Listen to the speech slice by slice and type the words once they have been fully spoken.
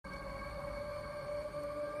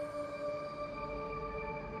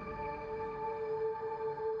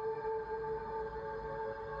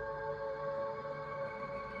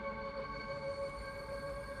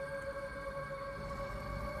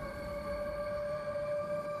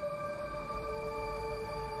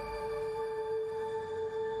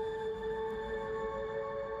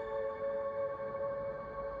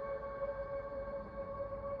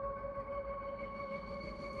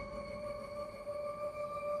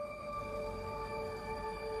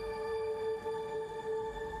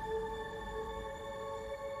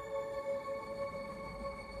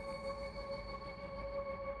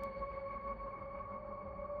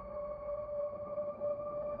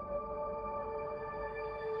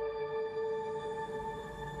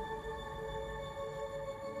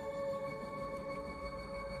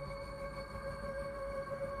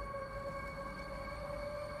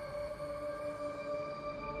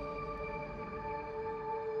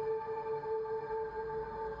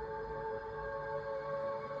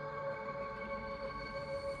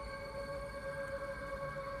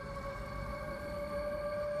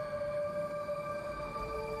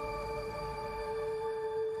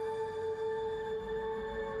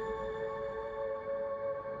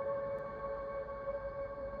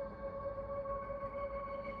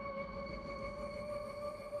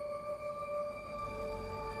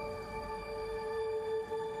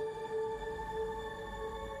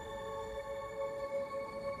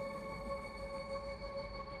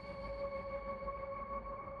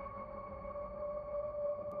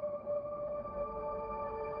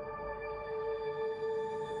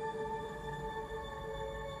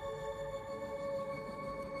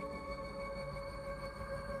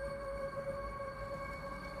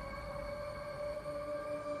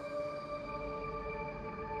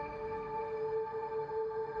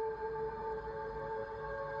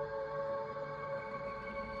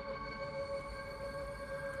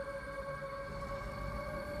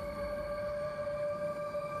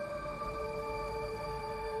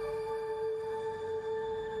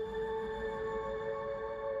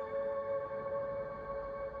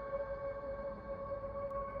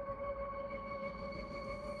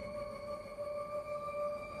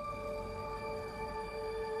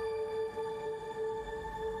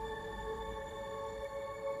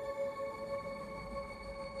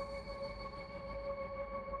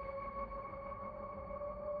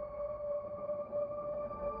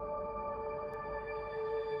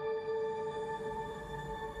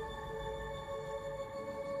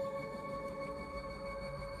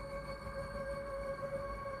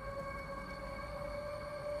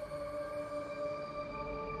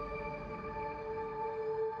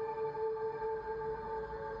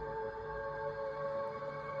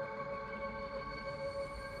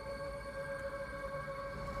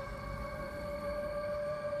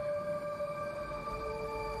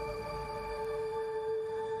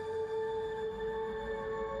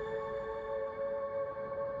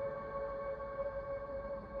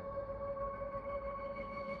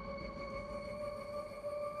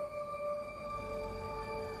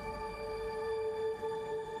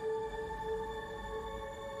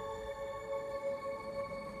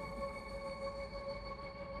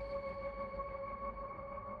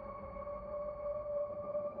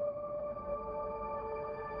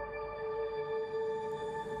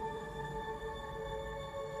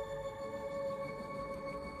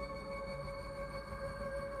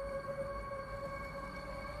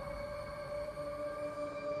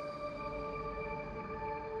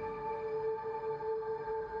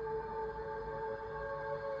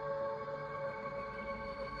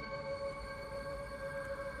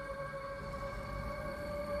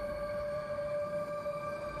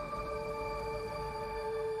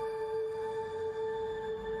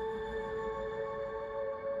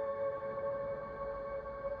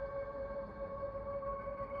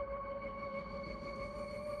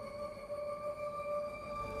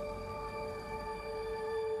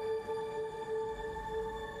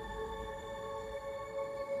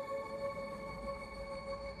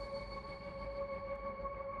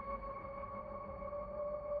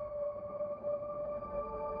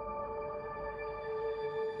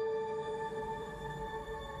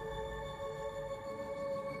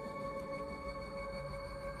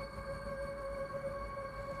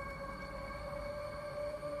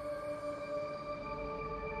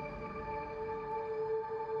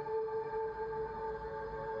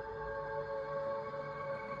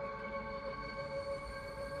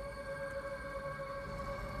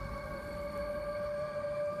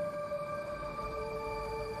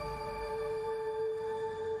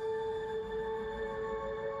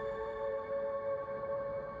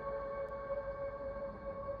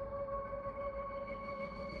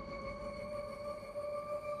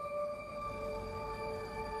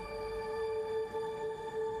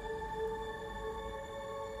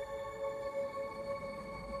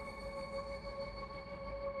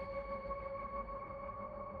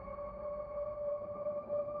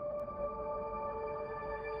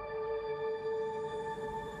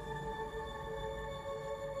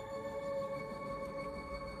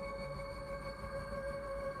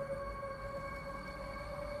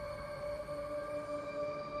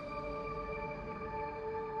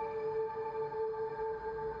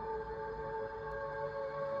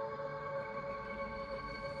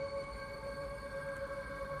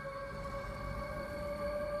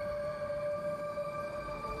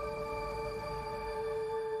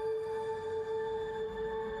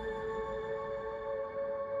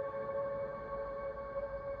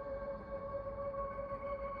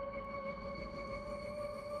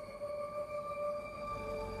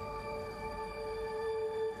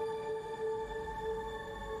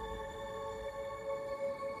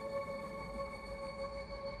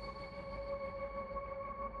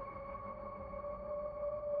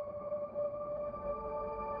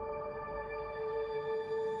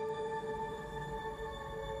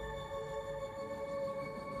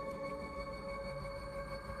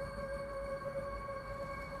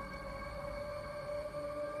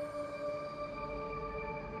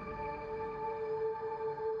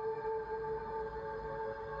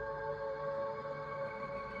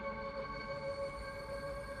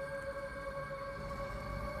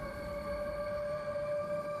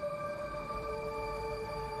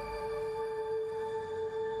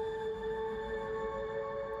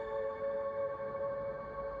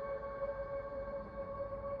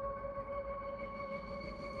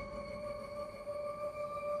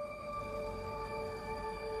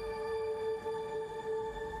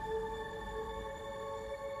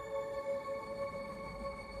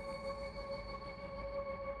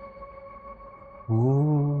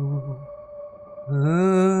Ooh,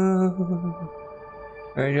 ooh,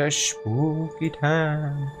 it's a spooky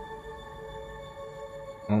time.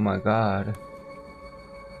 Oh my god.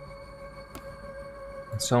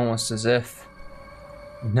 It's almost as if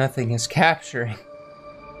nothing is capturing.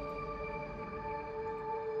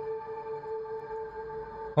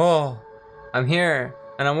 Oh, I'm here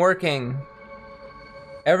and I'm working.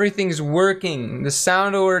 Everything's working. The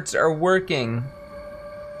sound alerts are working.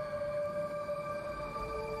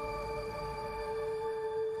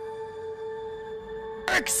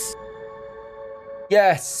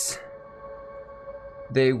 Yes.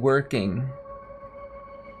 They working.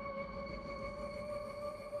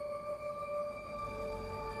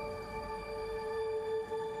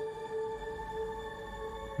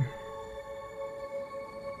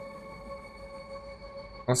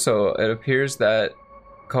 Also, it appears that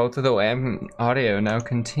Cult of the Lamb audio now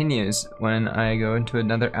continues when I go into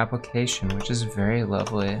another application, which is very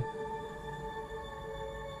lovely.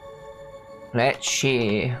 Let's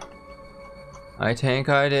see. I think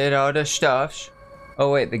I did all the stuff.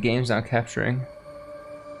 Oh wait, the game's not capturing.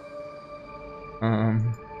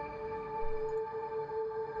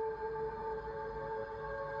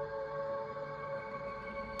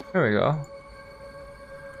 There we go.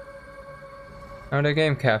 Now the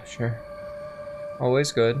game capture.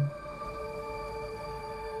 Always good.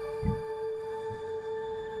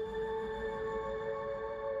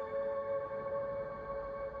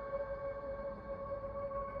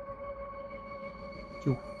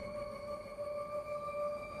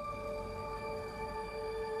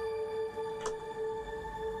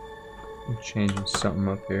 I'm changing something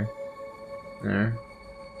up here. There.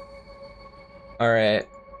 Alright.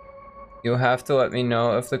 You'll have to let me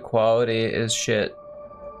know if the quality is shit,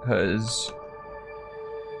 because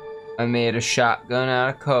I made a shotgun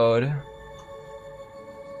out of code.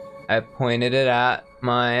 I pointed it at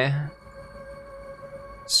my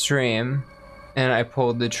stream and I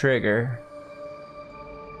pulled the trigger.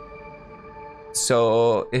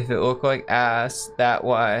 So if it looked like ass, that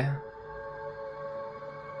why.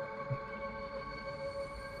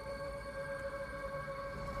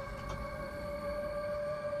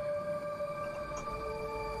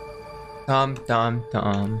 Tom.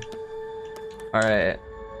 Alright.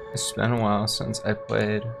 It's been a while since I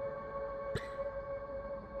played.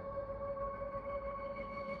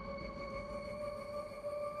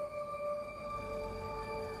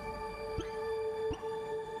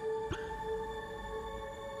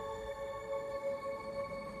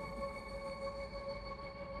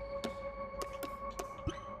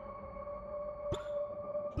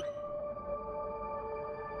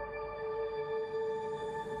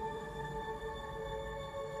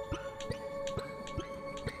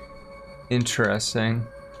 Interesting.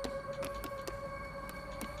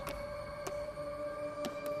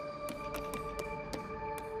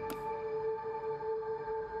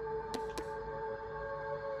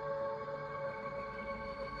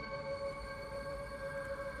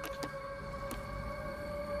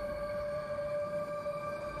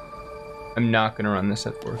 I'm not gonna run this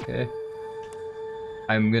at 4K.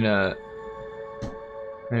 I'm gonna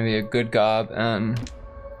be a good gob and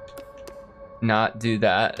not do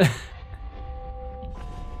that.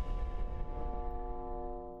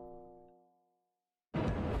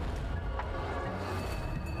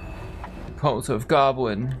 Cult of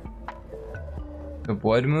Goblin. The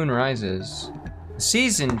blood moon rises.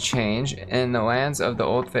 Season change in the lands of the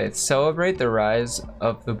Old Faith. Celebrate the rise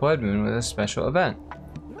of the blood moon with a special event.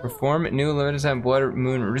 Perform new limited time blood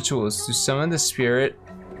moon rituals to summon the spirit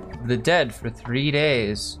of the dead for 3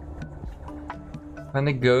 days. Find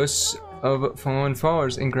the ghosts of fallen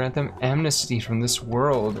followers and grant them amnesty from this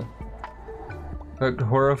world. Collect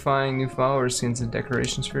horrifying new followers, skins, and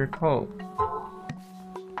decorations for your cult.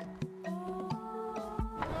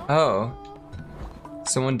 Oh.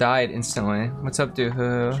 Someone died instantly. What's up,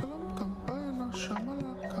 Doohoo?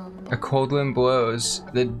 A cold wind blows.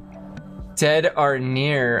 The dead are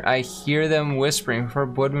near. I hear them whispering. For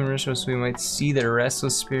blood moon rituals, we might see their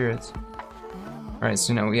restless spirits. Alright,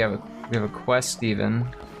 so now we have a quest even.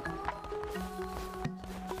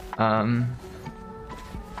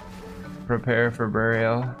 Prepare for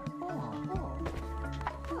burial.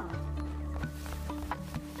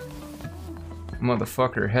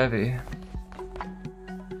 Motherfucker heavy.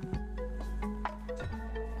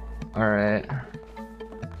 Alright.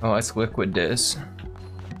 Oh, that's liquid disc.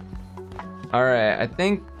 Alright, I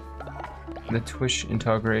think the Twitch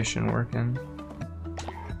integration working.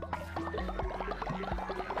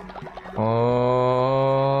 Oh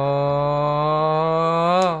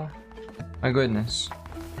my goodness.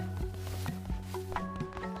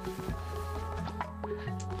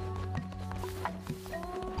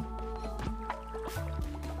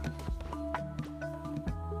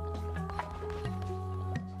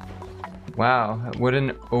 Wow, what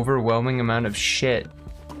an overwhelming amount of shit.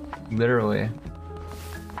 Literally.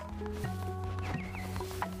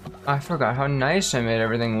 I forgot how nice I made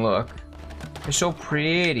everything look. It's so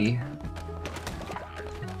pretty.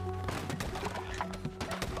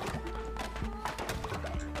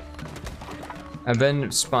 I've been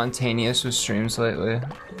spontaneous with streams lately,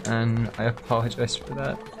 and I apologize for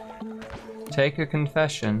that. Take a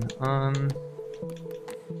confession.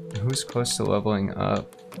 Who's close to leveling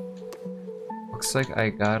up? Looks like I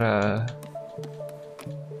gotta...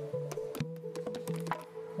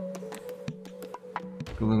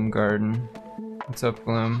 Gloom Garden. What's up,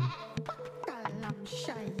 Gloom?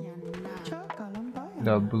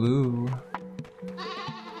 The blue.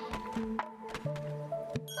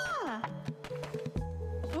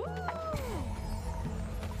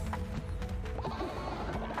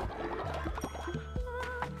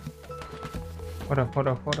 What up, what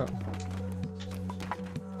up, what up?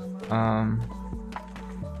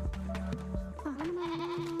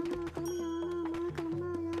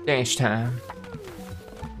 Dance time.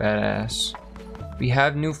 Badass. We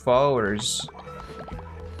have new followers.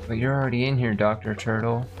 But you're already in here, Dr.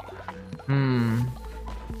 Turtle.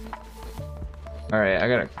 Alright, I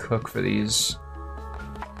gotta cook for these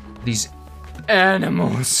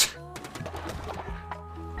animals.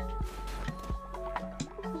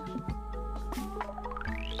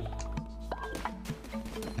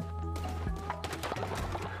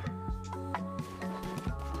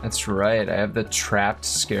 That's right, I have the trapped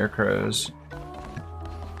scarecrows.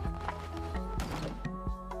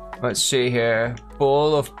 Let's see here.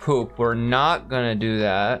 Bowl of poop. We're not gonna do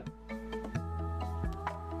that.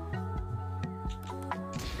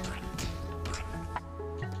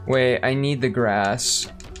 Wait, I need the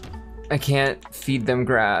grass. I can't feed them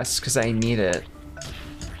grass because I need it.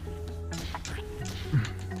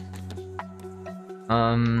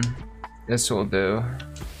 This will do.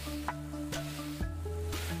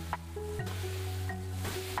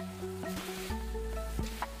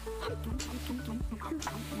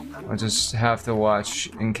 I'll just have to watch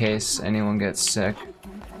in case anyone gets sick.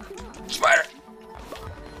 Spider!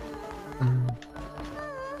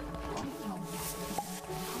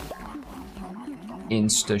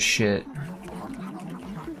 Insta shit.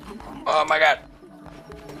 Oh my god!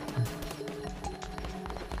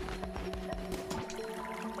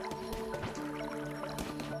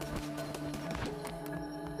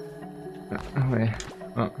 Wait.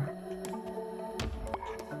 Oh.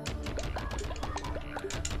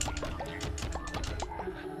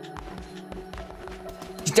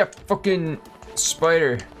 That fucking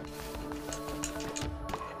spider.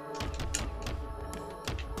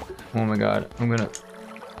 Oh my god, I'm gonna...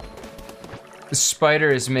 The spider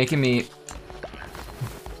is making me...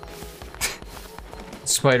 The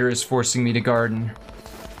spider is forcing me to garden.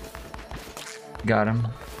 Got him.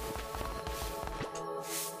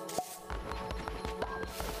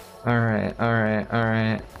 Alright, alright,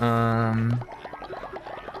 alright.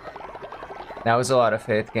 That was a lot of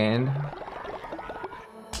faith gained.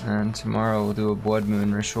 And tomorrow we'll do a blood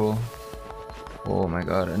moon ritual. Oh my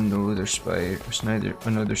god, another spider.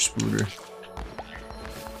 Another spooter.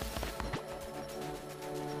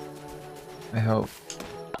 I help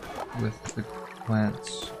with the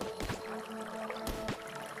plants.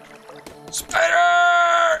 Spider!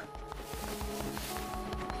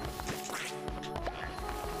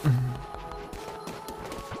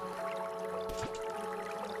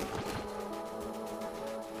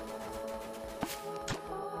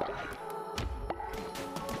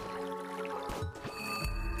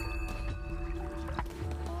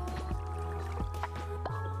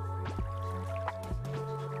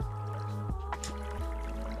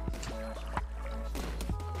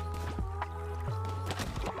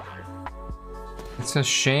 It's a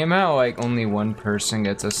shame how like only one person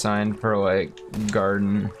gets assigned per like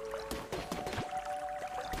garden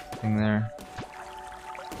thing there.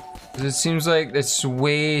 'Cause it seems like it's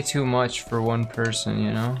way too much for one person,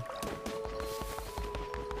 you know?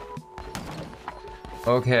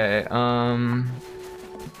 Okay,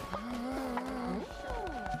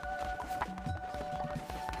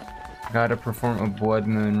 gotta perform a blood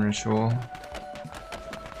moon ritual.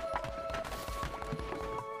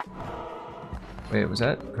 Wait, was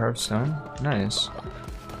that carved stone? Nice.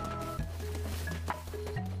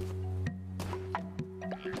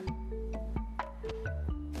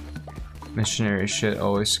 Missionary shit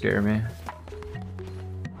always scare me.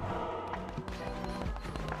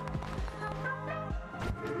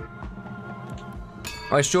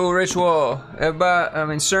 Ritual ritual. Everybody, I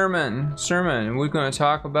mean sermon. We're gonna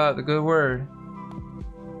talk about the good word.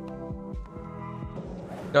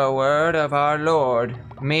 The word of our Lord.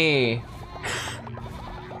 Me.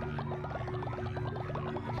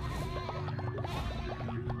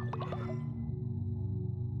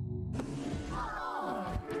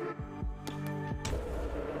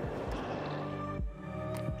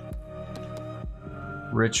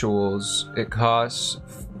 Rituals. It costs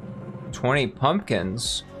 20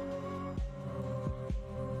 pumpkins.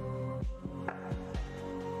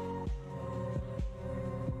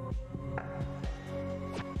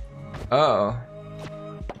 Oh.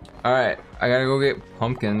 Alright, I gotta go get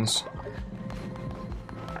pumpkins.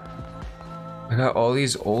 I got all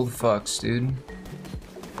these old fucks, dude.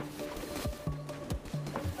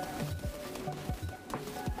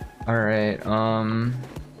 Alright,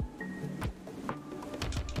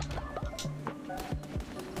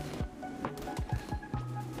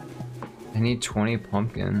 I need 20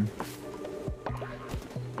 pumpkin.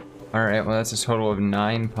 Alright, well that's a total of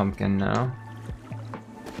 9 pumpkin now.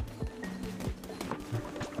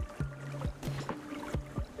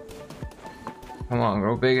 Come on,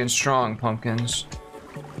 grow big and strong, pumpkins.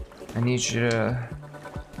 I need you to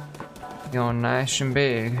be all nice and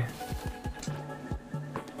big.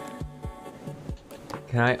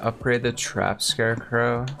 Can I upgrade the trap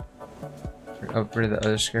scarecrow? Or upgrade the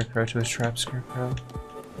other scarecrow to a trap scarecrow?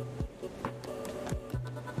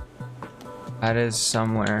 That is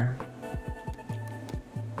somewhere.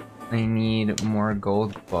 I need more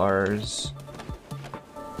gold bars.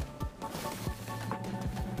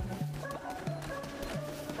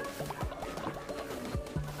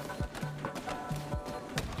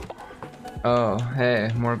 Oh,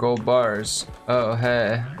 hey, more gold bars. Oh,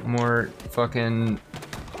 hey, more fucking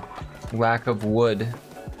lack of wood.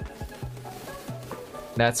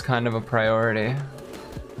 That's kind of a priority.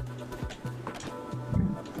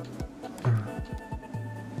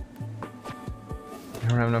 I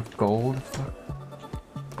don't have enough gold?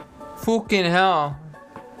 Fucking hell.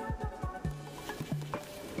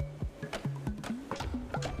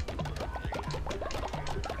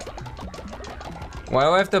 Why do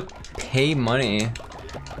I have to pay money?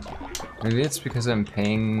 Maybe it's because I'm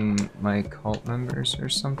paying my cult members or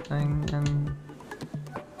something in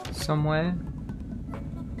some way.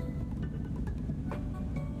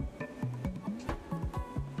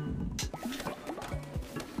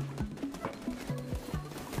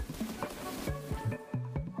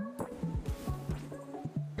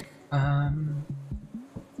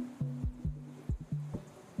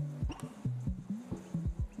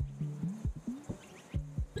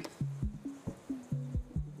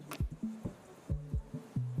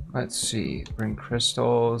 Let's see, bring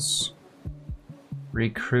crystals,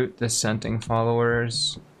 recruit dissenting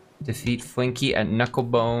followers, defeat Flinky at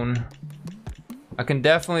Knucklebone. I can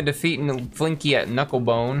definitely defeat Flinky at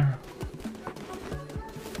Knucklebone.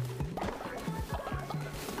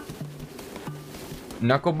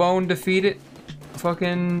 Knucklebone defeated?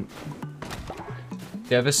 Fucking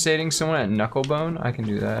devastating someone at Knucklebone? I can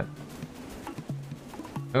do that.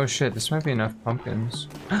 Oh shit, this might be enough pumpkins.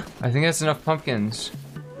 I think that's enough pumpkins.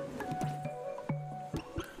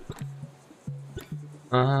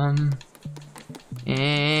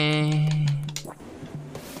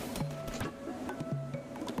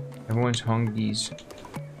 Everyone's hungies.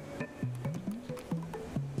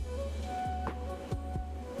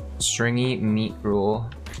 Stringy meat gruel.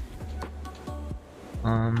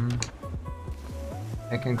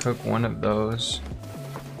 I can cook one of those.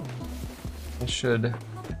 I should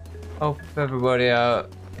help everybody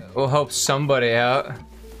out. We'll help somebody out.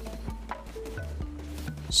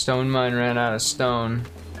 Stone mine ran out of stone.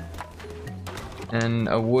 And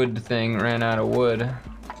a wood thing ran out of wood.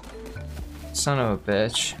 Son of a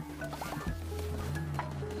bitch.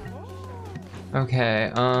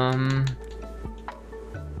 Okay,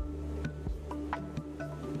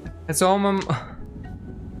 it's all my...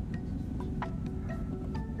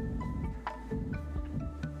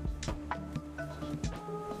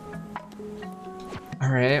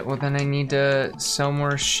 Alright, well then I need to sell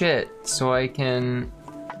more shit so I can...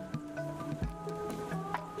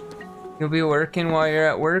 You'll be working while you're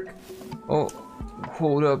at work? Oh,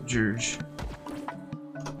 hold up, George.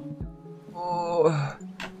 Oh.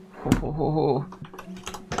 Oh.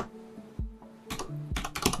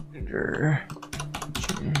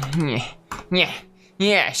 Yeah.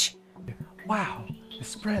 Yes. Wow, the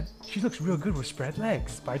spread. She looks real good with spread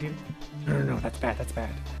legs. But I didn't. No, that's bad. That's bad.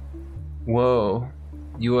 Whoa,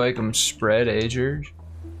 you like them spread, eh, George?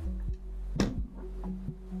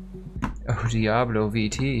 Oh, Diablo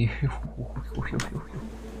VT.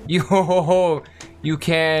 You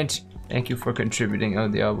can't. Thank you for contributing, El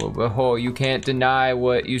Diablo. But you can't deny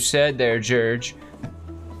what you said there, George.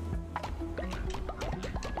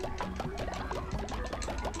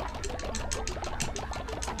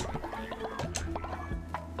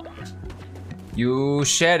 You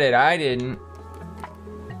said it, I didn't.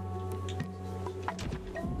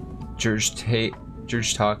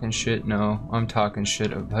 George talking shit? No, I'm talking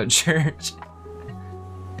shit about George.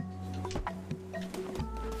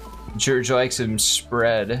 George likes him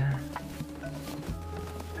spread.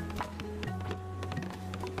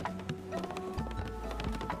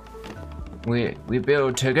 We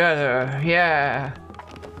build together, yeah.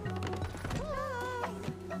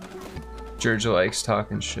 George likes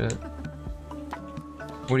talking shit.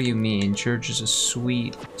 What do you mean? George is a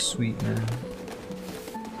sweet, sweet man.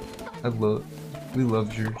 We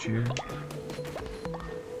love George here.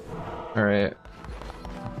 All right.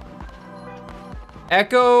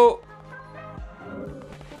 Echo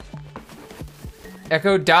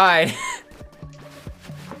died.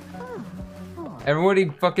 Everybody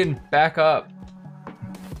fucking back up.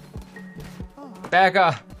 Back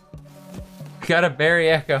up. We gotta bury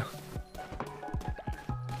Echo.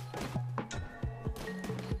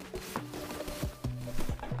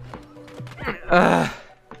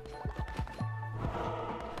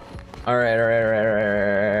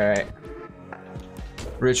 Alright.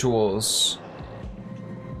 Rituals.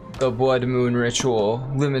 The Blood Moon Ritual.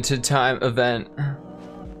 Limited time event.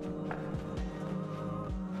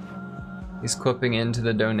 He's clipping into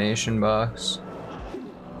the donation box.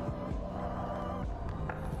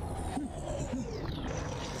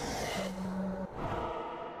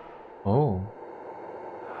 Oh.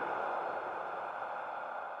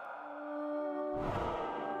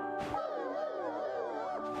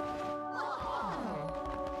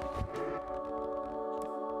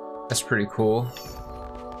 That's pretty cool.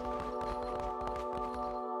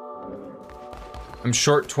 I'm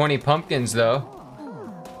short 20 pumpkins though.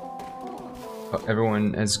 Oh,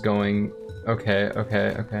 everyone is going. Okay.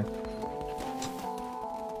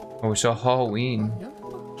 Oh, we saw Halloween.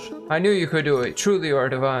 I knew you could do it. Truly you are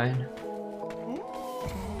divine.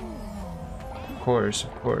 Of course.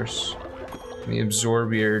 Let me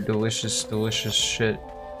absorb your delicious shit.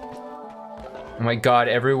 Oh my god,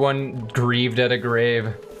 everyone grieved at a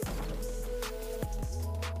grave.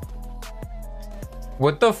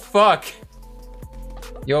 What the fuck?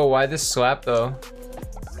 Yo, why this slap though?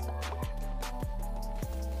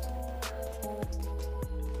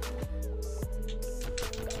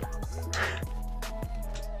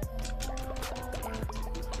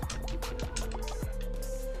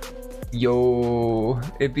 Yo,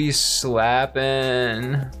 it be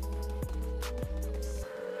slapping.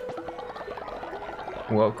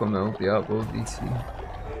 Welcome, El Diablo VT.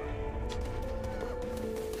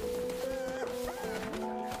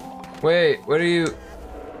 Wait,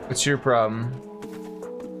 what's your problem?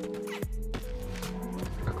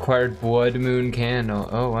 Acquired Blood Moon Candle.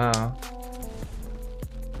 Oh, wow.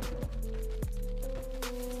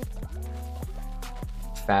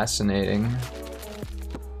 Fascinating.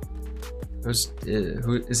 Who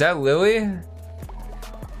is that? Lily?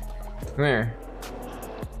 Come here.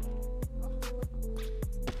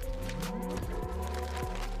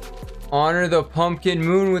 Honor the pumpkin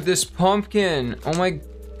moon with this pumpkin. Oh my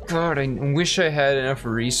god, I wish I had enough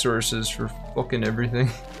resources for fucking everything.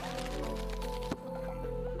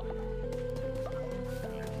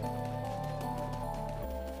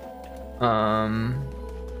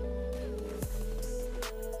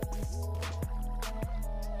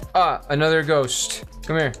 Another ghost.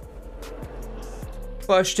 Come here.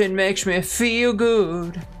 Bustin' makes me feel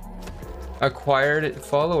good. Acquired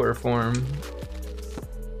follower form.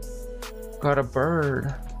 Got a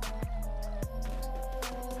bird.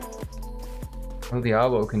 El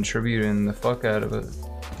Diablo contributing the fuck out of it.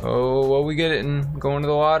 Oh, well, we get it and going to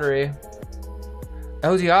the lottery.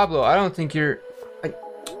 El Diablo, I don't think you're...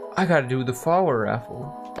 I gotta do the follower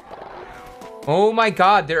raffle. Oh my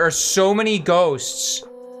god, there are so many ghosts.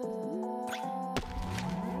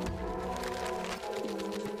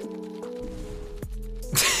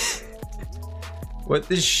 What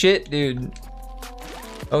the shit, dude?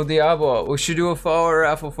 El Diablo, we should do a follower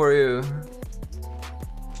raffle for you.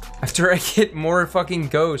 After I get more fucking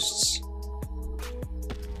ghosts.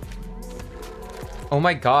 Oh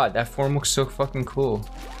my god, that form looks so fucking cool.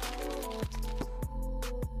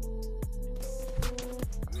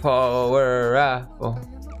 Follower raffle.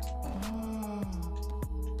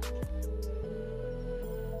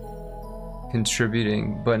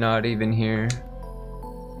 Contributing, but not even here.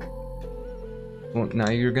 Well, now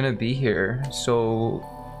you're gonna be here, so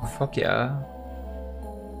fuck yeah.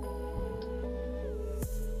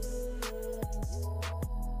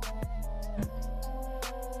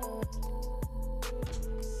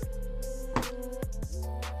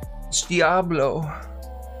 It's Diablo.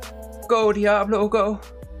 Go, Diablo, go.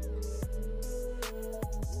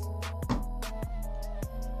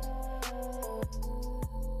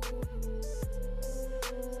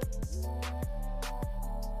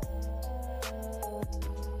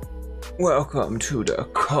 Welcome to the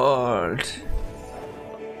cult.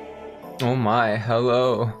 Oh my,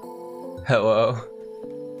 hello. Hello.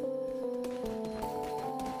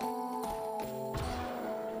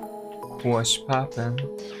 What's poppin'?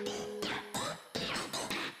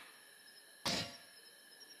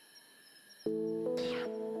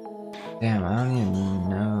 Damn, I don't even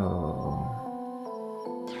know.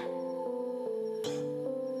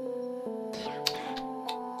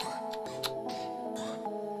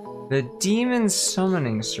 The demon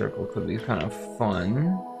summoning circle could be kind of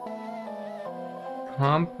fun.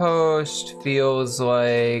 Compost feels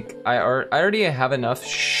like I already have enough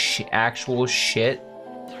actual shit.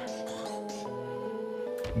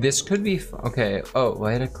 This could be okay. Oh,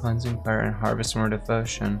 light a cleansing fire and harvest more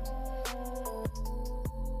devotion.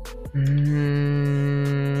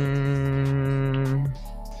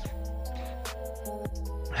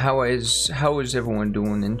 How is everyone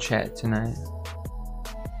doing in chat tonight?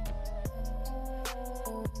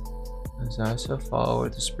 Possess a follower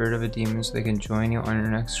with the spirit of a demon so they can join you on your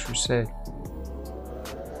next crusade.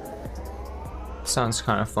 Sounds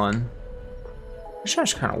kind of fun. It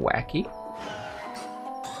sounds kind of wacky.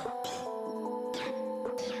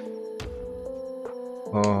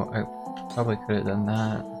 Oh, I probably could have done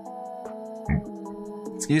that.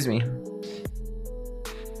 Excuse me.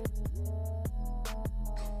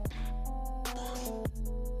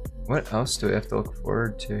 What else do we have to look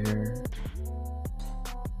forward to here?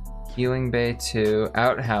 Healing Bay 2,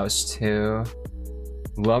 Outhouse 2,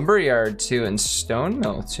 Lumberyard 2, and Stone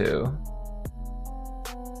Mill 2.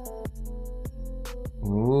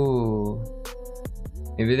 Ooh.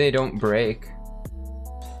 Maybe they don't break.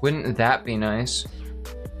 Wouldn't that be nice?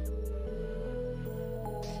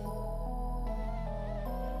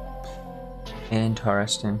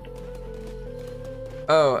 Interesting.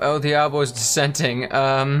 Oh, El Diablo's dissenting.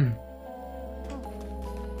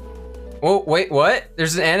 Oh, wait, what?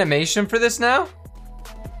 There's an animation for this now?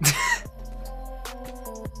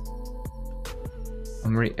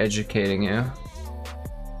 I'm re-educating you.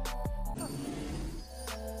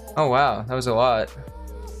 Oh wow, that was a lot.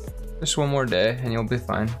 Just one more day and you'll be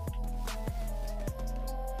fine.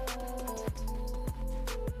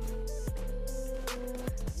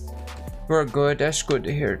 We're good, that's good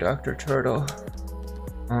to hear, Dr. Turtle.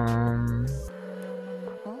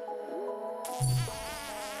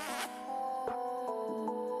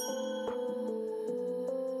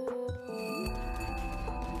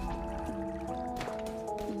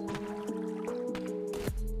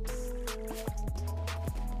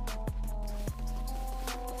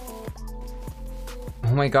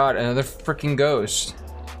 Oh my god, another freaking ghost.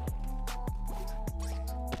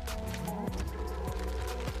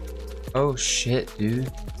 Oh shit,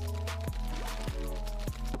 dude.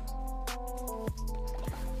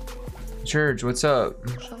 Church, what's up?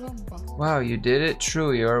 Wow, you did it?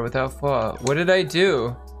 True, you are without flaw. What did I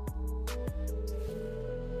do?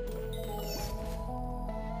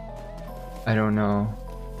 I don't know.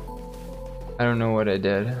 I don't know what I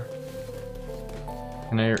did.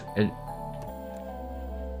 Can I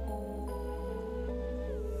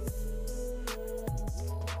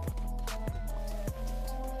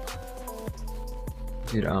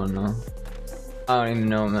dude, I don't know. I don't even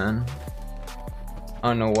know, man. I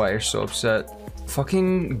don't know why you're so upset.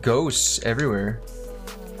 Fucking ghosts everywhere.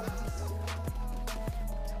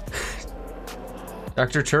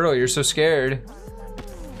 Dr. Turtle, you're so scared.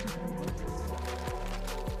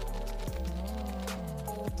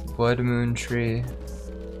 Blood Moon Tree.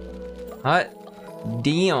 Hot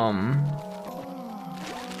damn.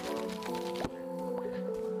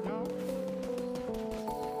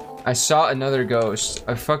 I saw another ghost.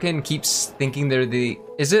 I fucking keep thinking they're the...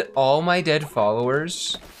 Is it all my dead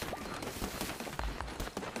followers?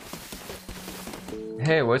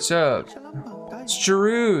 Hey, what's up? It's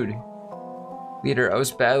Jarud. Leader, I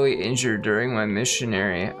was badly injured during my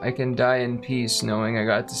missionary. I can die in peace knowing I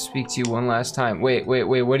got to speak to you one last time. Wait,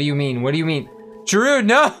 what do you mean? What do you mean? Jarud,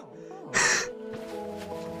 no!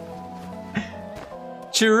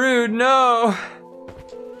 Jarud, no!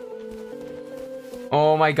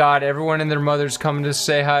 Oh my god, everyone and their mother's coming to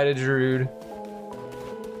say hi to Jarud.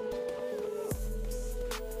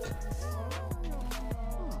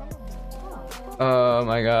 Oh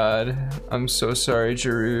my god. I'm so sorry,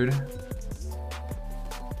 Jarud.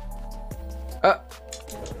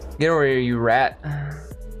 Get over here, you rat.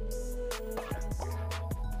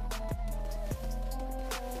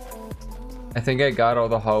 I think I got all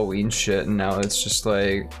the Halloween shit and now it's just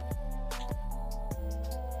like...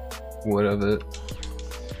 What of it?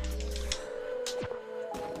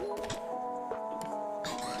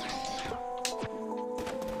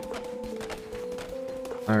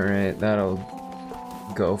 Alright, that'll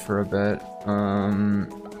go for a bit.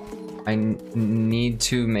 need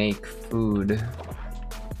to make food.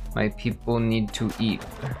 My people need to eat.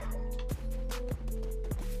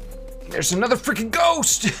 There's another freaking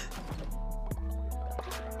ghost!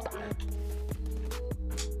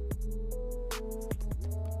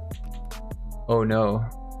 Oh no.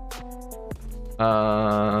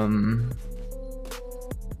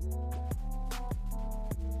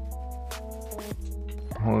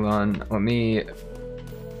 Hold on, let me...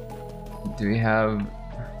 Do we have...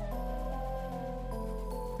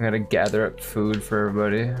 I gotta gather up food for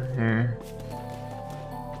everybody here.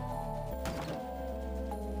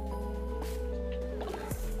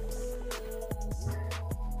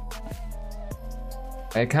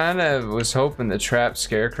 I kind of was hoping the trapped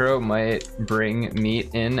scarecrow might bring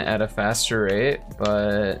meat in at a faster rate,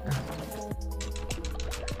 but...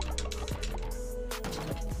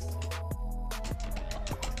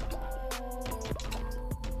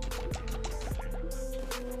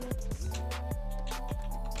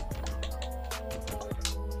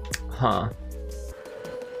 Huh.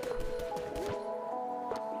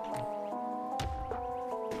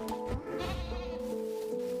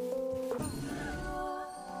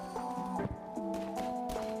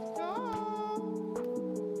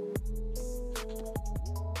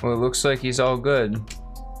 Well, it looks like he's all good.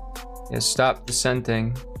 Yeah, stop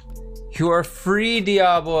dissenting. You are free,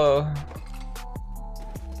 Diablo.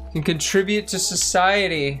 You can contribute to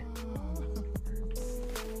society.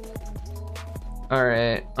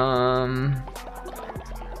 Alright,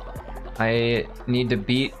 I need to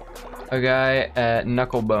beat a guy at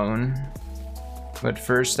Knucklebone. But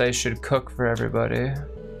first I should cook for everybody.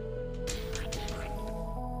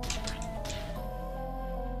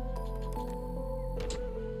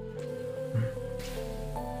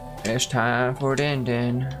 It's time for Din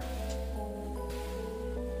Din.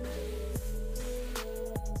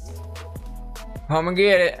 I'ma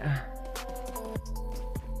get it.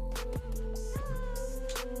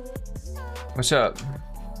 What's up?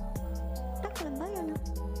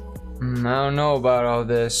 I don't know about all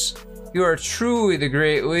this. You are truly the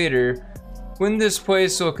great leader. Wouldn't this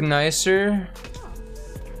place look nicer?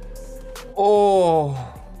 Oh,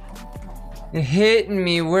 it hit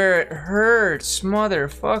me where it hurts,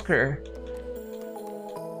 motherfucker.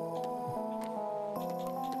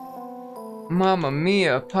 Mamma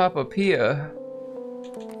mia, Papa Pia.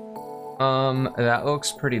 That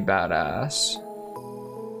looks pretty badass.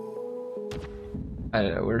 I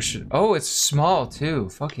don't know, where should... Oh, it's small too.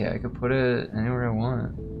 Fuck yeah, I could put it anywhere I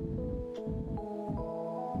want.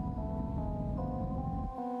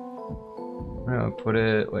 I'm gonna put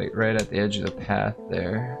it like right at the edge of the path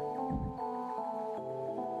there.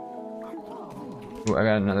 Ooh, I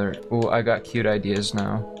got another... Ooh, I got cute ideas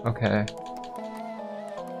now. Okay.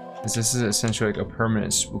 This is essentially like a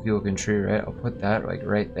permanent spooky looking tree, right? I'll put that like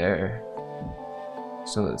right there.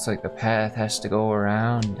 So it's like the path has to go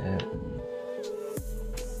around it.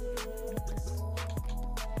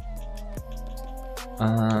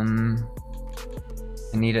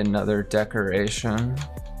 I need another decoration.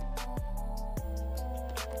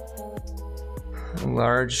 A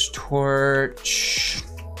large torch.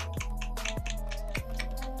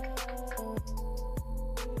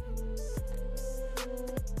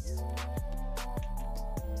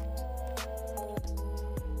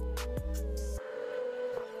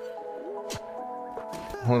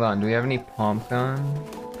 Hold on, do we have any pumpkin?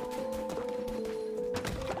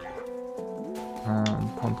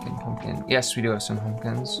 Pumpkin. Yes, we do have some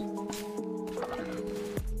pumpkins.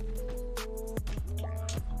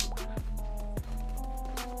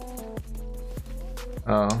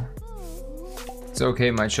 Oh. It's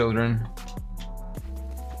okay, my children.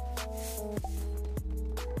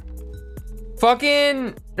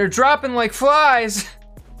 Fucking... They're dropping like flies!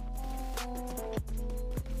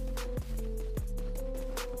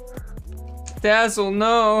 Dazzle,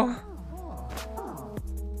 no.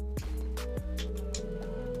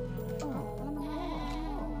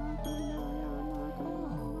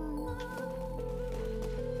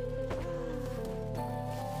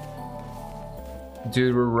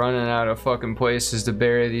 Dude, we're running out of fucking places to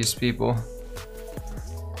bury these people.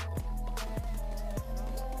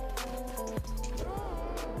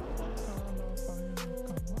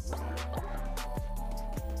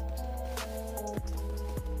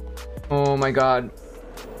 Oh my god.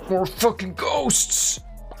 More fucking ghosts!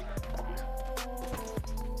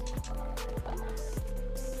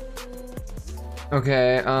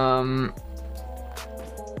 Okay,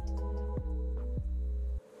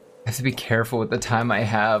 I have to be careful with the time I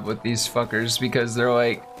have with these fuckers because they're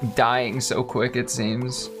like dying so quick, it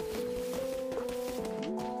seems.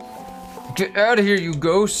 Get out of here, you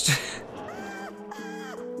ghost!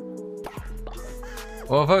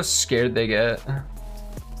 Well, if I was scared they get.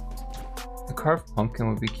 A carved pumpkin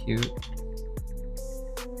would be cute.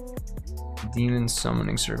 Demon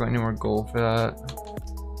summoning circle. I need more gold for that.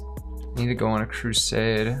 Need to go on a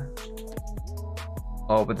crusade.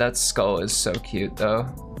 Oh, but that skull is so cute though.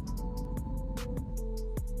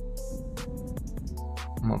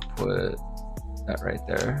 I'm gonna put that right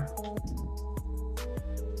there.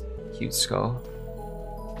 Cute skull.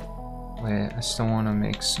 Wait, I still want to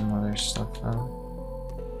make some other stuff though.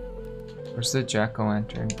 Where's the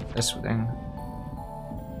jack-o'-lantern? This thing.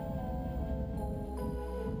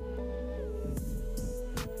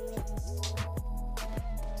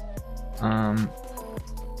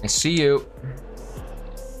 I see you.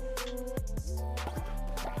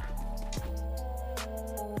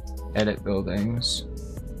 Edit buildings.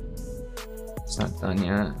 It's not done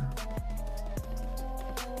yet.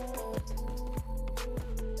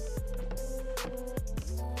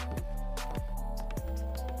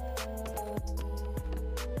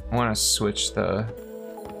 I want to switch the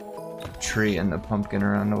tree and the pumpkin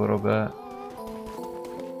around a little bit.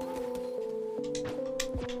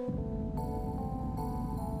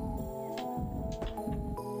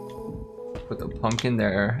 Put the pumpkin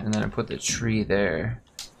there, and then I put the tree there.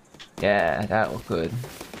 Yeah, that looked good.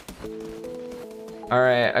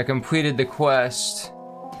 Alright, I completed the quest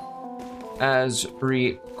as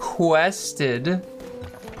requested.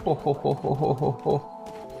 Ho ho ho ho ho ho ho.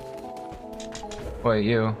 Wait,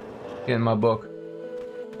 you. Get in my book.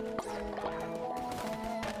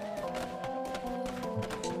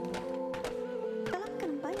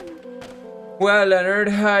 Well, Leonard,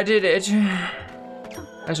 I did it.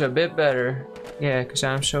 That's a bit better. Yeah, because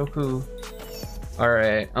I'm so cool.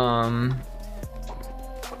 Alright,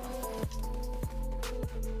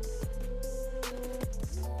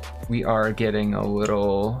 we are getting a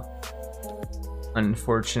little,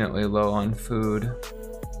 unfortunately, low on food.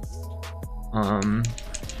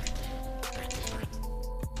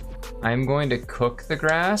 I'm going to cook the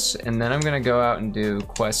grass, and then I'm gonna go out and do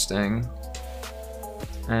questing.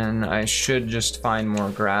 And I should just find more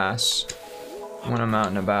grass when I'm out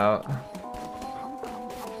and about.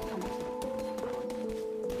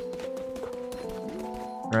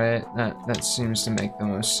 Right? That seems to make the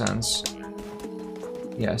most sense.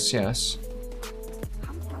 Yes, yes.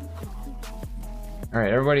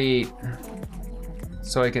 Alright, everybody eat.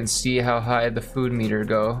 So I can see how high the food meter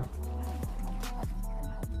go.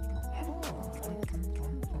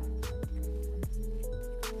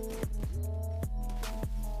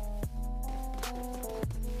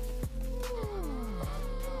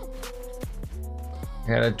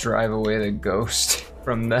 I gotta drive away the ghost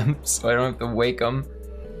from them so I don't have to wake them.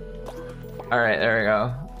 Alright, there we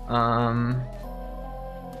go.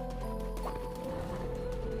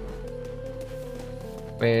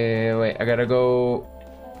 Wait, I gotta go.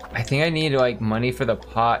 I think I need like money for the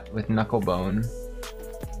pot with Knucklebone.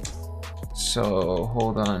 So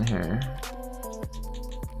hold on here.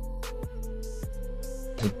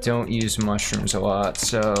 I don't use mushrooms a lot,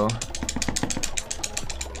 so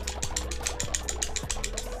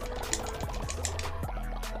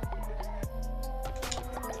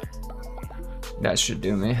that should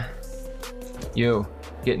do me. You,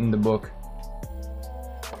 get in the book.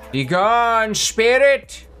 Be gone,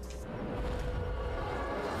 spirit!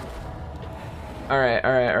 Alright,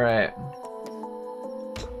 alright, alright.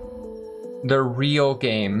 The real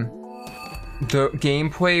game. The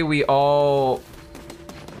gameplay we all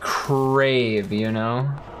crave, you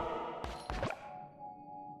know?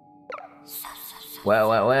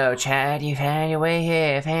 Well, Chad, you found your way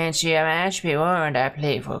here. Fancy a match? Be warned, I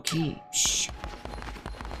play for keeps.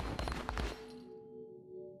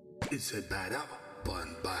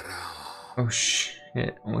 Oh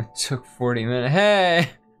shit, only took 40 minutes. Hey!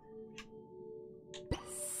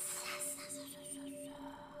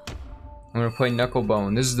 I'm gonna play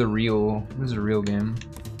Knucklebone. This is a real game.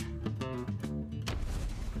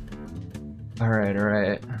 Alright,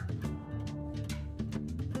 alright.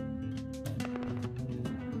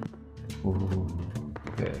 Ooh,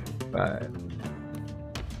 okay, 5.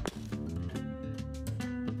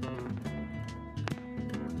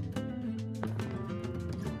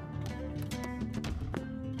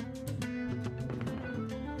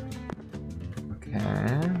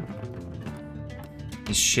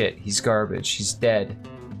 He's shit. He's garbage. He's dead.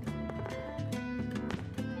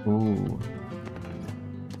 Ooh.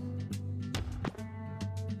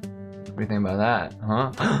 What do you think about that,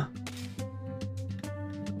 huh?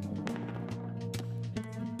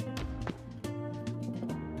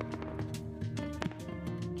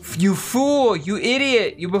 You fool! You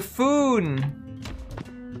idiot! You buffoon!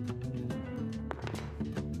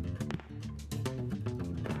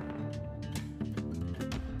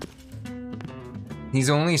 He's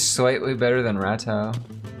only slightly better than Ratau.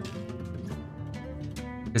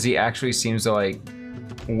 Because he actually seems to, like,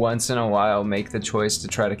 once in a while make the choice to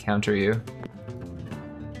try to counter you.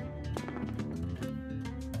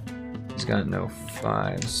 He's got no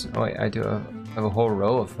 5s. Oh wait, I do have a whole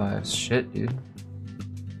row of 5s. Shit, dude.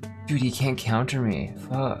 Dude, he can't counter me.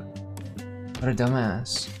 Fuck. What a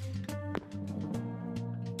dumbass.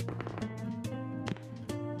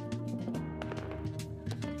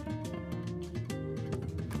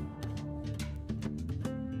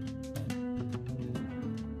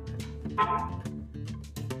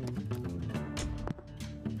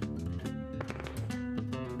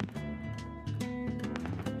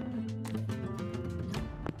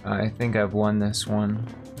 I think I've won this one.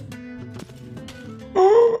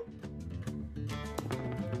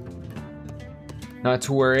 Not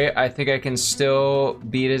to worry, I think I can still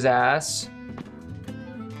beat his ass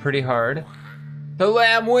pretty hard. The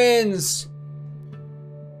lamb wins!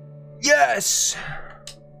 Yes!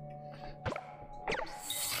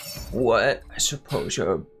 What? I suppose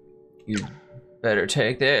you better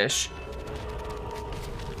take this.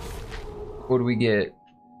 What do we get?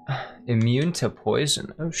 Immune to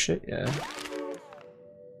poison. Oh shit, yeah.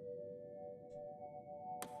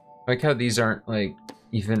 I like how these aren't like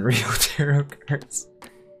even real tarot cards.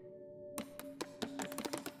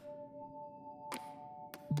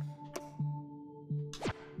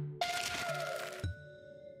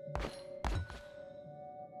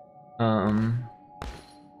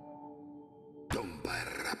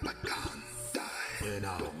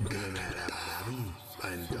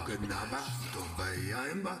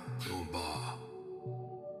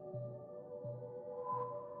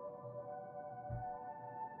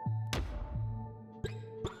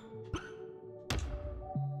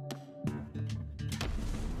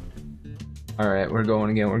 All right, we're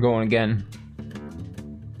going again. We're going again.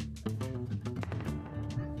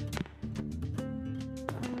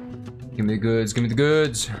 Give me the goods. Give me the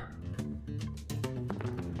goods.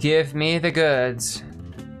 Give me the goods.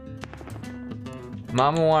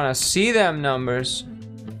 Mama wanna see them numbers.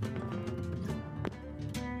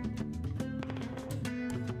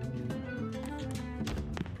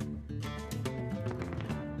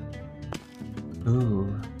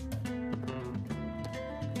 Ooh.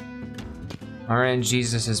 RN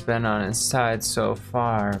Jesus has been on his side so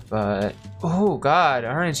far, but oh god,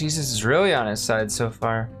 RN Jesus is really on his side so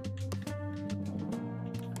far.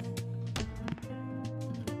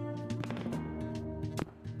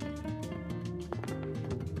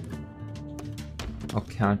 I'll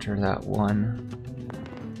counter that one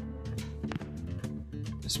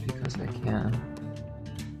just because I can.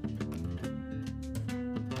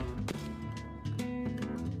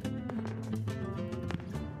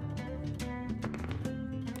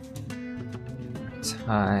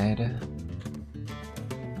 Tide.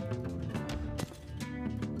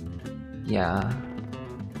 Yeah.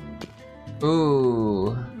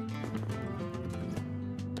 Ooh.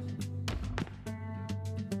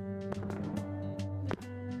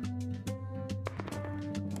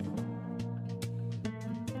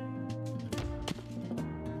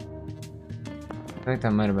 I think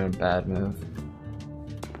that might have been a bad move.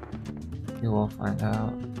 You will find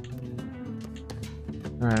out.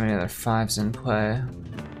 I don't have any other 5s in play.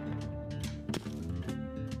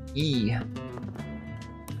 E.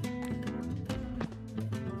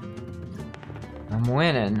 I'm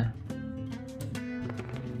winning.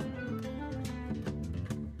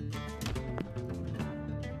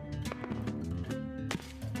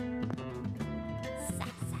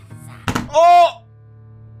 Oh!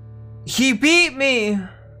 He beat me!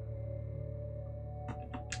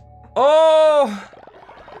 Oh!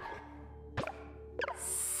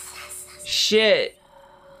 Shit.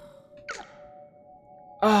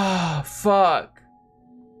 Oh, fuck.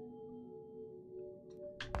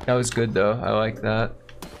 That was good though. I like that.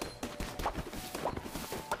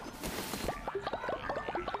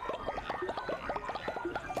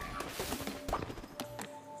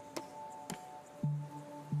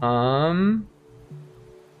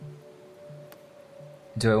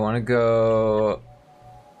 Do I want to go?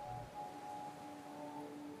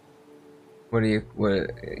 What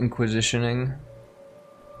inquisitioning?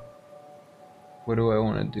 What do I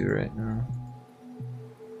want to do right now?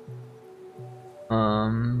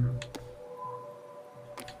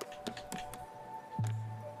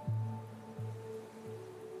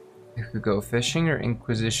 I could go fishing or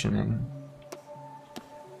inquisitioning.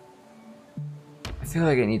 I feel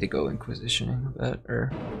like I need to go inquisitioning a bit,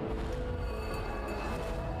 or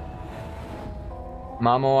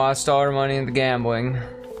Mama lost all her money in the gambling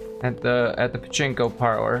at the pachinko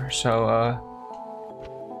parlor, so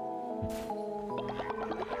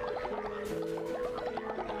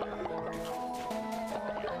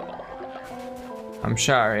I'm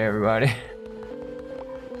sorry, everybody.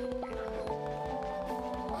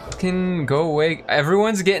 Can go away.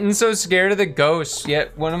 Everyone's getting so scared of the ghosts,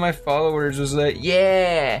 yet one of my followers was like,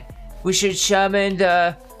 yeah, we should summon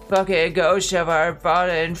the fucking ghosts of our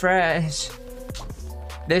fallen friends.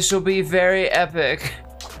 This will be very epic.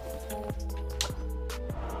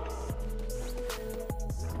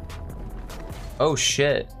 Oh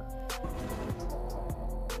shit.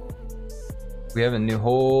 We have a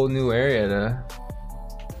whole new area to...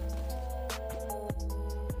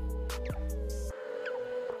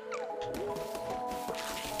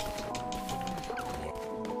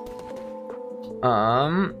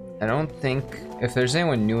 I don't think... If there's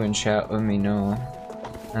anyone new in chat, let me know.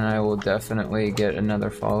 And I will definitely get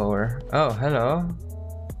another follower. Oh, hello.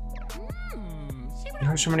 You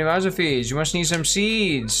have so many philosophies. You must need some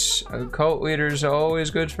seeds. Cult leaders are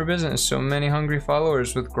always good for business. So many hungry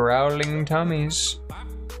followers with growling tummies.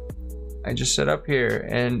 I just set up here,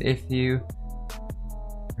 and if you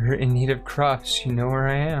are in need of crops, you know where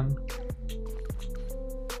I am.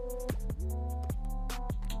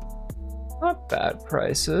 Not bad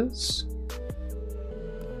prices.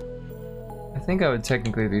 I think I would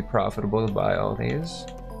technically be profitable to buy all these.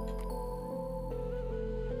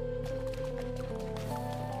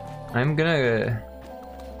 I'm gonna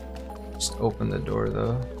just open the door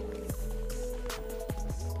though.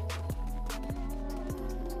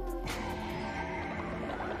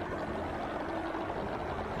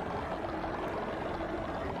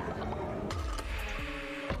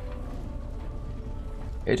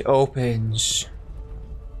 It opens.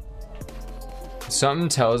 Something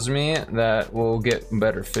tells me that we'll get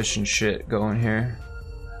better fish and shit going here.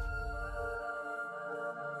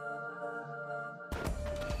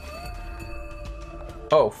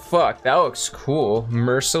 Oh fuck, that looks cool.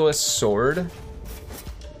 Merciless sword.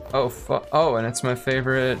 Oh fuck. Oh, and it's my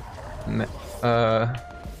favorite. What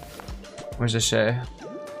does it say?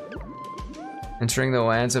 Entering the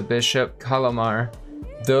lands of Bishop Kalamar.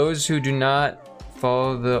 Those who do not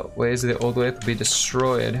follow the ways of the old way will be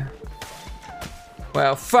destroyed.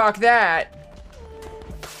 Well, fuck that!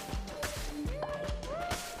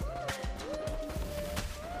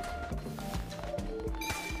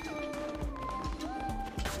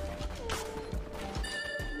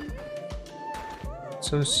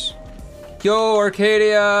 So, yo,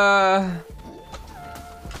 Arcadia!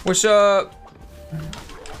 What's up?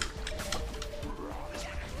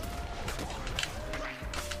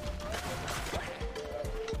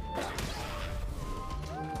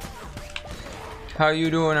 How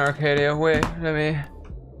you doing, Arcadia? Wait, let me...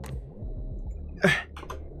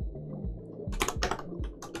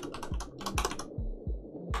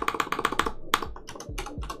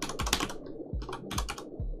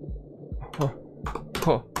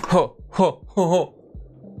 Ho.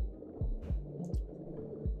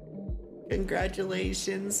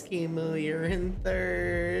 Congratulations, Kimu, you're in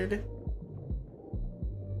third.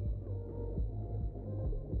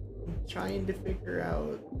 I'm trying to figure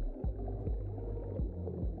out.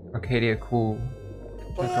 Arcadia, cool.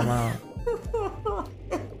 Check them out.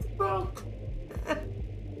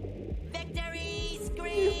 Victory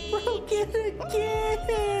scream! You broke it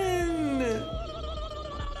again!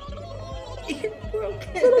 You broke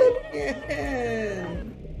it again!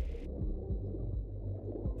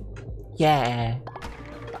 Yeah.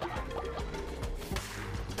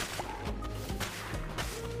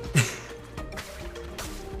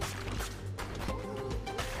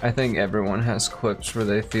 I think everyone has clips where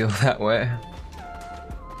they feel that way.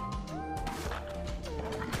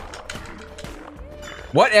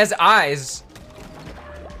 What as eyes?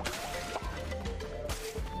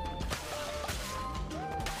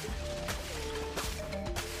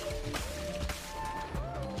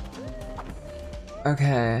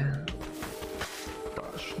 Okay.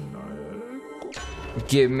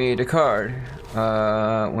 Give me the card.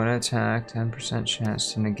 When attacked, 10%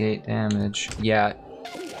 chance to negate damage. Yeah.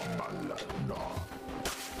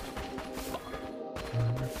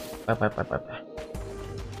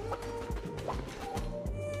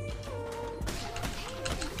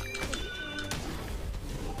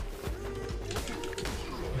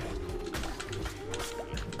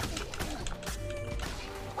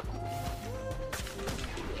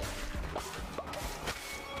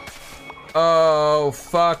 Oh,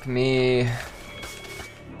 fuck me.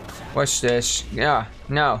 What's this? Yeah,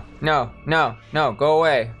 no, go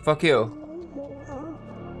away. Fuck you.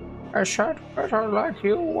 I shot like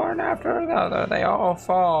you, one after the other, they all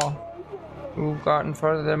fall. Who've gotten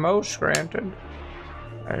further than most, granted.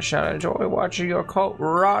 I shall enjoy watching your cult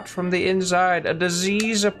rot from the inside, a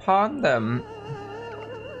disease upon them.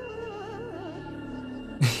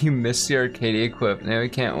 You missed the Arcadia clip. Now we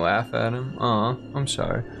can't laugh at him. Aw, I'm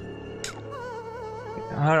sorry.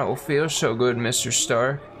 I don't feel so good, Mr.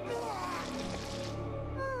 Stark.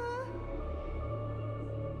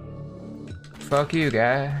 Fuck you,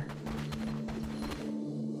 guy.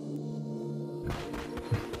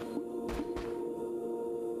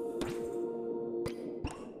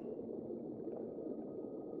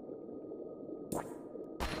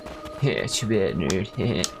 Yeah, too bad,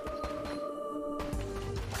 nerd.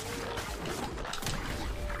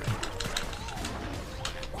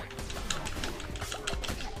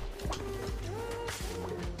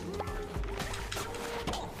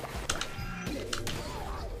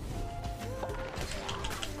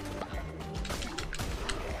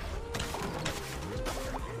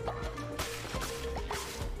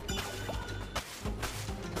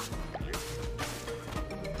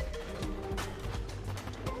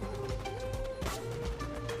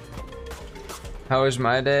 How was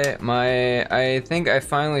my day? I think I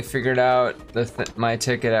finally figured out my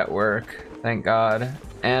ticket at work. Thank God.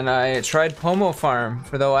 And I tried Pomo Farm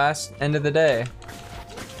for the last end of the day.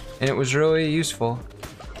 And it was really useful.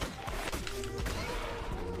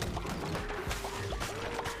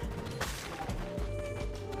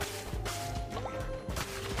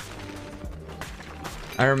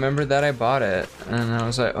 I remembered that I bought it. And I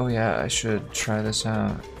was like, oh yeah, I should try this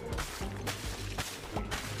out.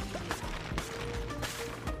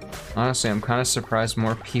 Honestly, I'm kind of surprised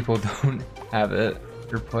more people don't have it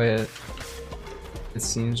or play it. It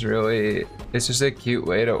seems really... It's just a cute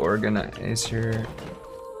way to organize your...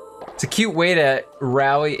 It's a cute way to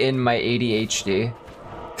rally in my ADHD.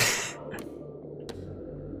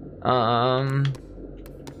 I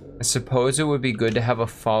suppose it would be good to have a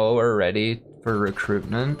follower ready for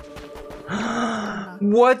recruitment.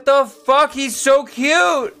 What the fuck? He's so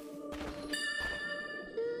cute!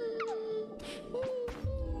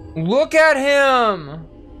 Look at him!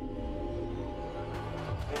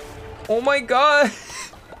 Oh my god!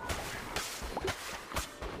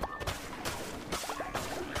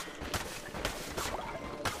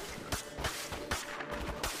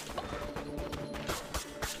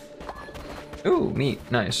 Ooh, meat,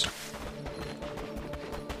 nice.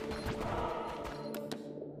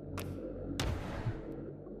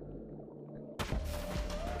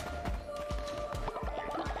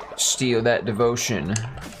 Steal that devotion.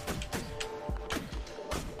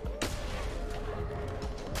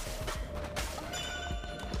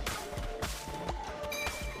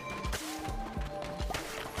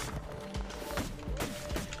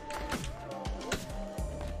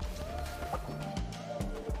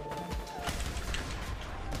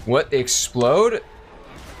 What, explode?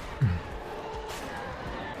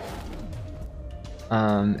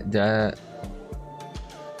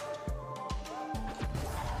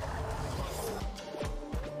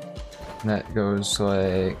 That goes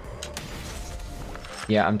like...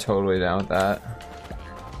 Yeah, I'm totally down with that.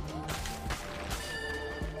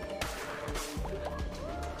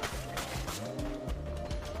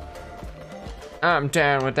 I'm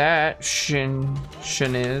down with that,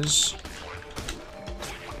 Shiniz.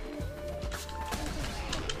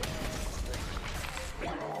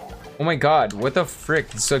 Oh my god, what the frick?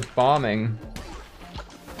 It's like bombing.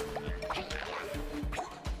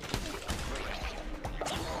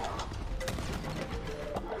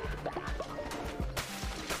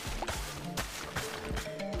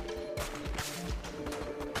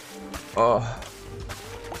 Oh.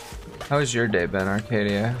 How was your day, Ben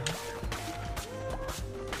Arcadia?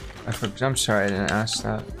 I'm sorry I didn't ask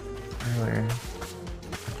that earlier.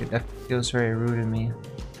 Okay, that feels very rude of me.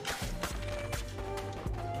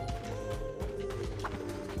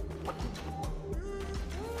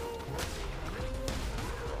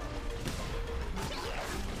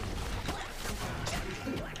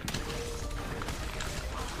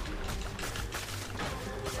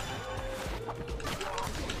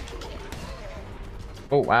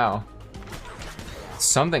 Oh wow.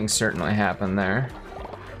 Something certainly happened there.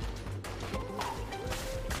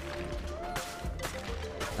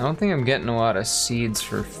 I don't think I'm getting a lot of seeds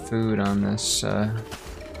for food on this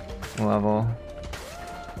level.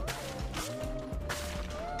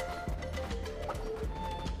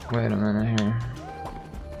 Wait a minute here.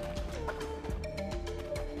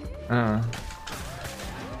 Oh.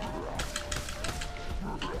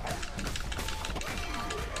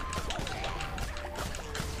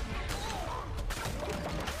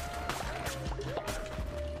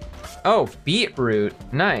 Oh, beetroot.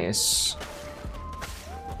 Nice.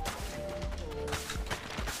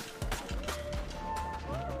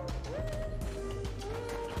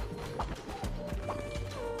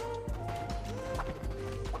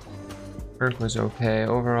 Work was okay.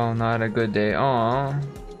 Overall, not a good day. Aw.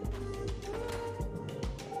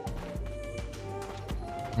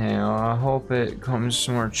 Yeah, I hope it comes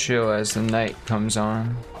more chill as the night comes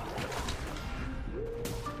on.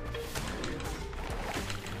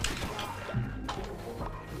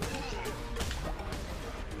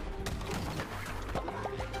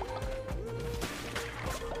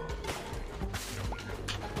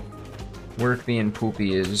 Work being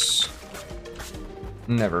poopy is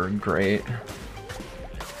never great.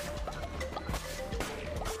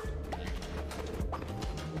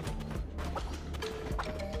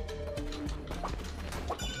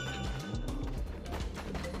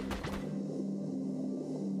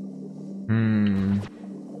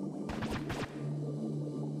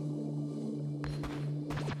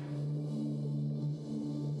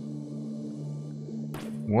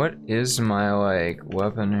 What is my, like,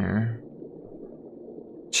 weapon here?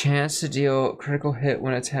 Chance to deal critical hit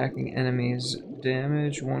when attacking enemies.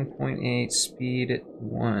 Damage 1.8, speed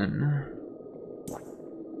 1.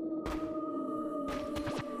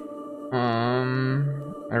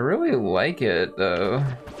 I really like it though.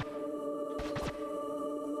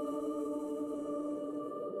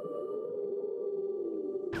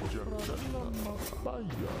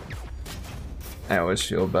 I always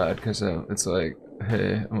feel bad because it's like,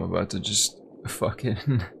 hey, I'm about to just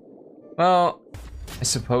fucking... Well, I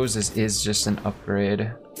suppose this is just an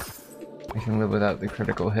upgrade. I can live without the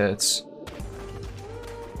critical hits.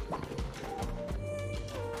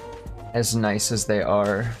 As nice as they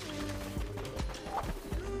are.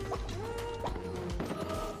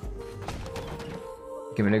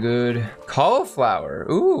 Give it a good cauliflower.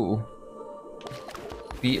 Ooh.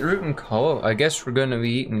 Beetroot and cauliflower. I guess we're gonna be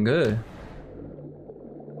eating good.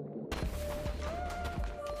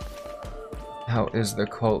 How is the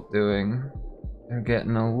cult doing? They're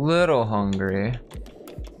getting a little hungry.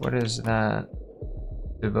 What is that?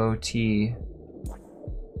 Devotee.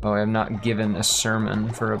 Oh, I have not given a sermon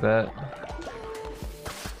for a bit.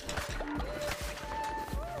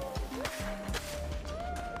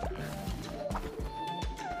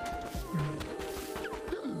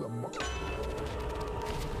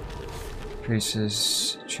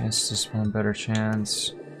 Increases chance to spawn, better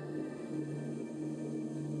chance.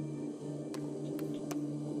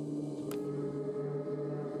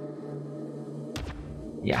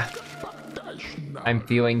 Yeah. I'm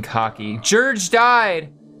feeling cocky. George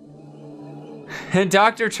died! And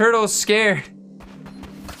Dr. Turtle's scared.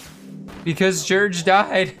 Because George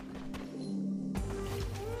died.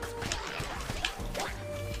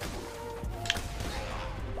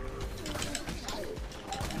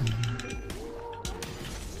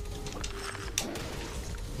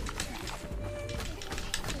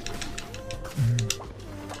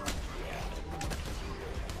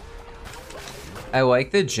 I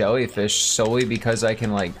like the jellyfish solely because I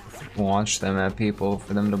can like launch them at people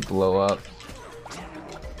for them to blow up.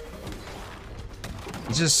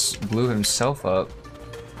 He just blew himself up.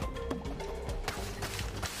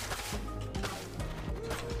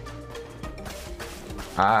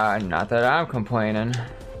 Not that I'm complaining.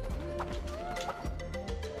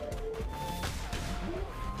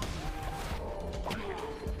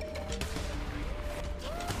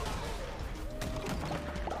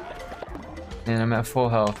 And I'm at full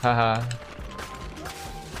health, haha.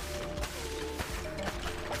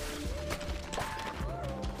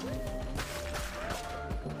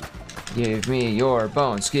 Give me your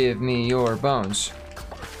bones, give me your bones.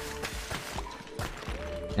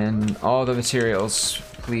 And all the materials,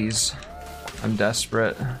 please. I'm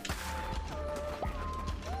desperate.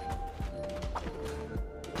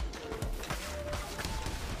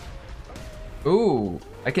 Ooh,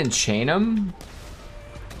 I can chain them?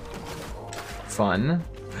 Fun.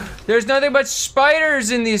 There's nothing but spiders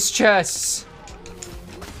in these chests.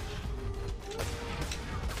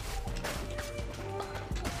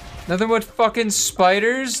 Nothing but fucking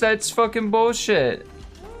spiders? That's fucking bullshit.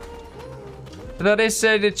 I thought I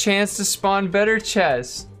said a chance to spawn better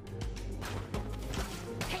chests.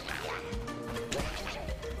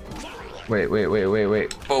 Wait.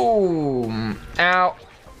 Boom. Ow.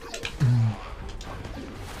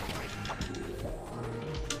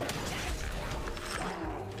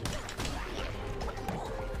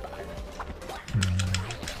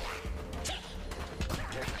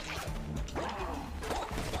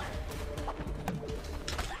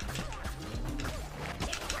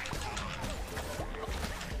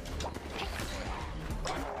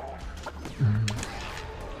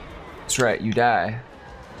 That's right, you die.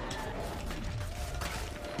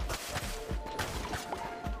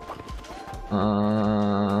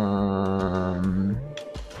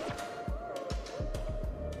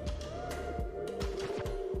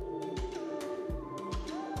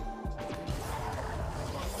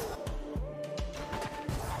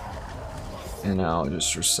 And I'll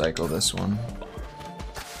just recycle this one.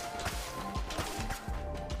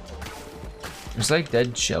 There's like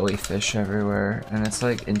dead jellyfish everywhere, and it's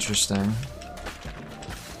like interesting.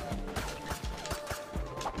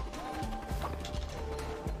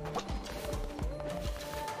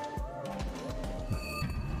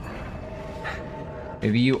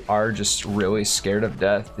 Maybe you are just really scared of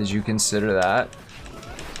death. Did you consider that?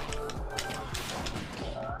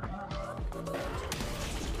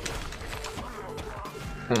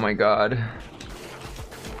 Oh my god.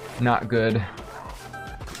 Not good.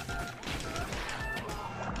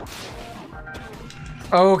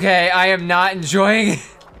 Okay, I am not enjoying it.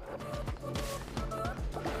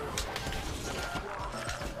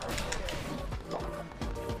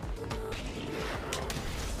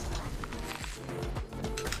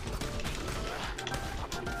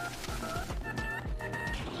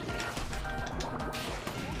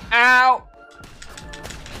 Ow!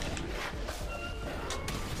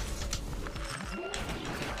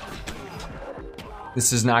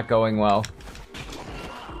 This is not going well.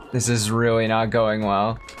 This is really not going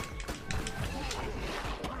well.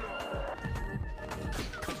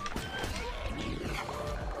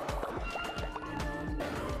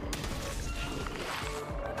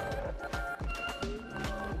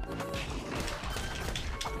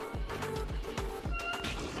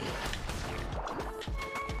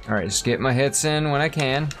 Alright, just get my hits in when I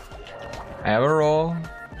can. I have a roll.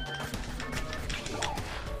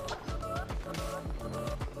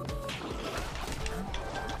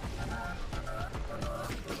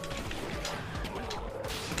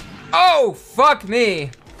 Oh, fuck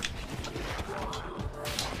me!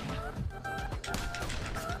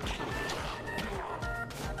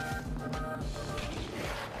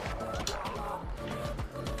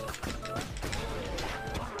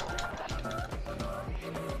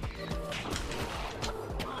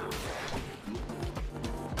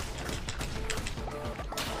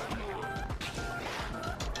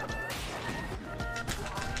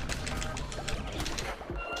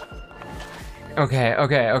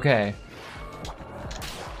 Okay.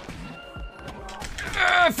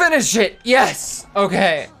 Finish it! Yes!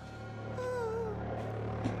 Okay.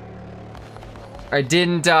 I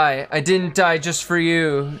didn't die. I didn't die just for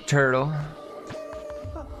you, turtle.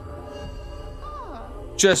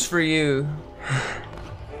 Just for you.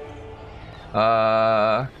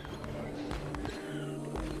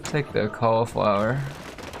 Take the cauliflower.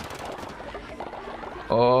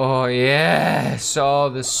 Oh, yes! All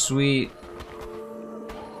the sweet.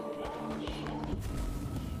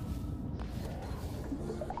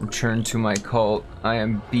 Return to my cult. I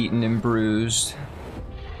am beaten and bruised.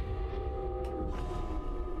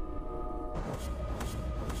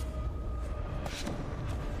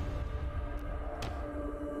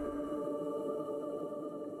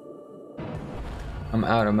 I'm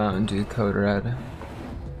out of Mountain Dew Code Red.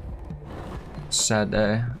 Sad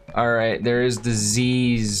day. Alright, there is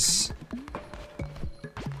disease.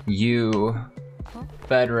 You.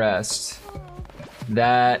 Bed rest.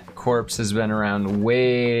 That corpse has been around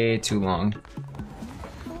way too long.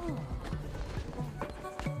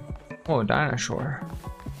 Oh, dinosaur.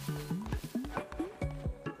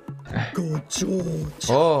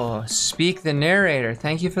 Oh, speak the narrator.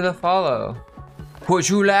 Thank you for the follow. Would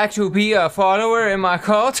you like to be a follower in my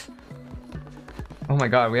cult? Oh my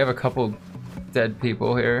god, we have a couple dead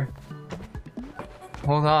people here.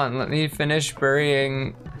 Hold on, let me finish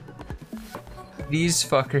burying these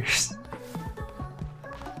fuckers.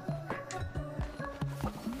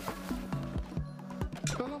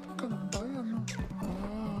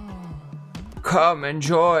 Come and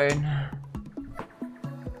join.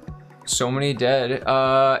 So many dead.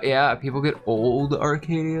 Yeah, people get old,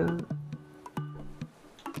 Arcadia.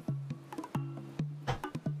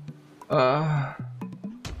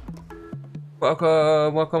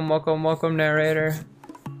 Welcome, narrator.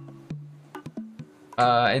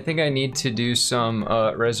 I think I need to do some,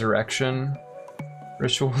 resurrection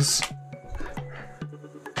rituals.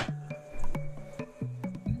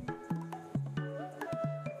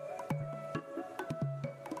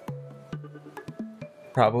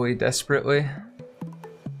 Probably desperately.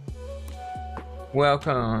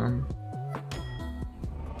 Welcome.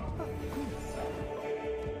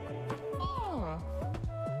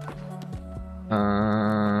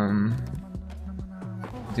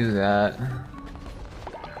 Do that.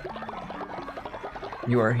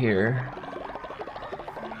 You are here.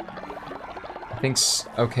 I think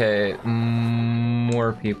okay,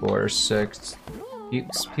 more people are sick.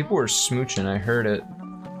 People were smooching, I heard it.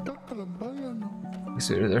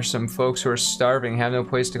 So there's some folks who are starving, have no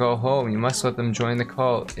place to call home. You must let them join the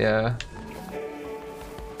cult. Yeah.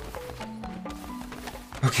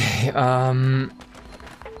 Okay,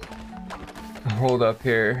 hold up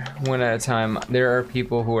here. One at a time. There are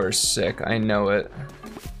people who are sick. I know it.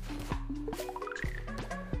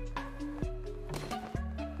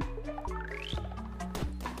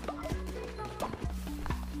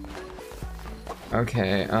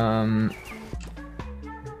 Okay,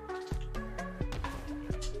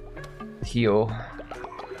 heal.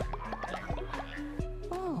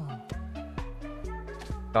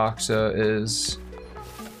 Doxa is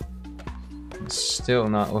still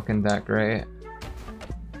not looking that great.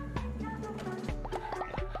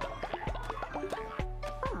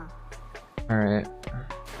 All right.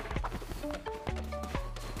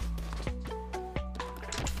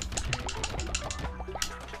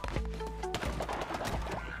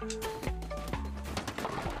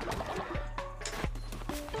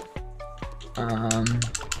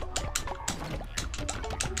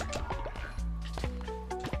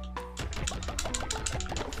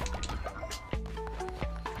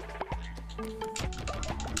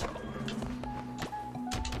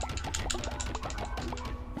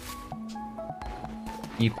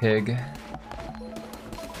 E-pig.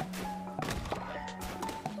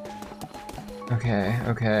 Okay,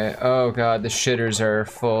 okay. Oh god, the shitters are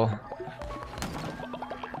full.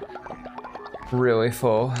 Really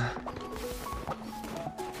full.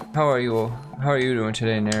 How are you? How are you doing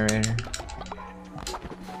today, narrator?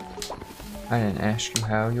 I didn't ask you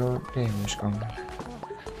how your day was going.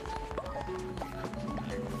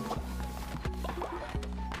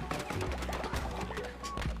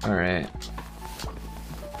 Alright.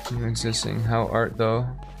 You existing. How art though?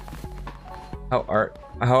 How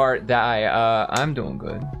art die? I'm doing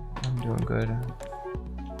good. I'm doing good.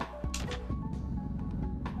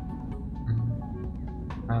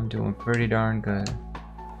 I'm doing pretty darn good.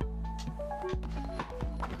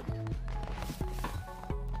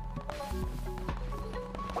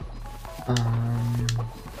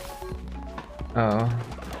 Oh.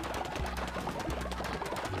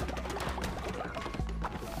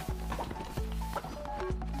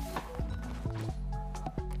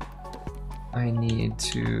 I need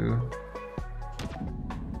to...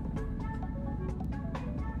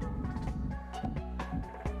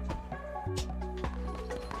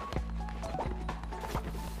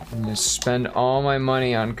 I'm gonna spend all my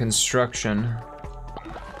money on construction.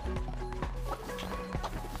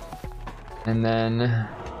 And then... How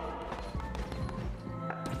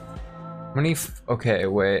many... Okay,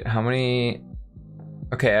 wait. How many...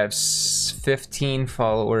 Okay, I have 15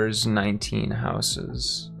 followers, 19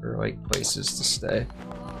 houses. Or, like, places to stay.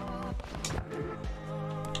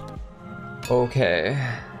 Okay.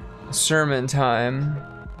 Sermon time.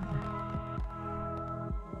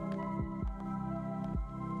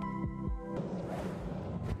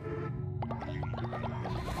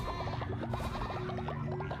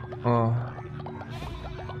 Oh.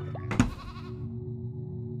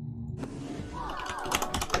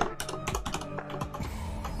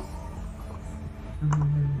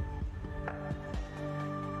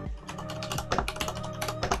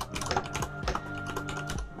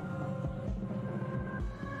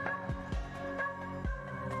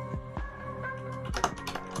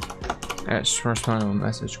 I just respond to a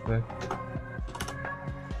message quick.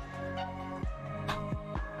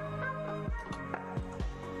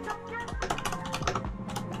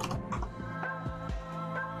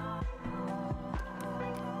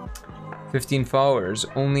 $15 followers,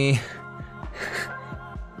 only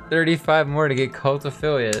 35 more to get cult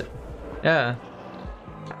affiliate. Yeah.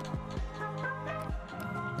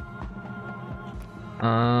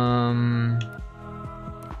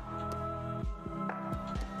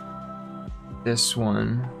 This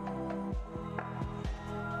one.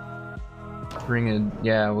 Bring it.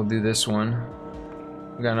 Yeah, we'll do this one.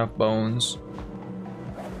 We got enough bones.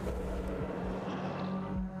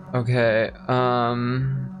 Okay. I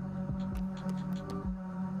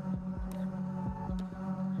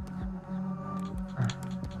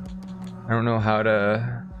don't know how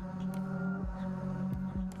to...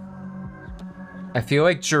 I feel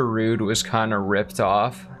like Giroud was kind of ripped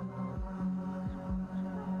off.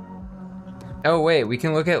 Oh wait, we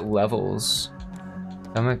can look at levels.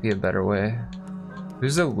 That might be a better way.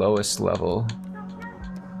 Who's the lowest level?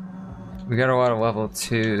 We got a lot of level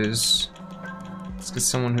 2s. Let's get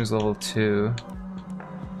someone who's level 2.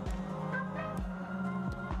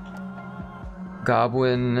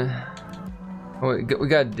 Goblin. Oh, we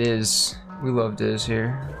got Diz. We love Diz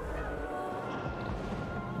here.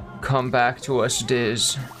 Come back to us,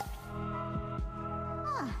 Diz.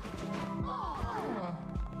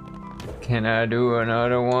 Can I do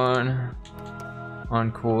another one?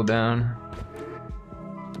 On cooldown.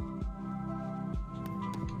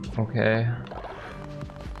 Okay.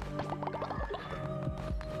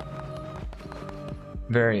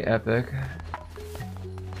 Very epic.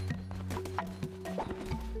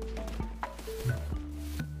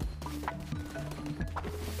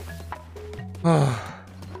 Oh.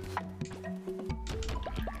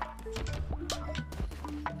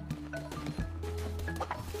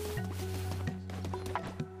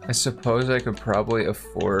 I suppose I could probably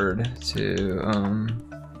afford to,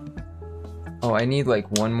 oh, I need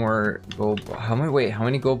like one more gold bar. How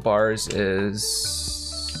many gold bars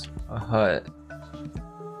is a hut?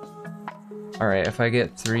 Alright, if I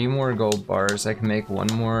get 3 more gold bars, I can make one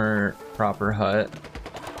more proper hut.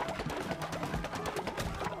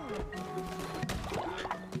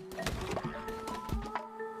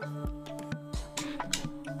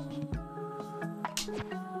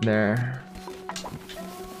 There.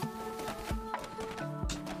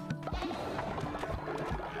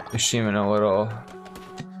 Seeming a little.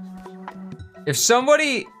 If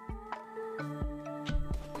somebody.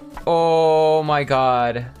 Oh my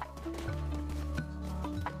god.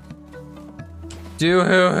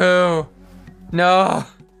 Do-hoo-hoo. No.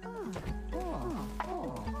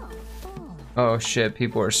 Oh shit,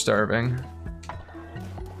 people are starving.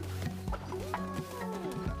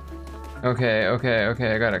 Okay,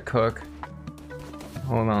 I gotta cook.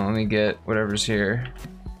 Hold on, let me get whatever's here.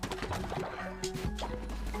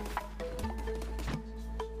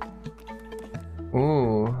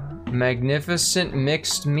 Ooh, magnificent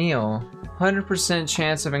mixed meal. 100%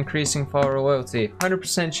 chance of increasing follower loyalty.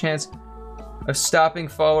 100% chance of stopping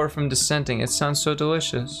follower from dissenting. It sounds so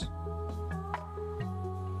delicious.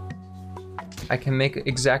 I can make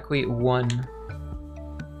exactly 1.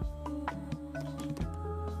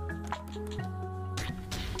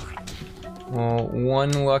 Well,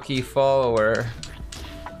 1 lucky follower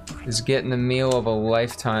is getting the meal of a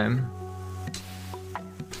lifetime.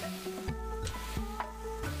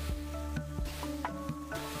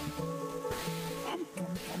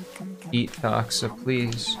 Eat, Toxa,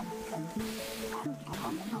 please.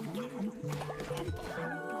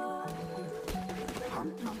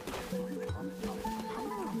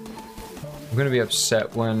 I'm gonna be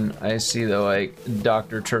upset when I see that, like,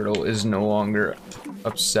 Dr. Turtle is no longer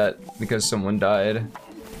upset because someone died.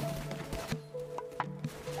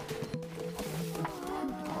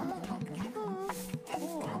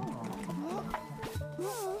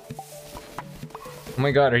 Oh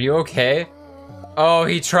my god, are you okay? Oh,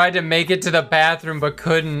 he tried to make it to the bathroom but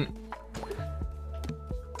couldn't.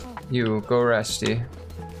 You, go resty.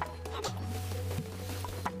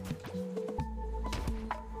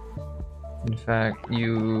 In fact,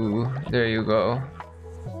 you... There you go.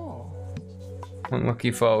 One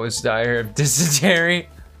lucky fall was dire of dysentery.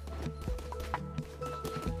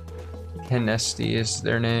 Canesty is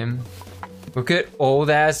their name. Look at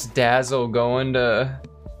old-ass Dazzle going to...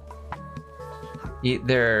 eat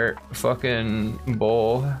their fucking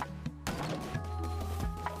bowl.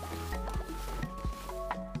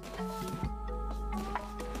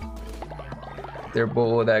 Their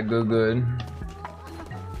bowl of that good.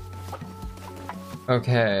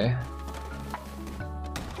 Okay.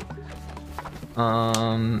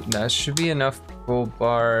 That should be enough gold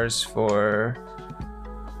bars for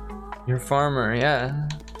your farmer, yeah.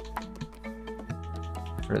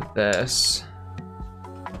 For this.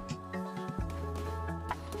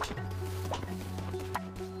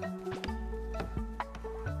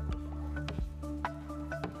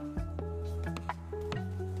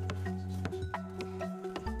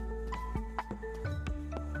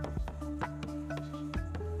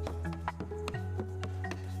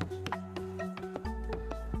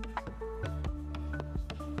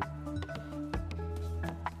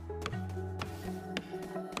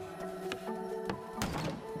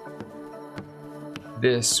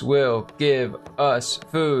 This will give us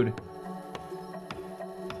food.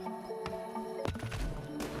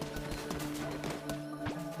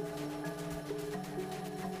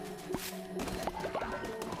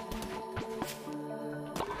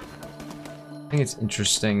 I think it's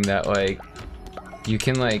interesting that, like, you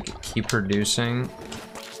can, like, keep producing.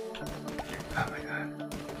 Oh my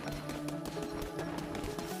god.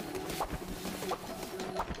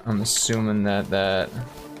 I'm assuming that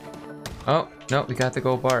oh, no, we got the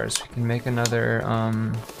gold bars. We can make another,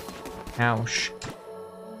 house.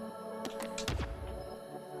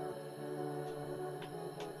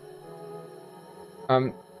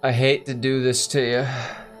 I hate to do this to you.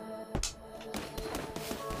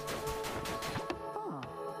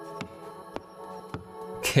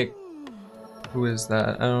 Kick. Who is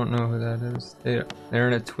that? I don't know who that is. They're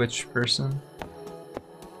in a Twitch person.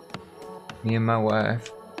 Me and my wife.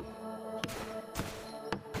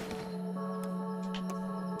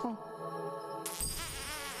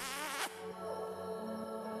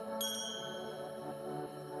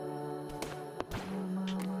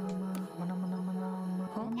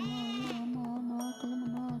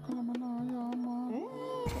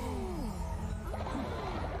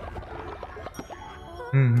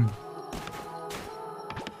 Hmm.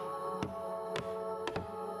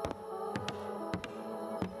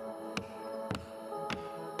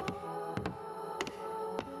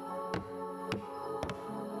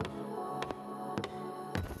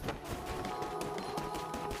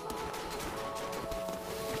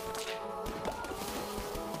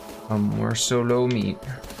 More solo meat.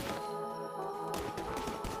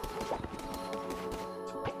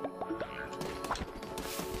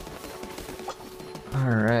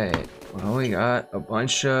 Alright, well we got a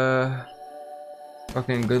bunch of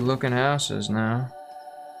fucking good looking houses now.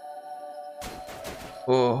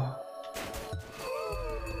 Oh.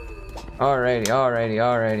 Alrighty.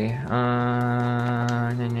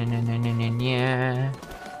 Yeah.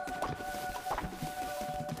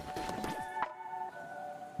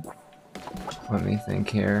 Let me think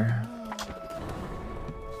here.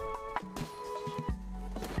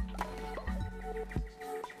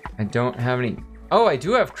 I don't have any. Oh, I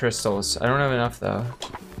do have crystals. I don't have enough though.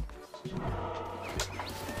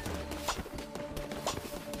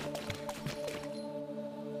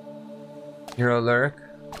 Hero Lurk.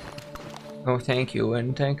 Oh, thank you,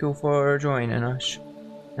 and thank you for joining us.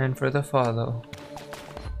 And for the follow.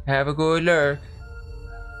 Have a good lurk.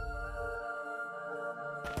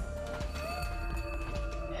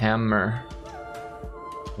 Hammer.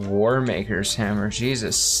 Warmaker's hammer.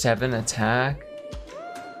 Jesus, 7 attack.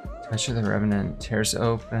 Touch of the Revenant. Tears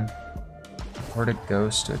open. Or a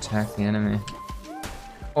ghost to attack the enemy.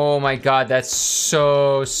 Oh my god, that's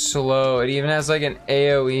so slow. It even has like an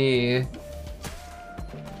AoE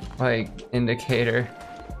like indicator.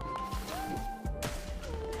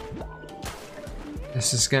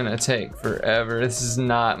 This is gonna take forever. This is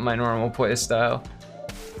not my normal playstyle.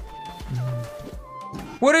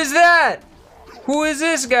 What is that? Who is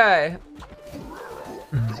this guy?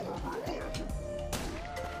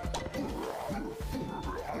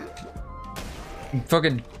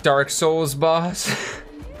 Fucking Dark Souls boss.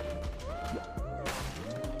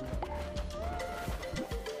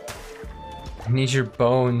 I need your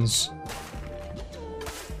bones.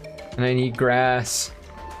 And I need grass.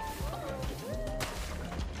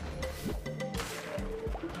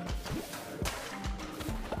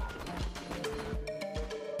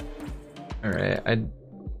 Alright,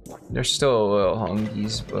 they're still a little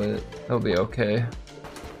hungies, but they'll be okay.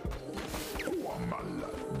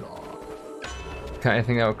 Kind of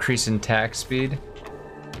think that'll increase in attack speed.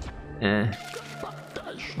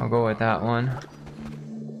 I'll go with that one.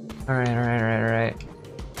 Alright.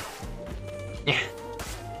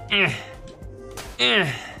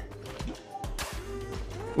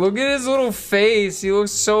 Look at his little face. He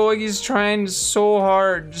looks so like he's trying so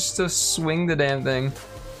hard just to swing the damn thing.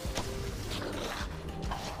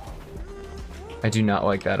 I do not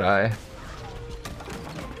like that eye.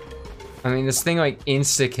 I mean, this thing like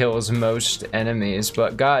insta-kills most enemies,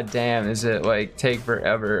 but god damn, is it like take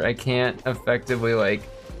forever. I can't effectively like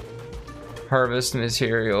harvest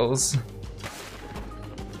materials.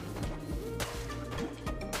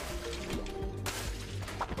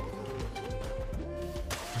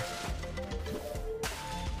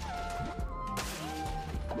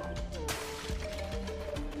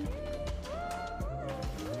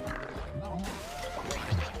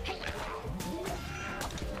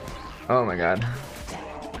 Oh my god.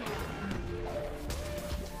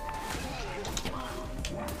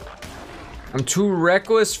 I'm too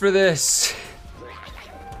reckless for this.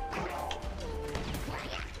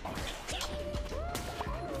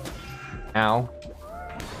 Ow.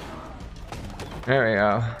 There we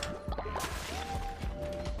go.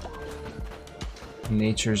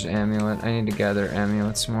 Nature's amulet. I need to gather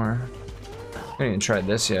amulets more. I haven't even tried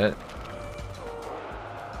this yet.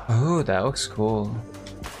 Oh, that looks cool.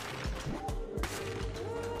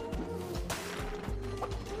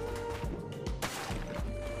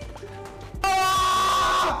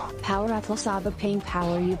 Power Atlas Saba Ping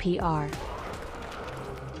Power UPR.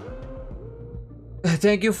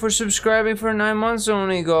 Thank you for subscribing for 9 months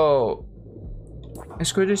only, go.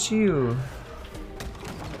 It's good to see you.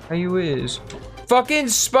 How you is? Fucking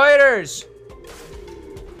spiders!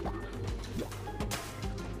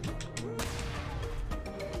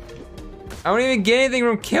 I don't even get anything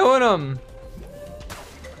from killing them.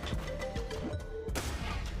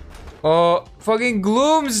 Oh, fucking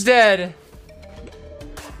Gloom's dead.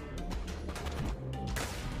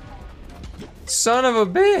 Son of a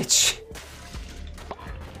bitch.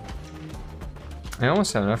 I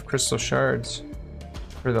almost have enough crystal shards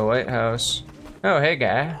for the lighthouse. Oh, hey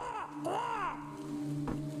guy.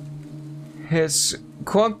 It's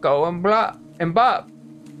Quunko and Bob.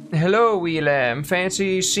 Hello, wee lamb.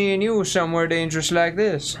 Fancy seeing you somewhere dangerous like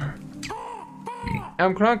this.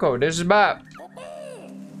 I'm Crunko, this is Bob.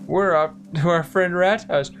 We're up to our friend Rat's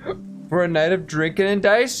house for a night of drinking and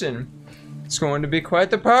dicing. It's going to be quite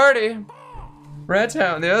the party.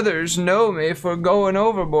 Rattown and the others know me for going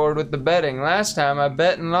overboard with the betting. Last time I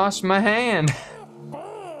bet and lost my hand.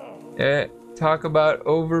 Talk about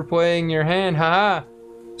overplaying your hand, haha.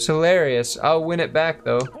 It's hilarious. I'll win it back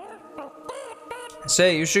though.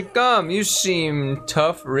 Say, you should come. You seem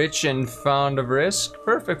tough, rich, and fond of risk.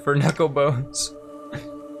 Perfect for knuckle bones.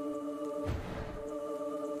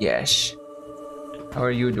 Yes. How are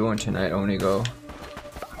you doing tonight, Onigo?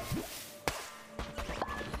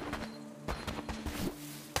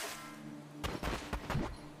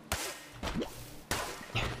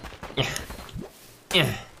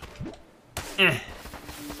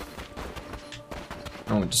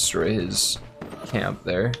 I won't destroy his camp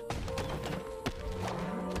there.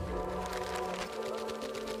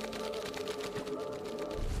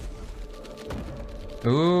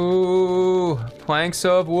 Ooh, planks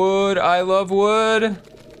of wood. I love wood.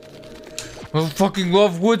 I fucking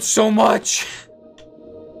love wood so much.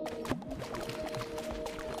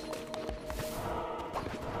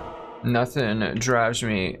 Nothing drives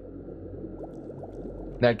me.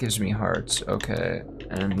 That gives me hearts, okay.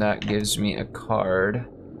 And that gives me a card.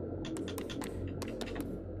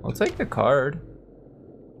 I'll take the card.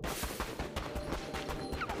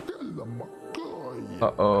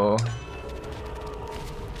 Uh-oh.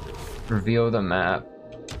 Reveal the map.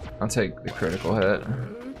 I'll take the critical hit.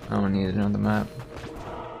 I don't need to know the map.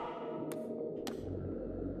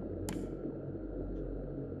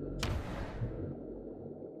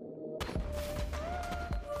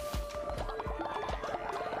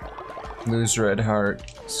 Lose red heart,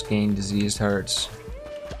 gain diseased hearts.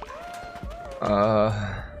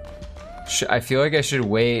 I feel like I should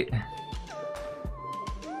wait.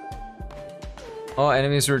 All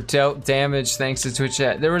enemies were dealt damage thanks to Twitch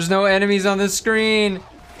chat. There was no enemies on the screen.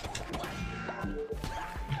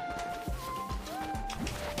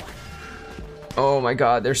 Oh my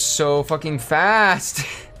god, they're so fucking fast.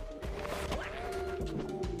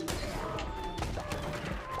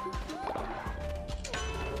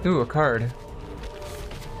 Ooh, a card.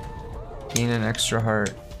 Gain an extra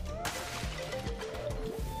heart.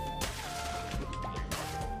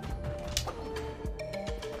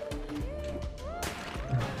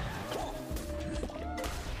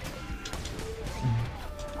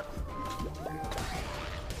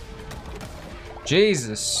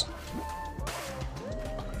 Jesus.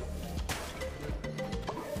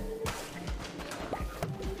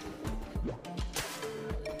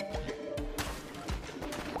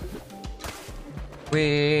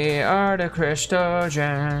 We are the crystal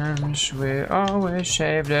gems, we always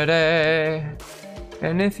save the day.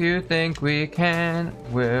 And if you think we can,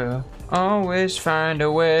 we'll always find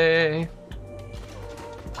a way.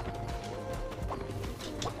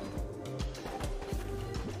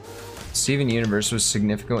 Steven Universe was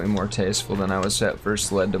significantly more tasteful than I was at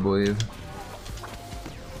first led to believe.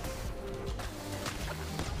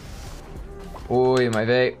 Oi, my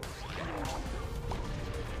vape.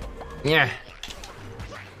 Yeah.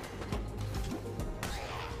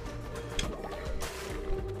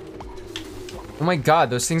 Oh my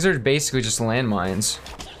god, those things are basically just landmines.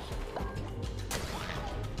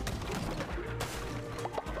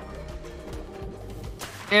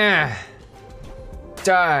 Yeah.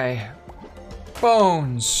 Die.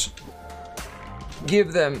 Bones.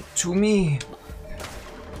 Give them to me.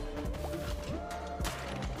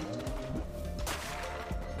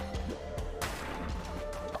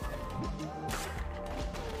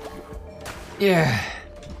 Yeah.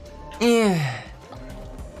 Yeah.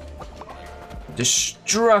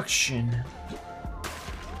 Destruction.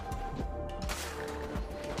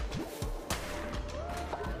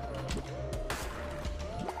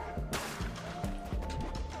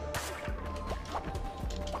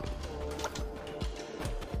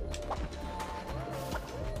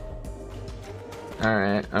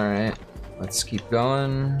 Alright. Let's keep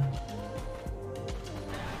going.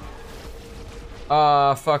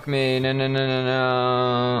 Ah, fuck me.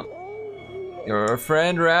 No. Your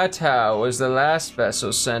friend Ratau was the last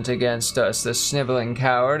vessel sent against us, the sniveling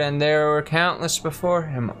coward, and there were countless before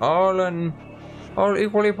him, all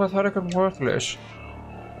equally pathetic and worthless.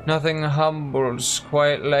 Nothing humbles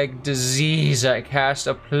quite like disease. I cast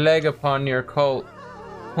a plague upon your cult.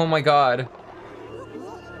 Oh my god.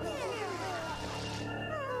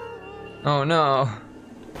 Oh no.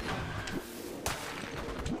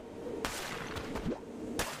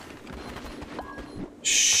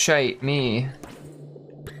 Shite me.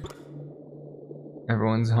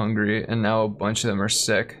 Everyone's hungry, and now a bunch of them are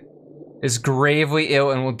sick. is gravely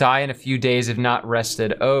ill and will die in a few days if not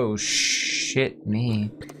rested. Oh, shit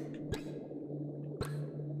me.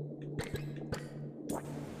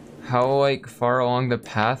 How, like, far along the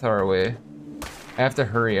path are we? I have to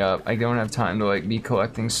hurry up. I don't have time to, like, be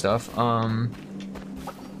collecting stuff.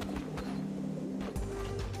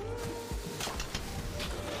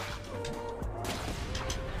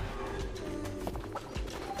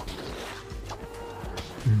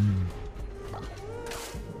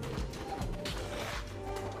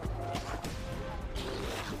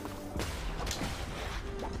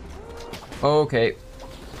 Okay.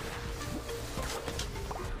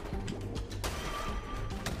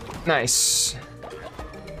 Nice.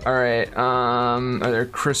 Alright, are there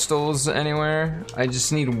crystals anywhere? I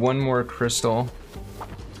just need one more crystal.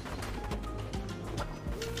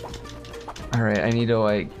 Alright, I need to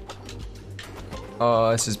like...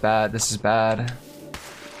 Oh, this is bad, this is bad.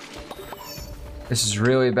 This is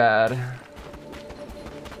really bad.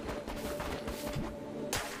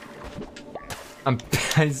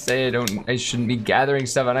 I say I shouldn't be gathering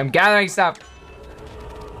stuff, and I'm gathering stuff!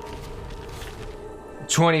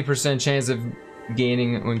 20% chance of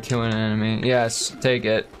gaining when killing an enemy. Yes, take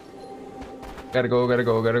it. Gotta go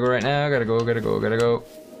right now. Gotta go.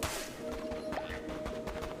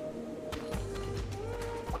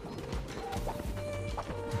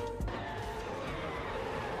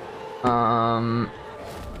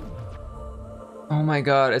 Oh my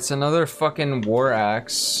god, it's another fucking war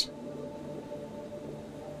axe.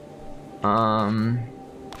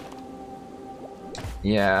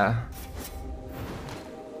 Yeah.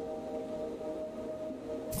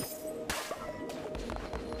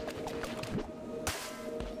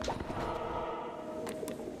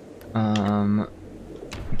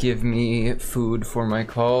 Give me food for my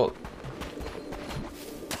cult.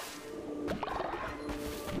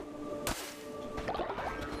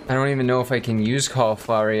 I don't even know if I can use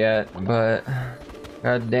cauliflower yet, but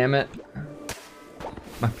god damn it.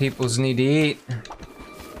 My peoples need to eat.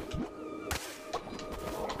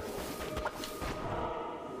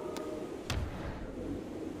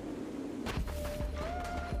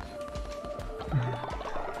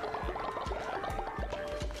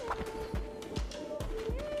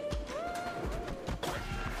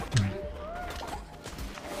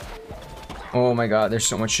 Oh my god, there's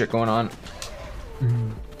so much shit going on.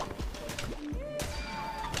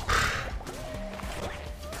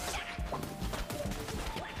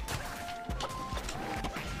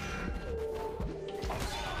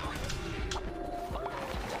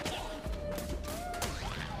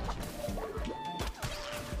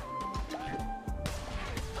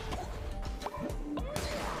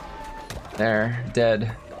 There,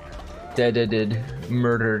 dead. Deaded,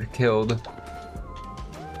 murdered, killed.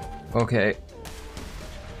 Okay.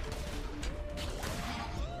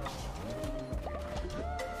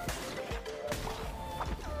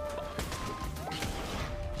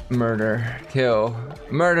 Murder, kill,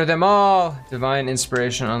 murder them all! Divine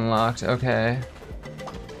inspiration unlocked, okay.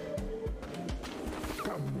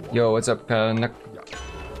 Yo, what's up,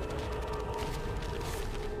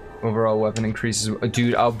 Overall weapon increases.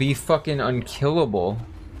 Dude, I'll be fucking unkillable.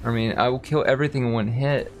 I mean, I will kill everything in one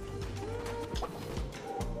hit.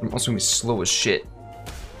 I'm also gonna be slow as shit.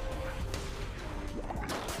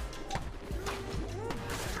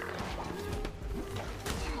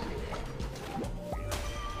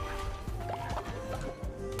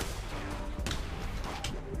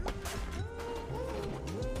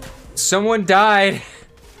 Someone died.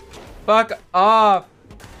 Fuck off.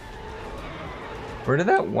 Where did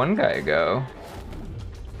that one guy go?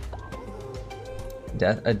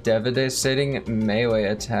 A devastating melee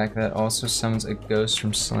attack that also summons a ghost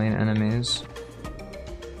from slain enemies.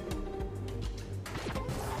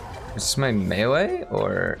 Is this my melee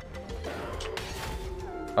or?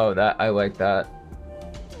 Oh, that I like that.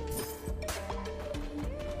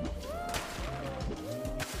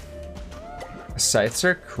 Scythes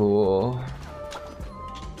are cool.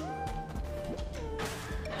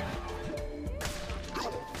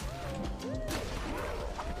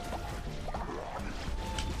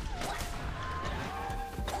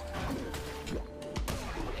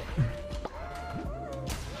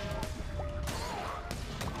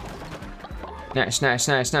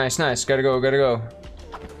 Nice. Gotta go.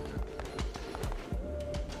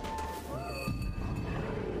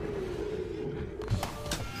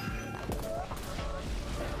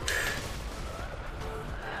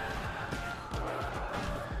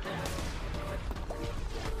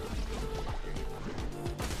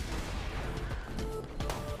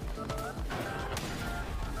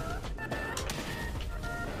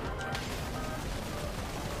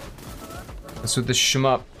 That's with the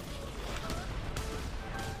shmup.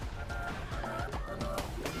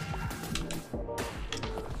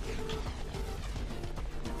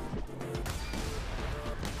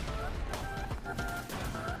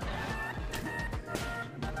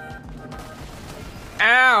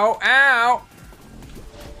 Ow! Ow!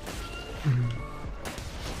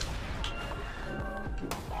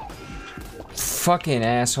 Fucking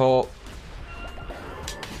asshole.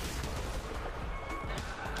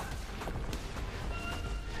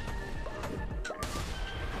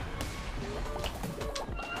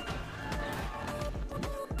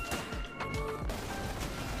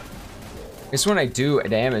 I guess when I do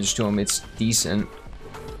damage to him, it's decent.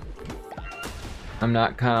 I'm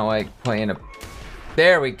not kind of like playing a...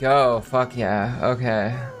 There we go. Fuck yeah.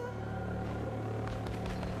 Okay.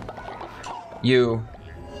 You.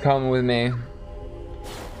 Come with me.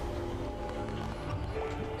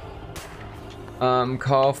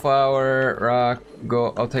 Cauliflower, rock,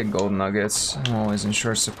 gold. I'll take gold nuggets. I'm always in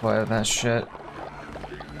short supply of that shit.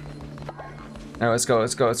 Alright, let's go,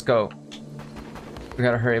 let's go, let's go. We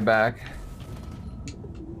gotta hurry back.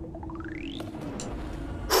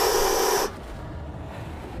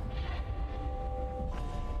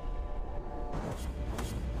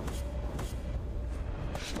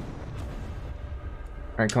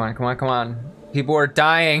 Alright, come on, come on, come on. People are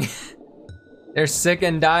dying. They're sick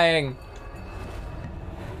and dying.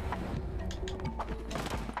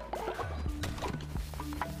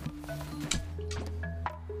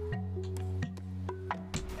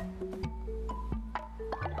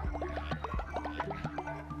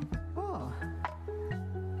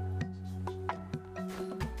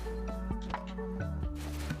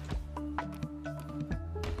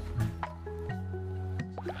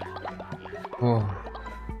 Oh,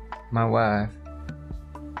 my wife.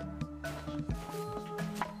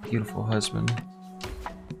 Beautiful husband.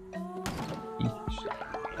 Each.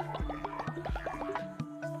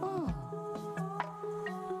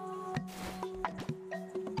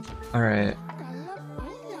 Alright.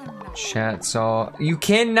 Chat's all. You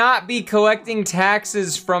cannot be collecting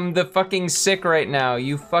taxes from the fucking sick right now,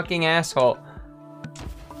 you fucking asshole.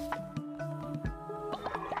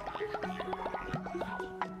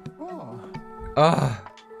 Ugh.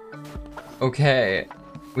 Okay.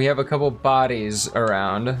 We have a couple bodies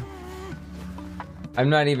around. I'm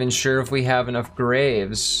not even sure if we have enough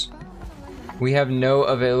graves. We have no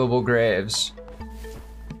available graves.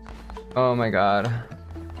 Oh my god.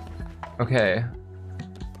 Okay.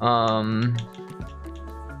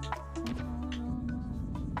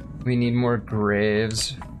 We need more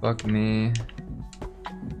graves. Fuck me.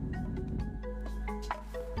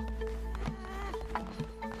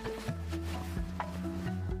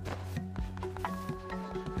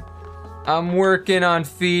 I'm working on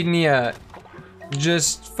feeding ya.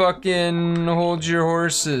 Just fucking hold your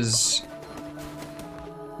horses.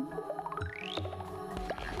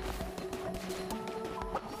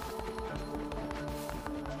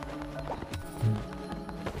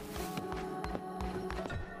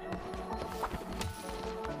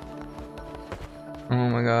 Oh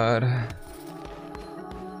my god.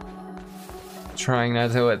 Trying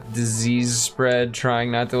not to let disease spread,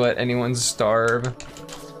 trying not to let anyone starve.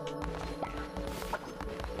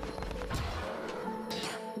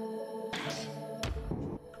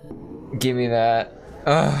 Give me that.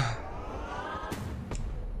 Ugh.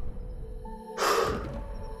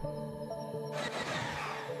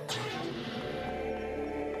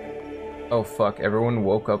 Oh fuck, everyone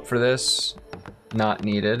woke up for this. Not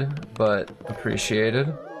needed, but appreciated.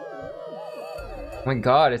 Oh my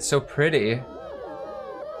god, it's so pretty.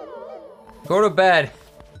 Go to bed.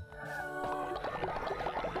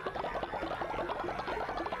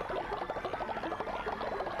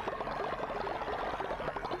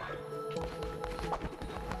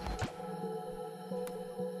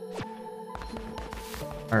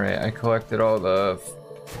 Alright, I collected all the...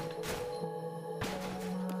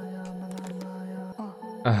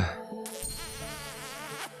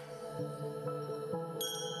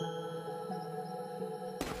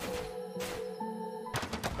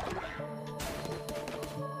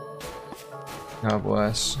 God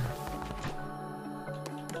bless.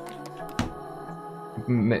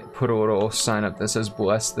 Put a little sign up that says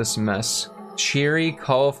bless this mess. Cheery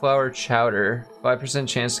cauliflower chowder. 5%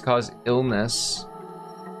 chance to cause illness.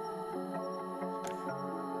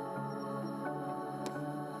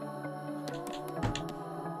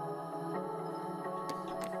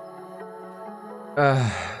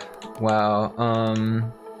 Wow,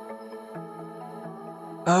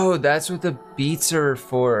 oh, that's what the beets are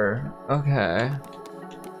for. Okay.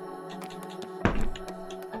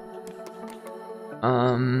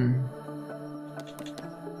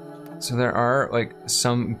 So there are, like,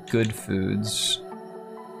 some good foods.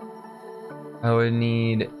 I would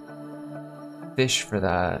need fish for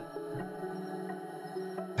that.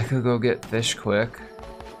 I could go get fish quick.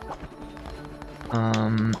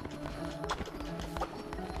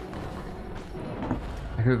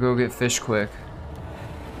 I could go get fish quick.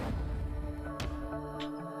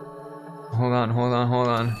 Hold on, hold on, hold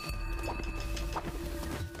on.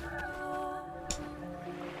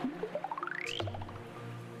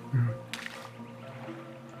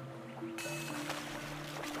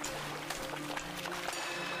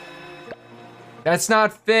 That's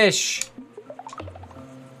not fish.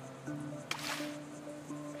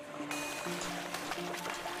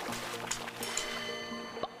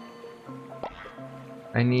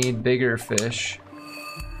 I need bigger fish.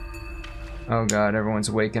 Oh god,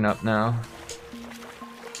 everyone's waking up now.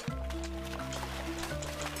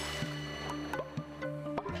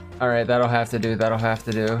 Alright, that'll have to do, that'll have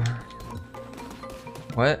to do.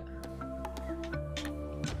 What?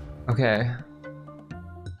 Okay.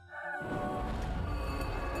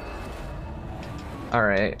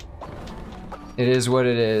 Alright. It is what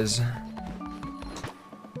it is.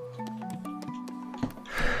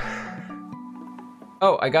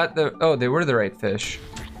 Oh, I got the... Oh, they were the right fish.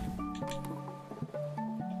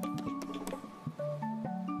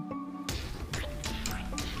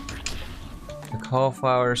 The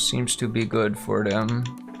cauliflower seems to be good for them.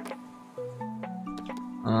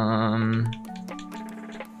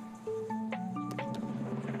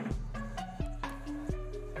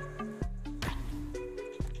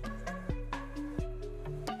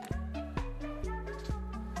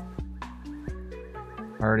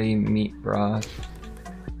 Hearty meat broth.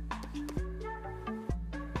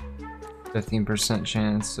 15%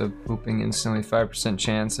 chance of pooping instantly, 5%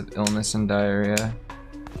 chance of illness and diarrhea.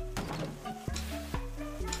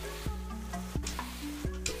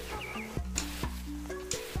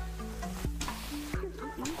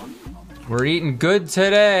 We're eating good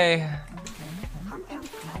today.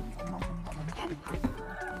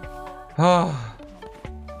 Oh.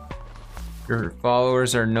 Your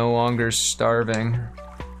followers are no longer starving.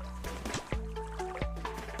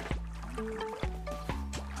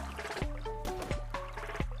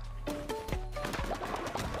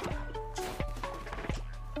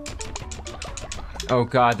 Oh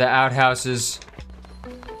god, the outhouses.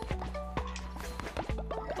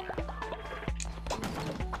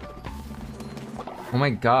 Oh my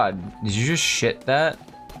god, did you just shit that?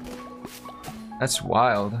 That's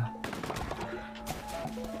wild.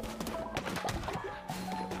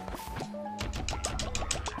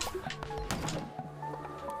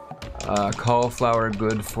 Cauliflower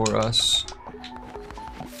good for us.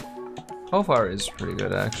 Cauliflower is pretty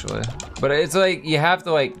good actually. But it's like, you have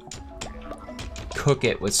to like cook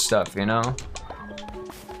it with stuff, you know?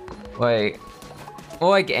 Like,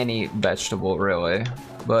 well, like any vegetable really.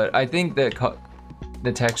 But I think that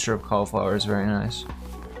the texture of cauliflower is very nice.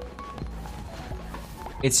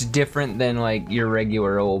 It's different than like your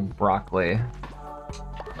regular old broccoli.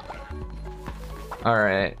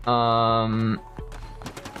 Alright,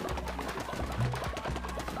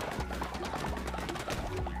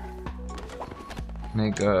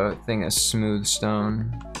 make a thing of smooth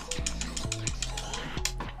stone.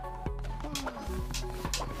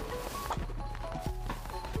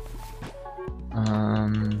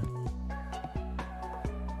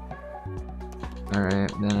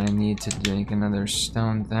 Alright, then I need to make another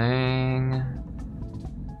stone thing.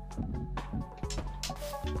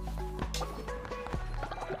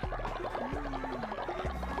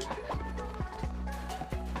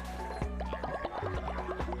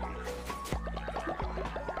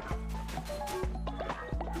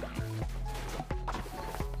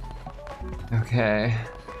 Okay.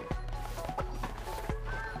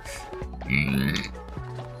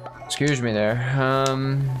 Excuse me there.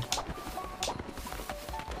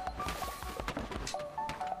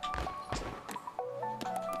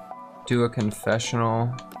 Do a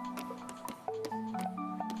confessional.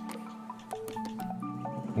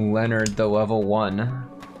 Leonard, the level 1.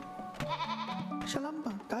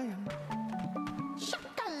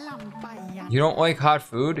 You don't like hot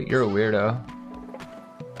food? You're a weirdo.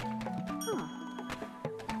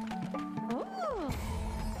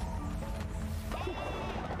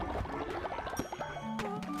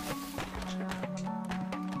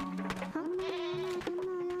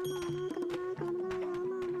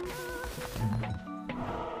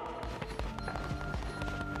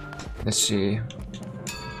 Let's see.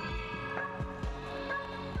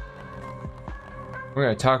 We're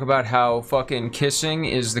gonna talk about how fucking kissing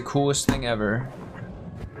is the coolest thing ever.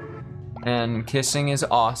 And kissing is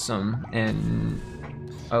awesome. And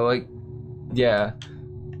I like, yeah.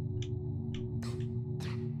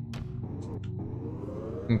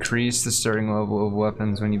 Increase the starting level of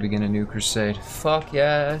weapons when you begin a new crusade. Fuck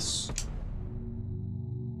yes.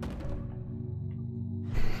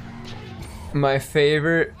 My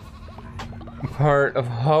favorite part of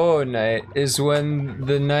Hollow Knight is when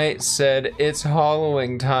the knight said it's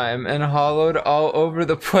hollowing time and hollowed all over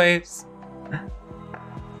the place.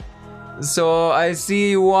 So I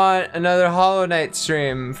see you want another Hollow Knight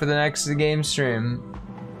stream for the next game stream.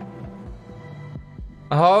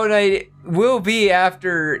 Hollow Knight will be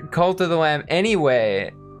after Cult of the Lamb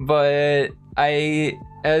anyway, but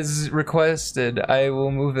as requested, I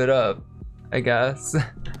will move it up, I guess.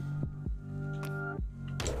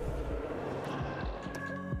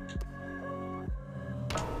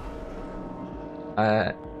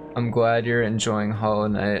 I'm glad you're enjoying Hollow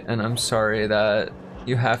Knight, and I'm sorry that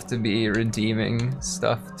you have to be redeeming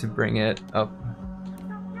stuff to bring it up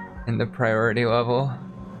in the priority level.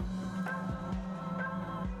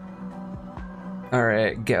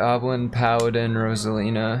 Alright, Goblin Paladin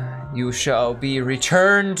Rosalina, you shall be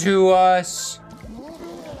returned to us!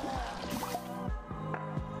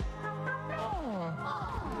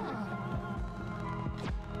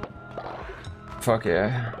 Fuck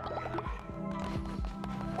yeah.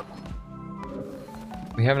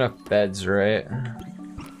 We have enough beds, right?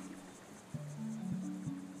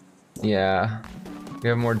 Yeah. We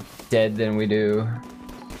have more dead than we do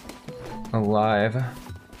alive.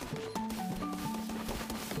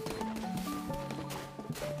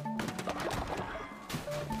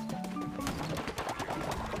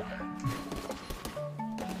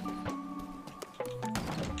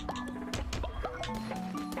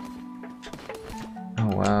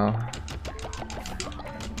 Oh wow.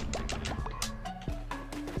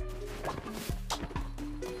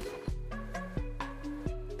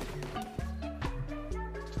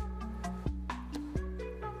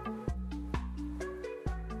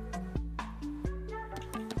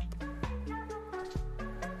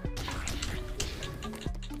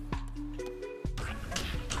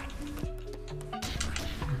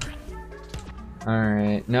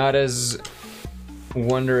 Alright, not as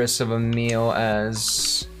wondrous of a meal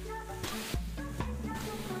as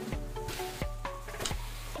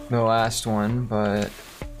the last one, but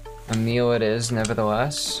a meal it is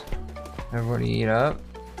nevertheless. Everybody eat up.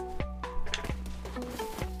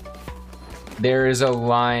 There is a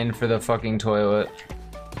line for the fucking toilet.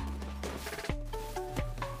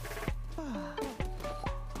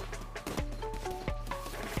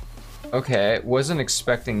 Okay, wasn't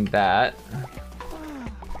expecting that.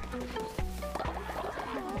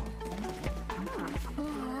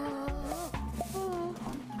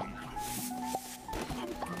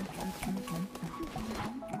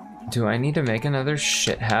 Do I need to make another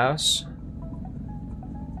shit house?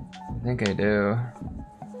 I think I do.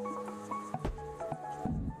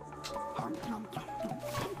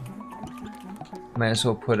 Might as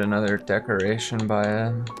well put another decoration by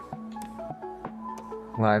him.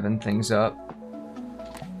 Liven things up.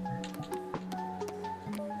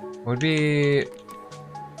 Would be...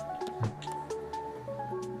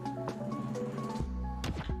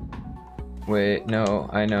 Wait, no,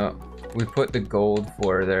 I know. We put the gold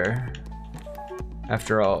floor there.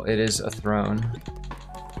 After all, it is a throne.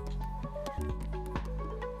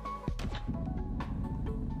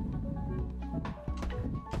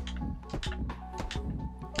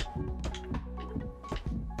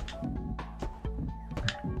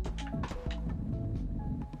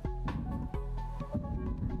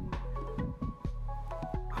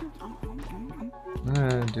 I'm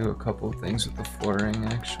gonna do a couple things with the flooring,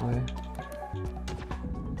 actually.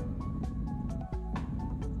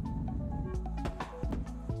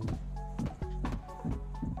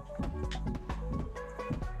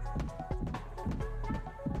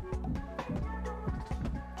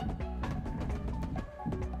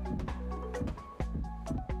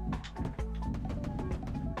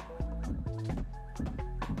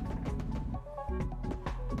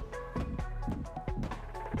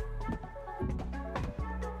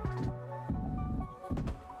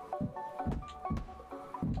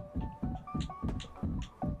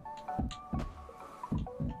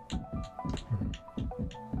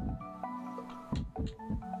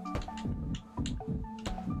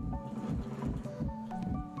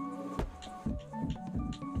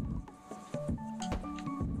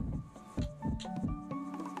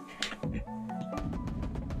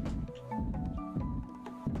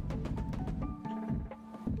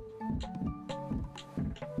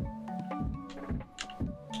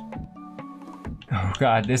 Oh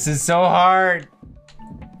god, this is so hard!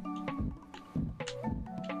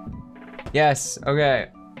 Yes, okay.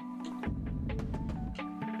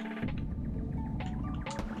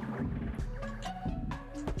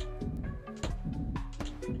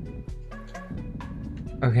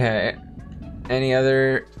 Okay. Any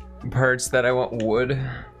other parts that I want wood?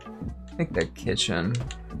 I think the kitchen.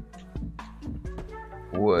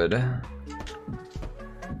 wood.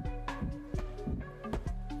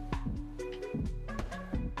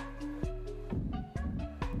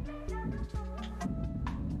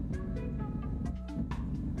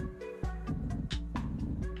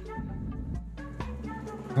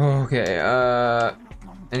 Okay,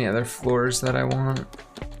 any other floors that I want?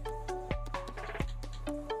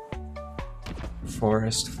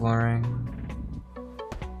 Forest flooring.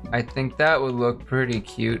 I think that would look pretty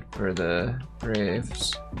cute for the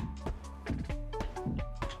graves.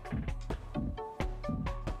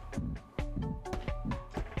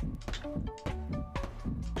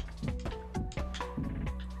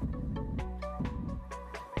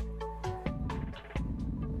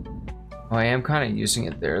 Oh, I am kind of using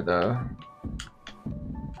it there though.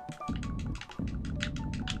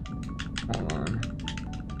 Hold on.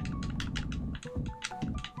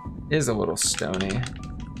 It is a little stony.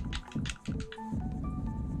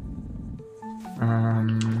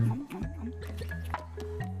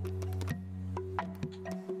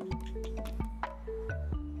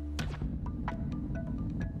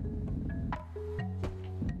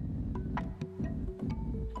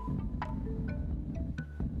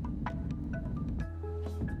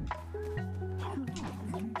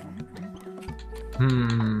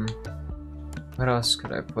 What else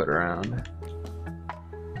could I put around?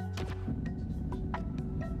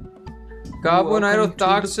 Goblin Idol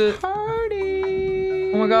Doxa.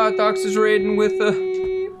 Oh my god, Doxa's raiding with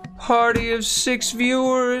a party of 6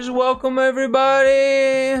 viewers. Welcome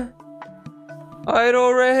everybody!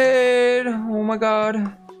 Idol raid! Oh my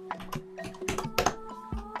god.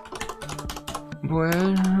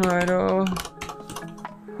 Bueno, Idol.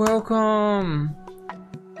 Welcome!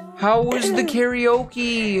 How was the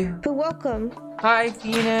karaoke? But welcome. Hi,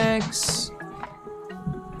 Phoenix.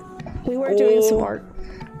 We were doing some art.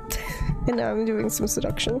 And now I'm doing some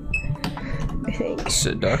seduction. I think.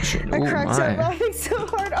 Seduction. I Ooh, cracked my. up laughing so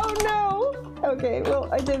hard. Oh no! Okay, well,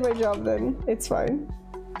 I did my job then. It's fine.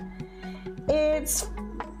 It's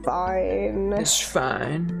fine. It's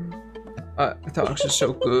fine. Talks are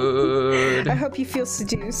so good. I hope you feel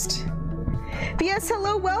seduced. But yes,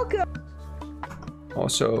 hello, welcome.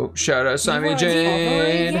 Also, shout out Simon Oh,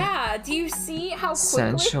 Jane. yeah, do you see how quickly?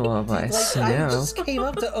 Sensual by Like, I Snow. just came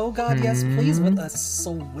up to, oh god, yes, please, with a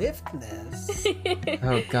swiftness.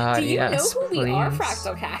 Oh god, Do you yes, know who please. we are,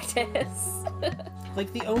 Fractal Cactus?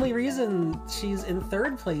 Like, the only reason she's in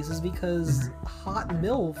 3rd place is because Hot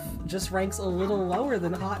MILF just ranks a little lower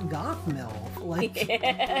than Hot Goth MILF. Like,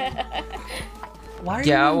 why are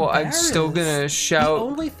Yeah, you well, I'm still embarrassed? gonna The shout.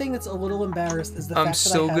 only thing that's a little embarrassed is the I'm fact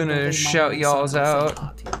still that I have gonna both a shout mom and y'all's son out.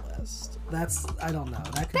 hot tier list. That's, I don't know,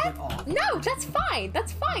 that could get off. No, that's fine.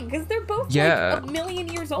 That's fine because they're both Yeah. like a million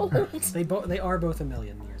years old. They are both a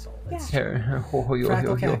million years old. It's Here,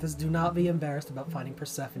 Fractal Cactus, do not be embarrassed about finding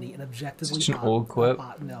Persephone an objectively Such an hot, old clip.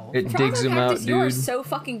 hot MILF. It Fractal digs him out, Cactus, you are dude. so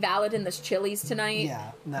fucking valid in this Chili's tonight.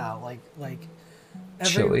 Yeah, no, like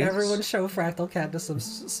Chili's? everyone show Fractal Cactus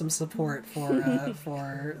some support for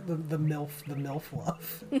for the MILF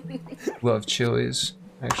love. Love Chili's.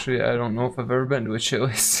 Actually, I don't know if I've ever been to a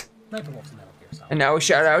Chili's. Sniper Wolf's Metal Gear Solid. And now we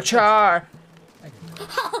shout out Char.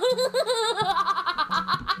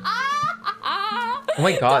 Oh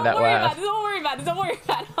my god, that laugh. Don't worry about it. Don't worry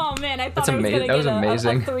about it. Oh man, I thought That's I was gonna that was get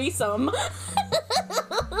amazing. a threesome.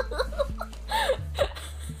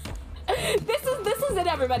 This is it,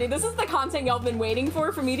 everybody. This is the content y'all been waiting for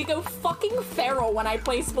me to go fucking feral when I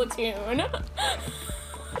play Splatoon.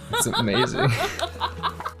 It's amazing.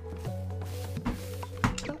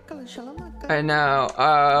 And now,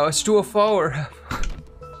 let's do a follower.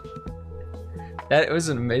 That was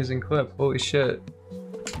an amazing clip. Holy shit.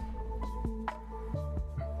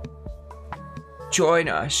 Join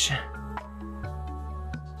us.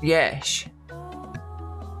 Yes.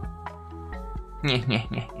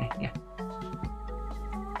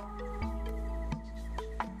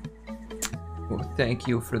 Well, thank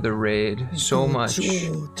you for the raid so much.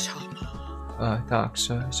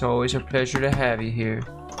 Doxa, it's always a pleasure to have you here.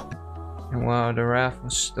 And while the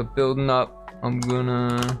raffle's still building up, I'm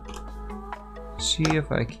gonna see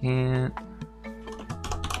if I can't.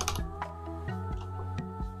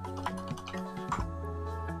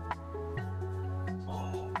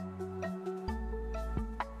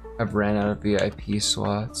 I've ran out of VIP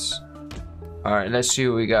slots. Alright, let's see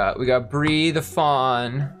what we got. We got Bree the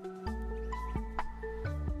Fawn.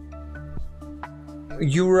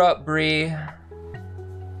 You're up, Bree.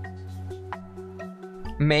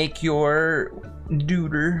 Make your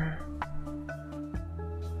duder.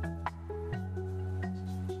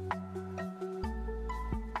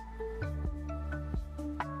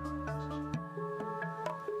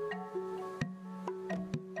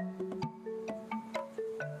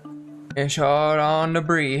 It's all on the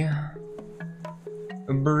brie.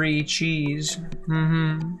 Brie cheese.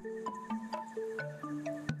 Mm-hmm.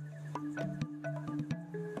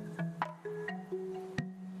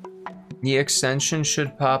 The extension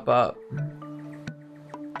should pop up.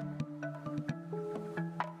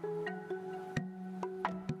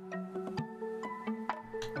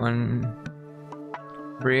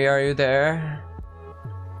 Brie, are you there?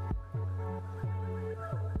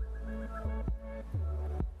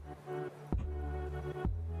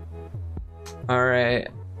 Alright,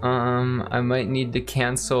 I might need to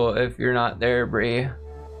cancel if you're not there, Brie.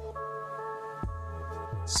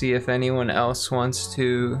 See if anyone else wants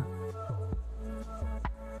to.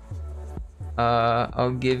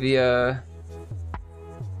 I'll give you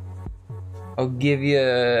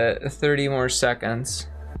 30 more seconds.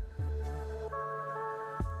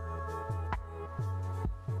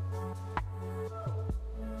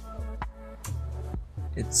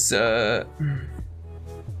 It's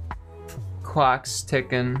clock's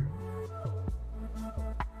ticking.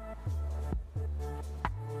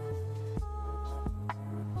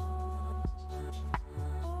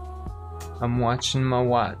 I'm watching my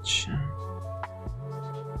watch.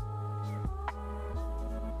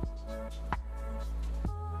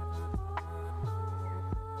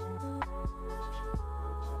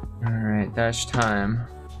 Alright, dash time.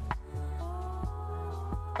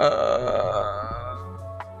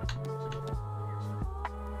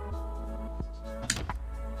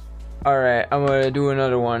 Alright, I'm gonna do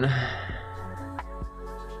another one.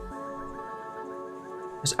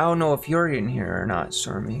 'Cause I don't know if you're in here or not,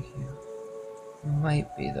 Stormy. You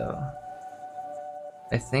might be though.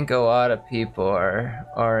 I think a lot of people are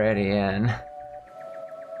already in.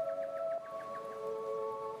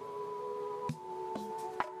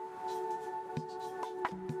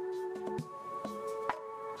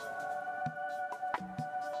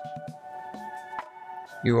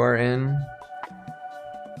 You are in?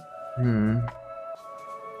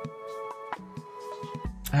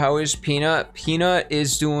 How is Peanut? Peanut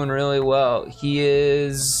is doing really well. He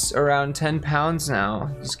is around 10 pounds now.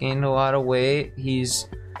 He's gained a lot of weight. He's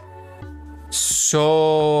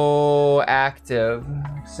so active,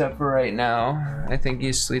 except for right now. I think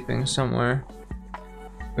he's sleeping somewhere.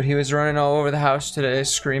 But he was running all over the house today,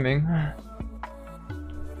 screaming.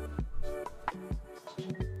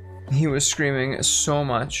 He was screaming so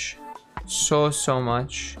much. So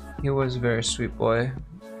much. He was a very sweet boy.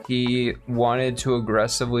 He wanted to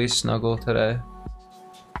aggressively snuggle today.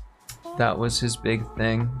 That was his big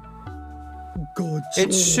thing.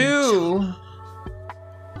 It's Sue!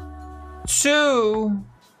 Sue!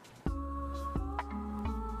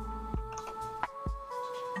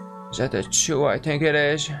 Is that the Sue I think it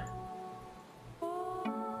is?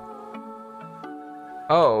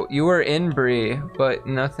 Oh, you were in Bree, but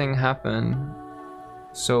nothing happened.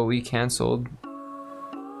 So we canceled.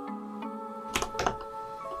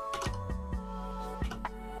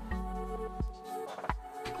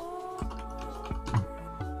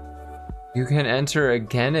 You can enter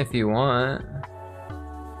again if you want.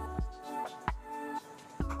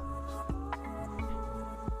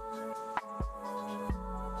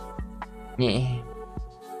 Yeah.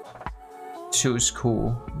 Sue's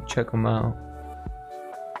cool. Check him out.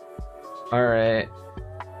 Alright.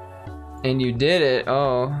 And you did it.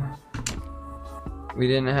 Oh. We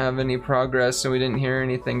didn't have any progress, so we didn't hear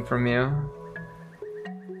anything from you.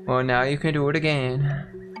 Well, now you can do it again.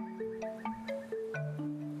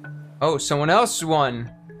 Oh, someone else won.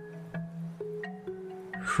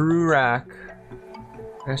 Hrurak.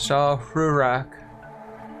 I saw Hrurak.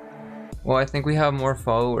 Well, I think we have more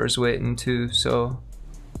followers waiting too, so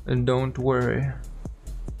don't worry.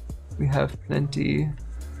 We have plenty.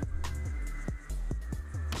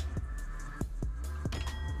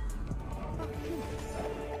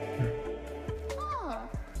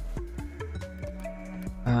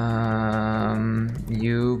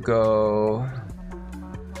 You go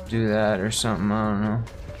do that or something, I don't know.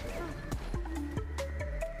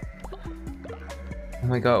 Oh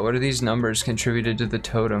my god, what are these numbers contributed to the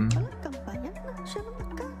totem?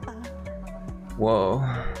 Whoa.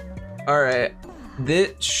 Alright.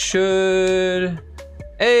 This should...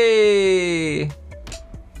 Hey!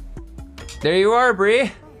 There you are,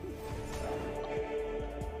 Bree!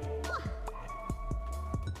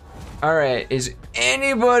 Alright, is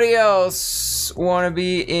anybody else want to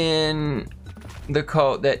be in the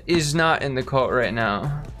cult that is not in the cult right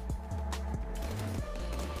now?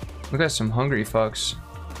 We got some hungry fucks.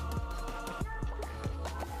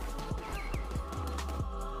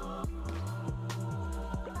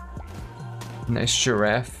 Nice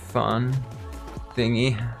giraffe fun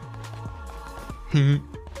thingy.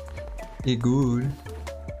 You good?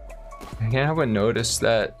 I can't help but notice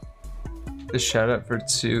that the shout out for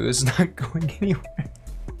 2 is not going anywhere.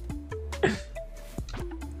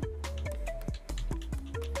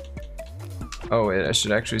 Oh wait, I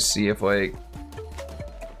should actually see if like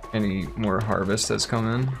any more harvest has come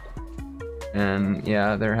in. And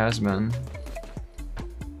yeah, there has been.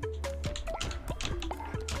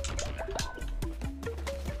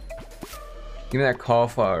 Give me that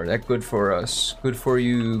cauliflower, that good for us. Good for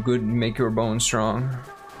you, good make your bones strong.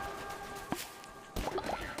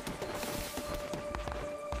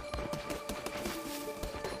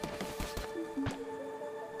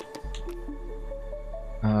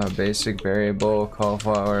 Basic variable,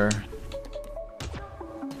 cauliflower.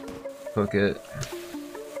 Cook it.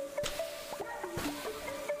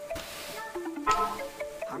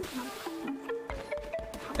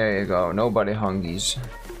 There you go, nobody hungies.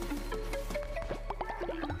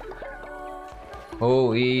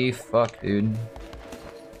 Holy fuck, dude.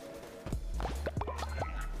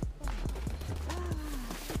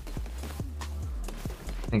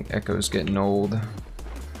 I think Echo's getting old.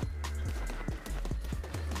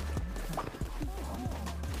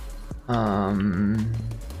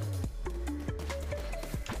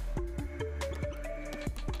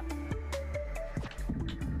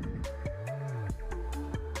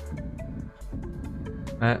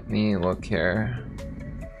 Let me look here.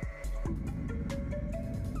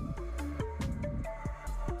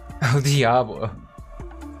 Oh, Diablo.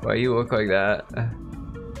 Why you look like that?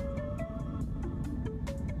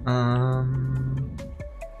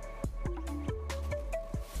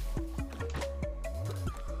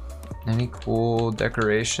 Any cool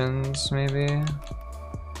decorations, maybe?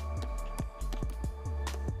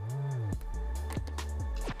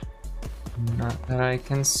 Not that I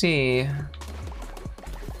can see.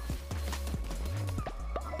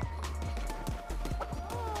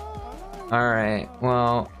 Alright,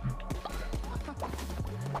 well...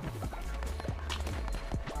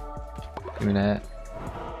 Give me that.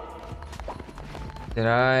 Did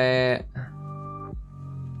I...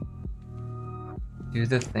 do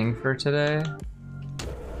the thing for today?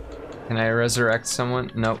 Can I resurrect someone?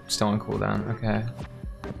 Nope, still on cooldown, okay.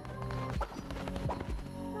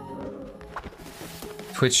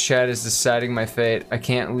 Twitch chat is deciding my fate. I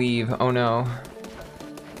can't leave, oh no.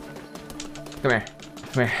 Come here,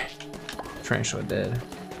 come here. Tarantula dead.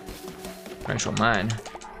 Tarantula mine.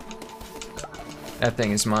 That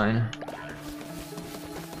thing is mine.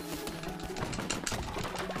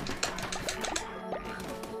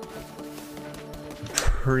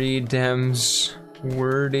 Pre-dems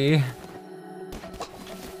wordy.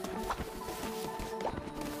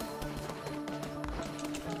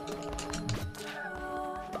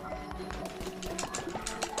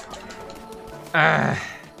 Ah.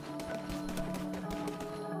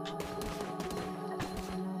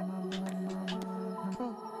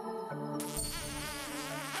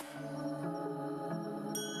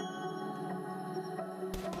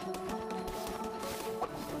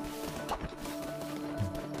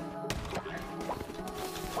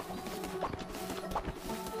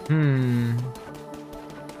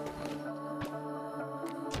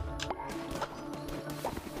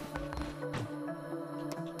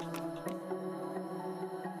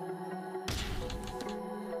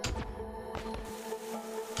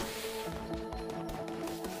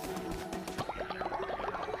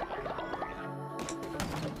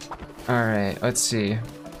 Alright, let's see.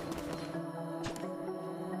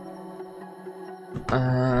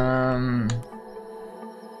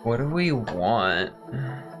 What do we want?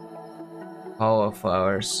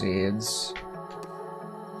 Cauliflower seeds.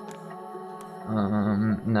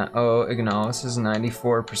 Oh, Ignalis is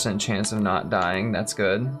 94% chance of not dying. That's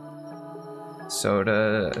good.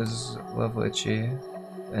 Soda is Lovely,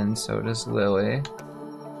 and so does Lily.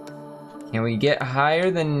 Can we get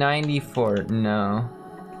higher than 94? No.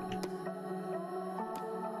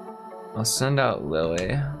 I'll send out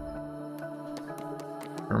Lily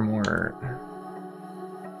for more.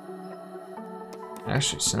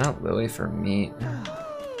 Actually, send out Lily for meat.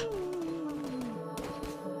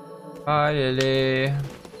 Bye, Lily.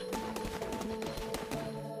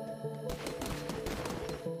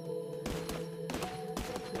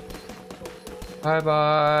 Bye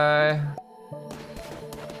bye.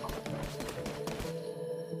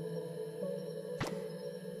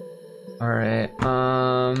 All right.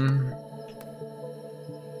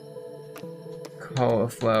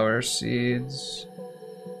 Cauliflower seeds.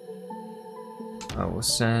 I will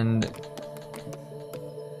send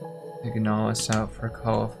Ignalis out for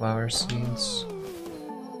cauliflower seeds.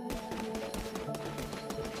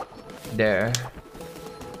 There.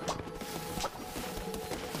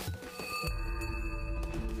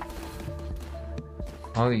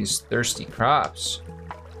 All these thirsty crops.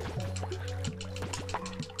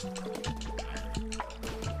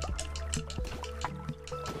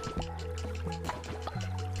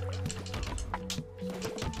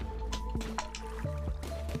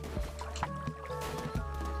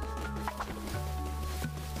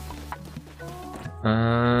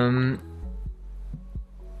 Um,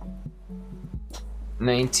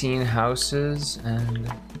 19 houses and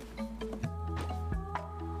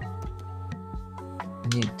I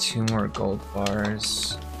need 2 more gold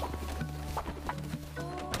bars.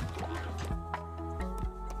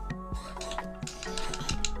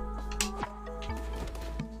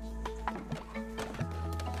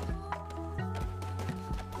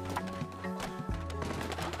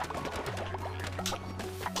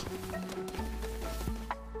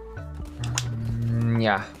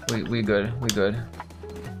 Yeah, we good.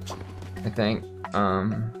 I think.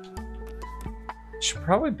 Should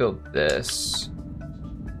probably build this.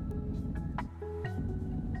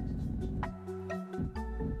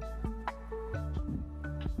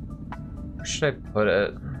 Where should I put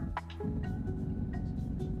it?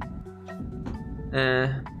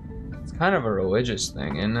 It's kind of a religious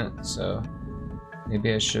thing, isn't it? So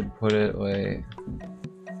maybe I should put it like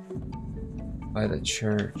by the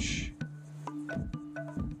church.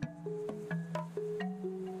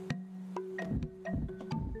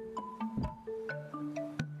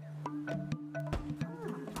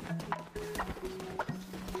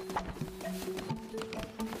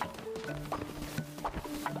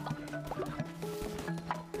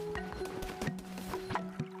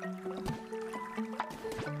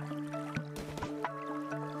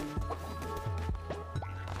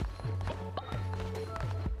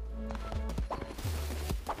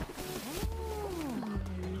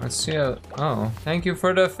 Let's see how. Oh, thank you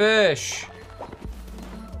for the fish.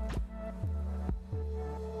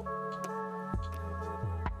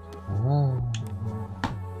 Oh.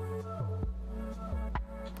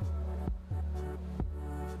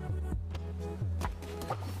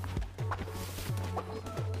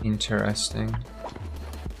 Interesting.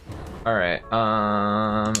 All right.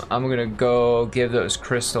 I'm gonna go give those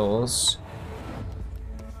crystals.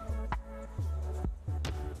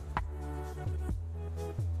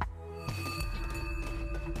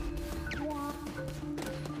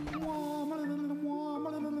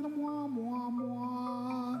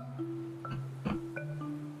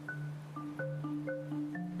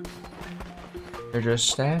 They're just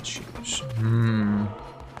statues.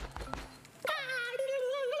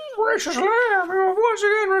 Precious Lamb, you have once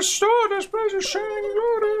again restored this place of shining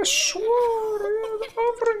glory. I swore the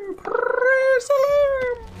offering. Praise the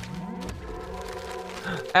Lamb.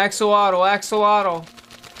 Axolotl, axolotl.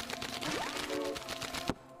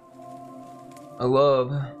 I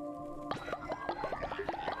love.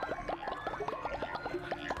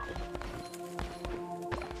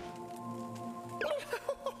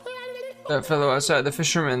 That fellow outside, the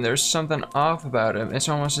fisherman, there's something off about him. It's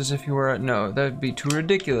almost as if he were a... No, that'd be too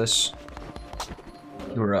ridiculous.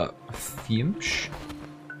 You were a Fiumsh?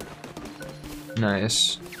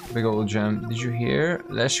 Nice. Big old gem. Did you hear?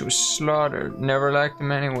 That shit was slaughtered. Never liked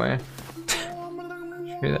him anyway. Did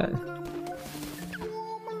you hear that?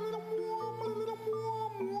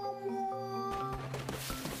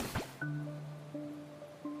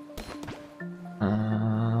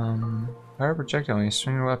 Fire projectile when you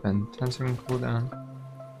swing your weapon. 10-second cooldown.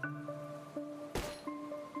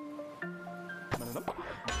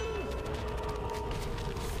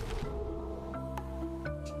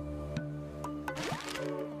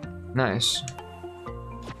 Nice.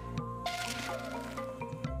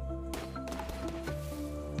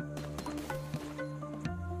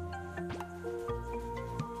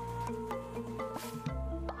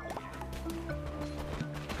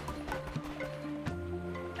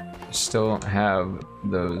 Still don't have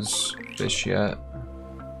those fish yet.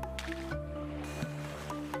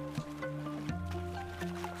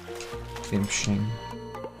 Fishing.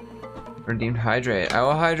 Redeemed hydrate. I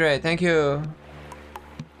will hydrate. Thank you.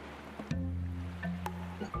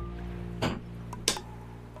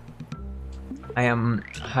 I am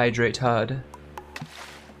hydrated.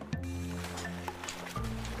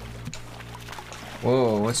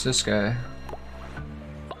 Whoa, what's this guy?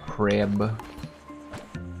 Crab.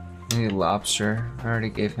 I need lobster. I already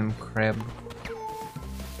gave him crab.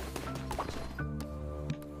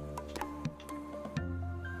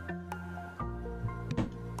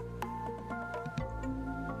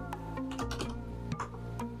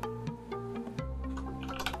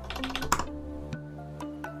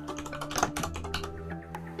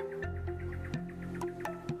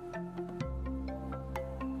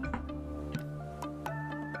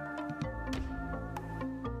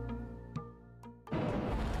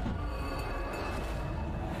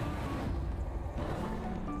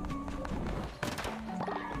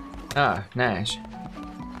 Ah, nice.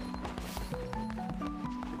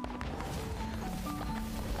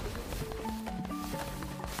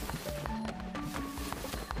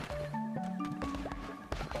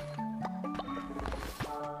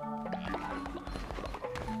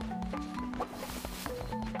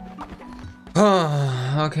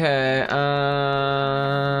 Okay,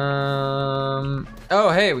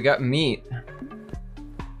 oh, hey, we got meat.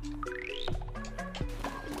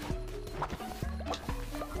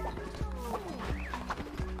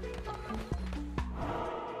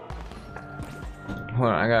 Hold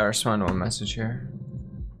on, I gotta respond to a message here.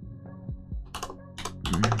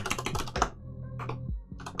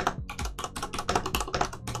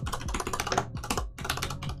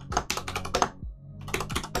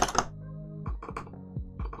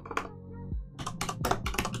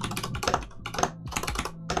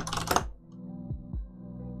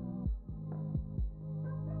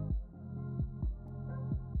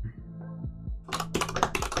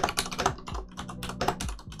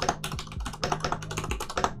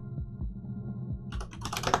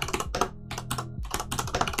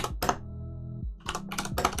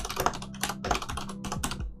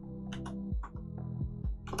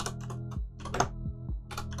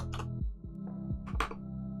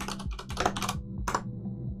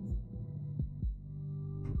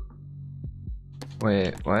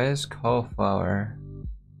 Wait, why is cauliflower?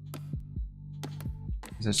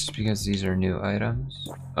 Is that just because these are new items?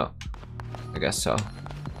 Oh, I guess so.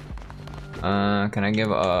 Can I give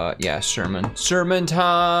yeah, sermon. Sermon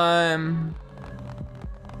time!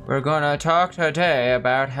 We're gonna talk today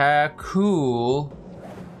about how cool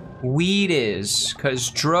weed is,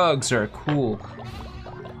 'cause drugs are cool.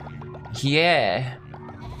 Yeah.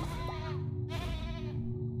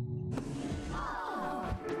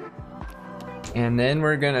 And then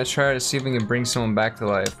we're gonna try to see if we can bring someone back to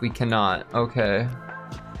life. We cannot. Okay.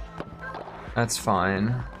 That's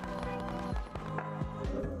fine.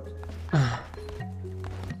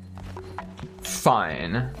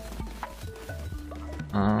 Fine.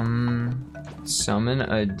 Summon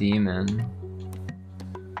a demon.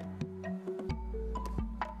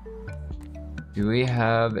 Do we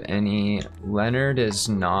have any? Leonard is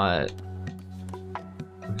not.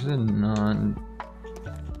 Who's a non?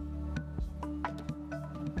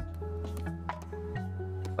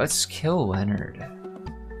 Let's kill Leonard.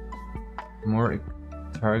 More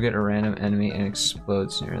target a random enemy and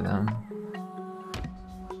explodes near them.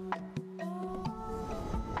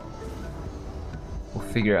 We'll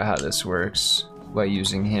figure out how this works by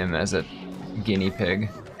using him as a guinea pig.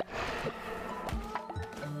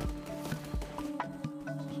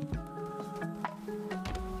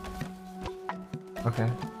 Okay.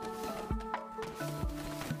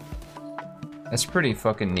 That's pretty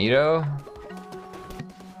fucking neato.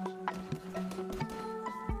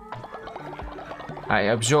 I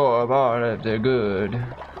absorb all of the good.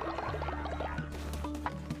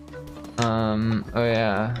 Oh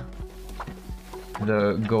yeah.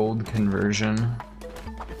 The gold conversion.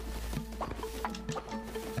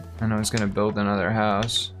 And I was gonna build another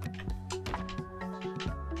house.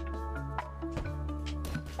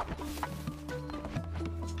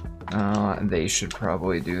 They should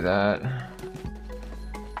probably do that.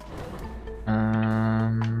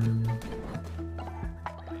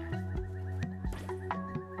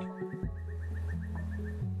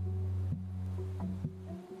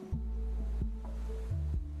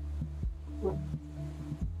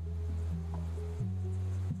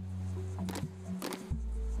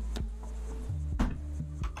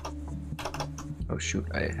 Oh shoot,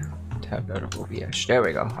 I tapped out of OBS. There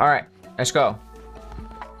we go. Alright, let's go.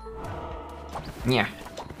 Yeah,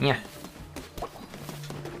 yeah.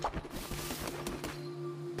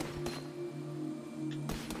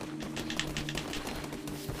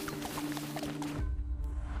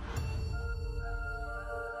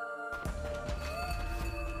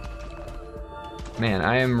 Man,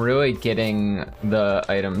 I am really getting the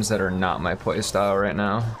items that are not my playstyle right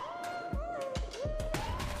now.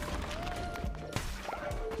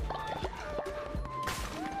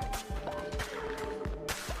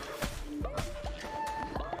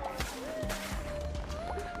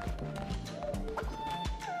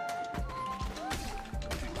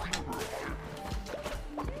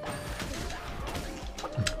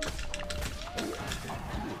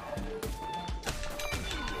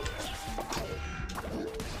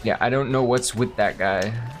 Yeah, I don't know what's with that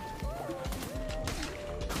guy.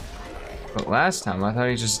 But last time, I thought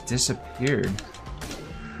he just disappeared.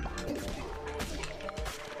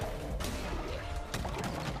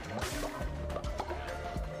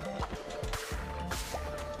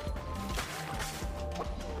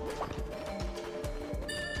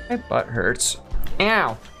 My butt hurts.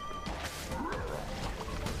 Ow!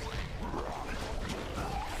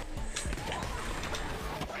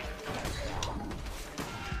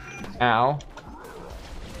 Ow.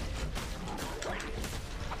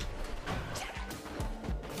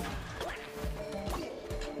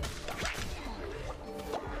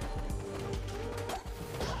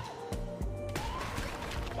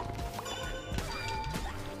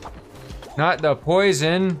 Not the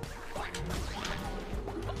poison.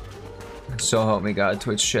 So help me God,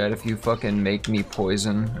 Twitch chat, if you fucking make me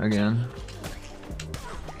poison again.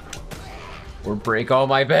 Or break all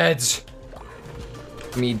my beds.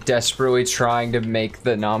 Me desperately trying to make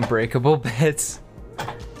the non-breakable beds.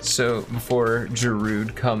 So before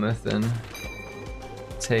Jarud cometh and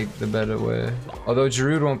take the bed away. Although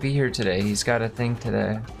Jarud won't be here today, he's got a thing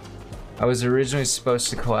today. I was originally supposed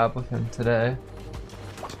to collab with him today.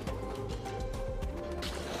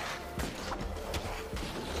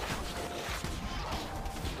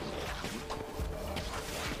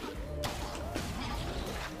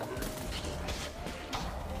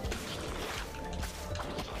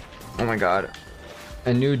 Oh my god.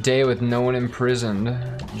 A new day with no one imprisoned.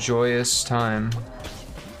 Joyous time.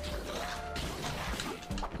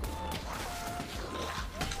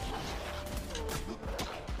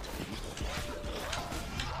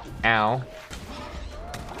 Ow.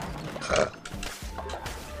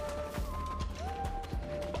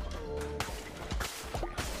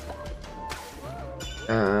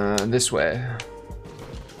 This way.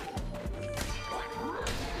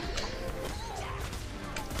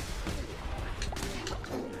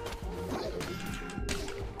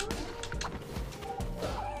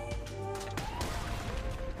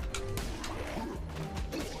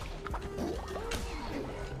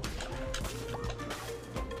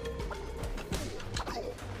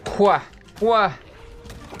 Wah, wah.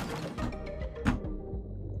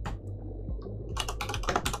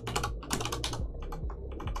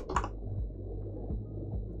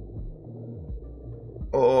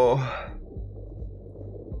 Oh.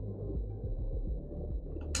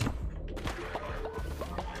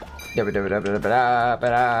 It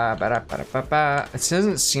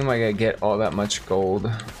doesn't seem like I get all that much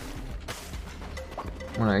gold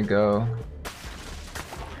when I go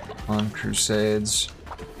on crusades.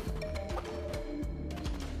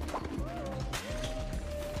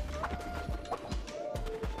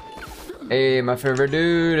 Hey, my favorite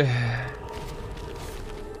dude.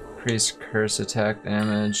 Increase curse attack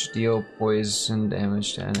damage. Deal poison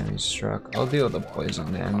damage to enemies struck. I'll deal the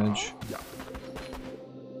poison damage.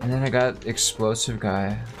 And then I got explosive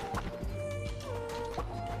guy.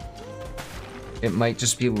 It might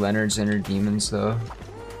just be Leonard's inner demons though.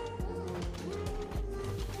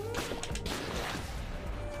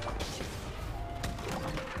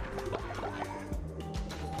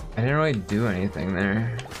 I didn't really do anything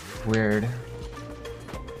there. Weird.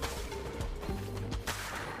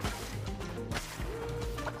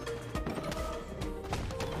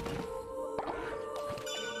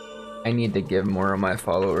 I need to give more of my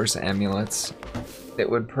followers amulets. It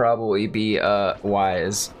would probably be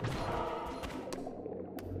wise.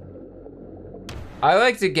 I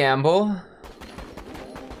like to gamble.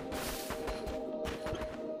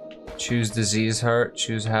 Choose diseased heart,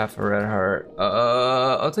 choose half a red heart.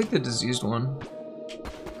 I'll take the diseased one.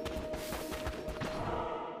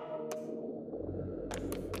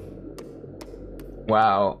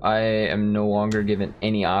 Wow, I am no longer given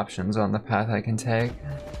any options on the path I can take.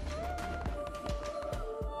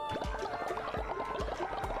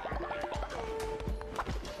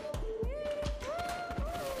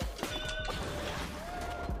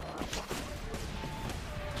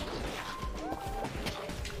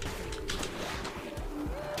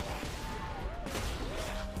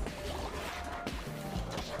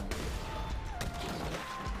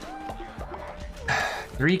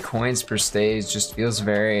 Three coins per stage just feels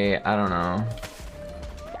very, I don't know.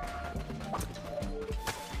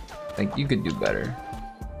 Like, you could do better.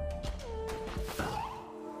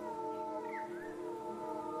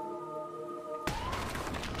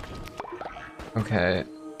 Okay.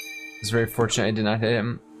 It's very fortunate I did not hit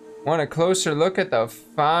him. Want a closer look at the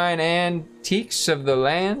fine antiques of the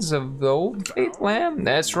lands of the old faith lamb?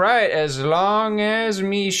 That's right, as long as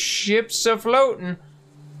me ship's a-floatin'.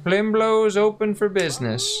 Plimblo's open for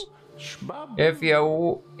business. If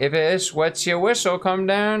it's wets your whistle, come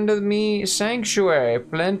down to me sanctuary.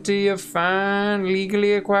 Plenty of fine,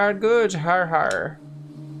 legally acquired goods. Har har.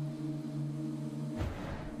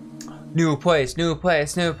 New place, new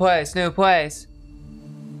place, new place, new place.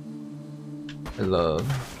 I love.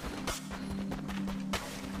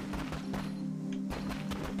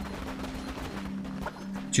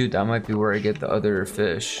 Dude, that might be where I get the other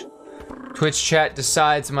fish. Twitch chat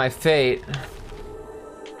decides my fate.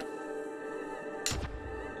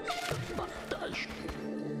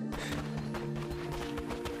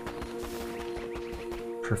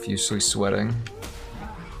 Profusely sweating.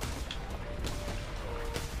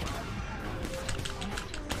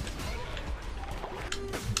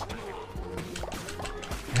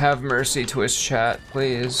 Have mercy, Twitch chat,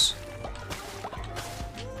 please.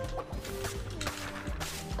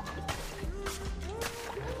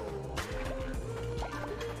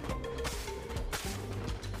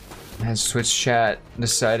 Has Twitch chat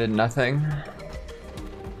decided nothing?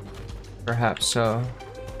 Perhaps so.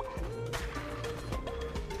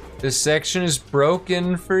 This section is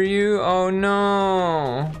broken for you? Oh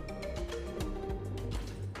no!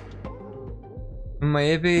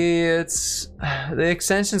 Maybe it's... The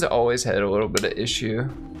extensions always had a little bit of issue.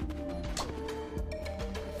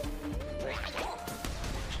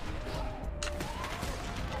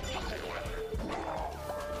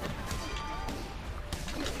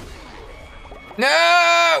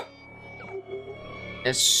 No!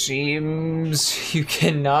 It seems you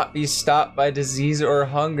cannot be stopped by disease or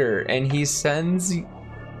hunger, and he sends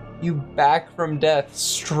you back from death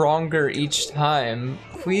stronger each time.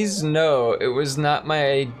 Please know it was not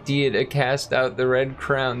my idea to cast out the red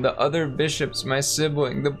crown. The other bishops, my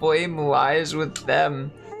sibling, the blame lies with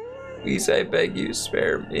them. Please, I beg you,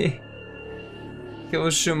 spare me. Kill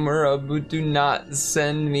Shimura, but do not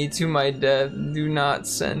send me to my death. Do not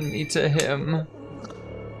send me to him.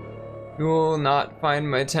 You will not find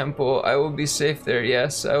my temple. I will be safe there.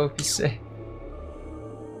 Yes, I will be safe.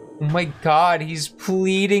 Oh my god, he's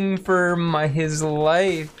pleading for his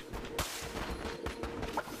life.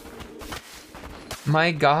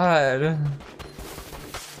 My god.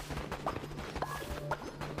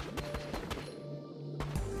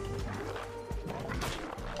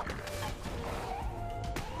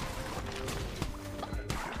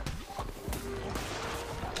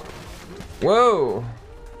 Whoa.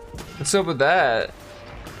 What's up with that?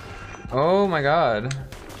 Oh my god.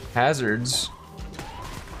 Hazards.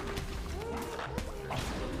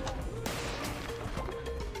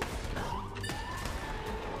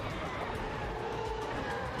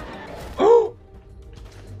 Oh!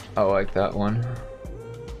 I like that one.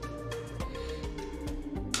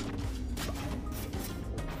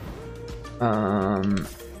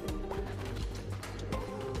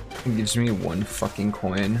 It gives me one fucking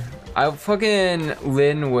coin.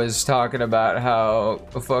 Lynn was talking about how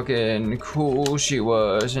fucking cool she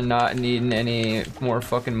was and not needing any more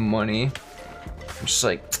fucking money. I'm just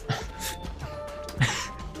like,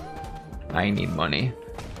 I need money.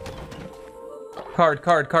 Card.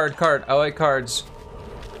 I like cards.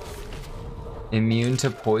 Immune to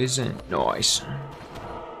poison. Nice.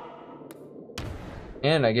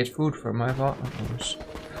 And I get food for my followers.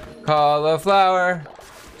 Cauliflower.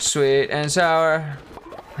 Sweet and sour.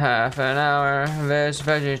 Half an hour, there's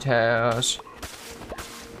VeggieTales.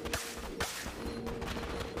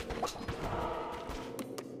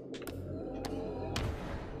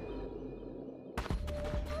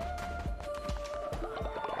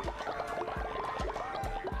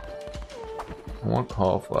 I want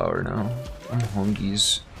cauliflower now. I'm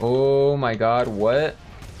hungies. Oh my god, what?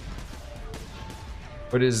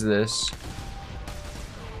 What is this?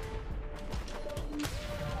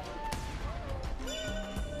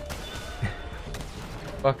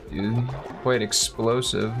 Fuck, dude. Quite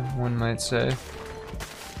explosive, one might say.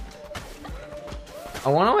 I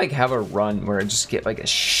want to like have a run where I just get like a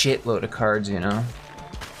shitload of cards, you know?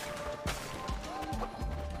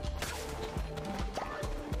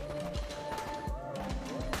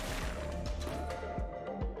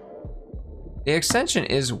 The extension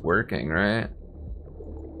is working, right?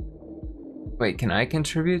 Wait, can I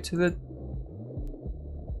contribute to the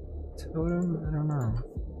totem? I don't know.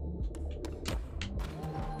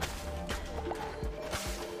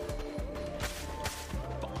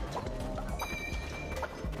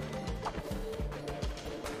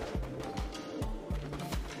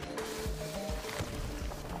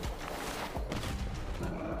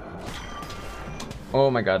 Oh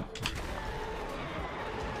my god.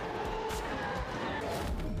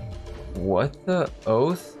 What the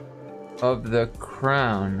oath of the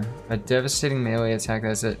crown? A devastating melee attack that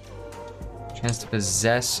has a chance to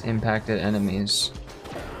possess impacted enemies.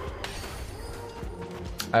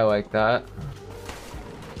 I like that.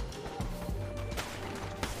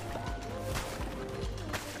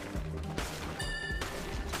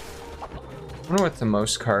 I wonder what the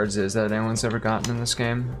most cards is that anyone's ever gotten in this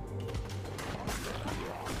game.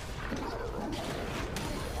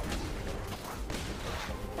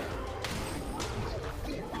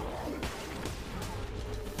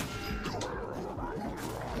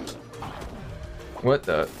 What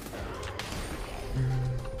the?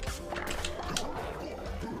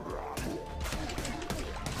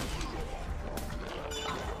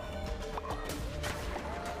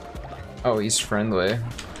 Oh, he's friendly.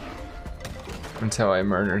 Until I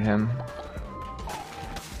murdered him.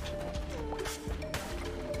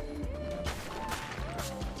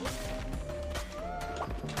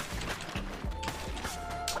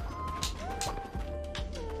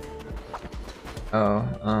 Oh,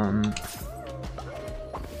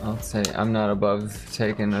 I'll say I'm not above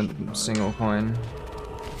taking a single coin.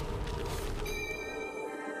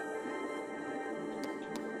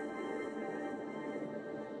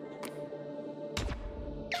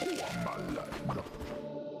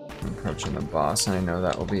 I'm approaching the boss, and I know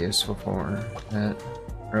that will be useful for it,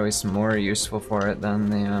 or at least more useful for it than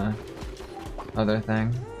the other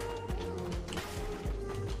thing.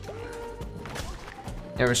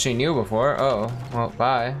 Never seen you before. Oh, well,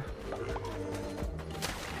 bye.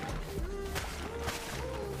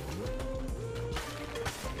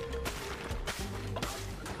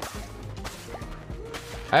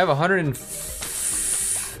 I have 100 and...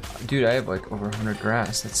 Dude, I have like over 100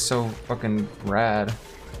 grass. That's so fucking rad.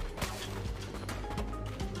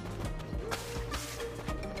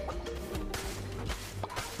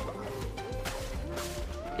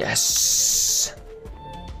 Yes!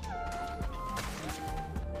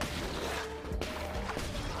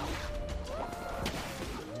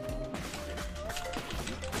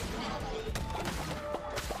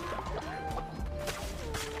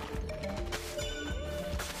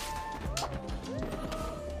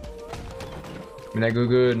 Did I go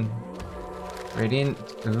good? Radiant.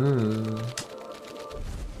 Ooh.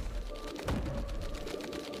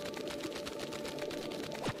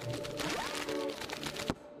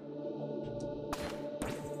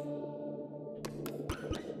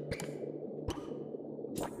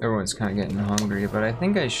 Everyone's kind of getting hungry, but I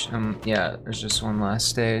think I should. Yeah, there's just one last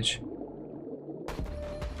stage.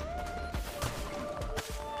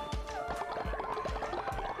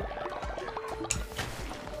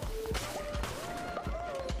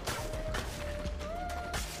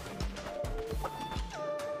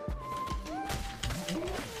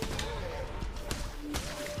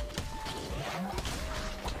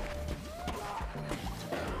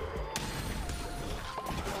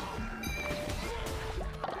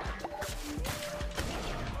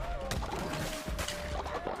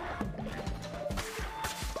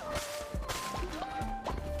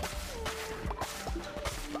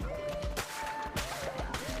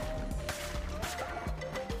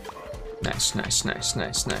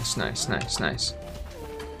 Nice.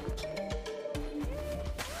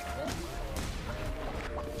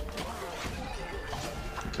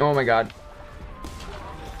 Oh my god.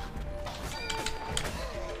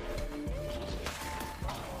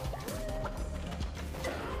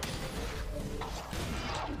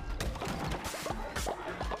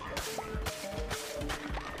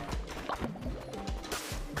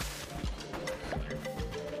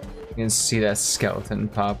 You can see that skeleton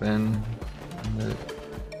pop in the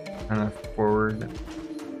kind of forward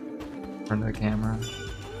front of the camera.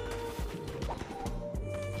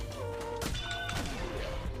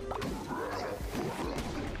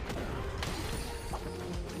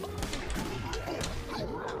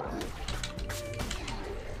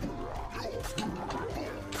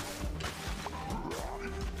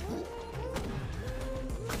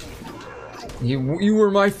 You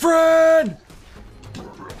were my friend!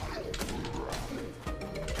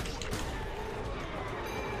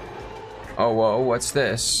 Oh, whoa, what's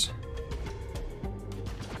this?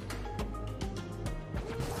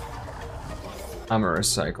 I'm gonna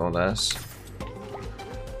recycle this.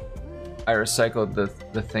 I recycled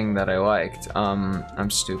the thing that I liked. I'm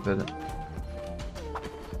stupid.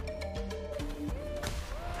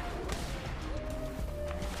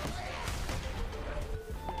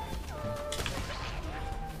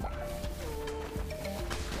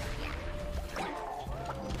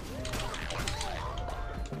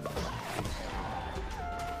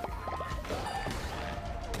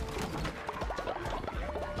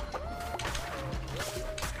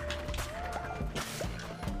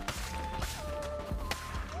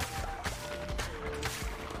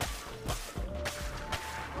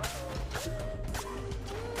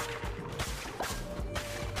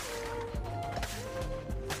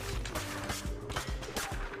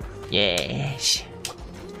 Yes.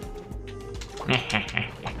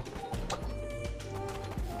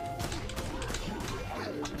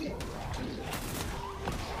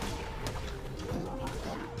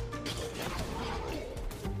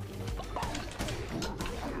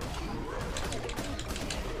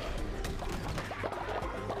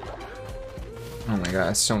 Oh my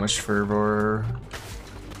god, so much fervor.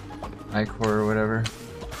 Ichor or whatever.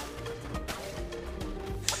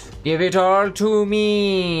 Give it all to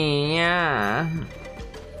me! Yeah.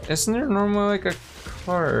 Isn't there normally like a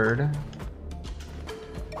card?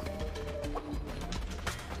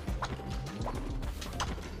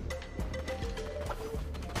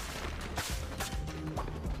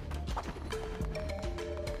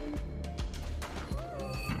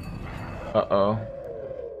 Uh-oh.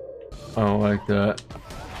 I don't like that.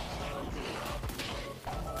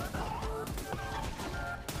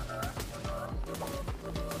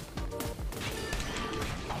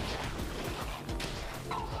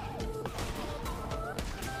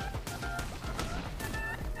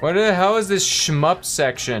 What the hell is this shmup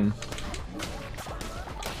section?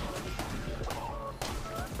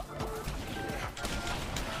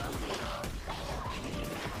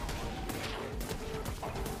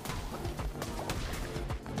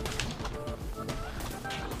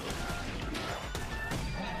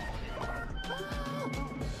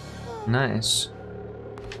 Nice.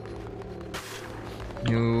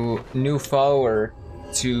 New follower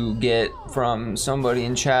to get from somebody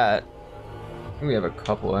in chat. We have a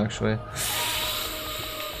couple actually.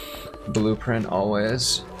 Blueprint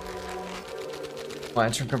always.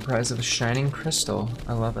 Lantern comprised of a shining crystal.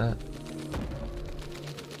 I love it.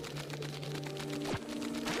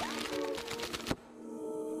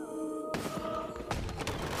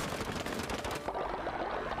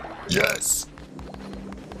 Yes.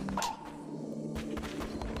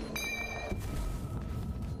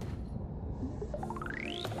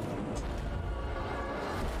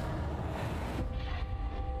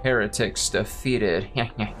 Heretics defeated.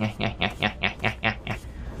 I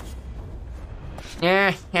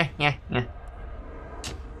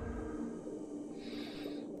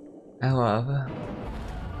love.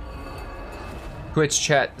 Twitch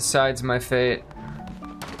chat decides my fate.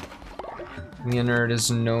 The nerd is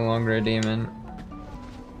no longer a demon.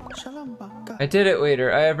 I did it,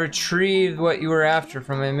 waiter. I have retrieved what you were after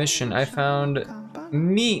from my mission. I found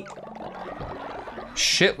meat.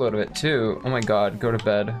 Shitload of it too. Oh my god, go to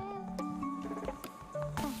bed.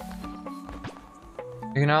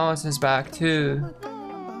 Acknowledge is back too.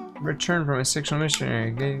 Return from a sexual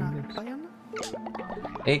missionary.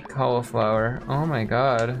 8 cauliflower. Oh my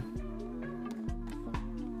god.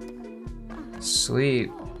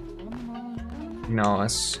 Sleep.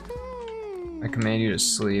 Acknowledge. I command you to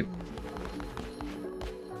sleep.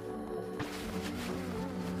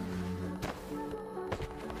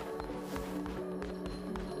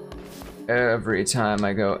 Every time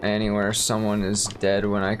I go anywhere, someone is dead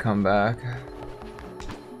when I come back.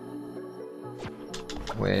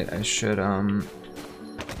 Wait, I should, all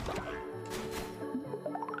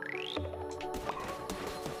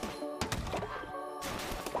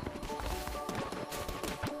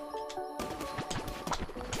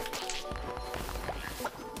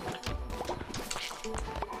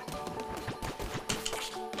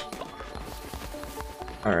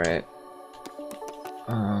right.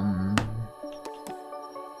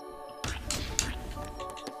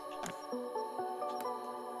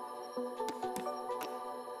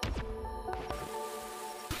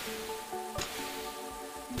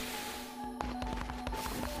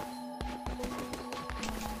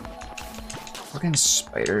 Fucking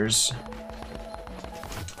spiders.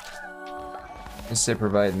 Guess they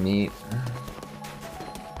provide meat.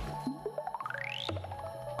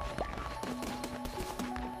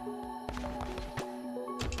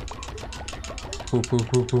 Poop, poop,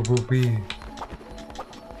 poop, poop, poop, pee.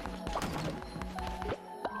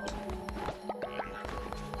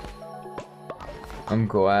 I'm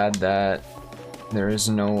glad that there is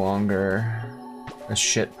no longer a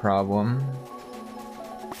shit problem.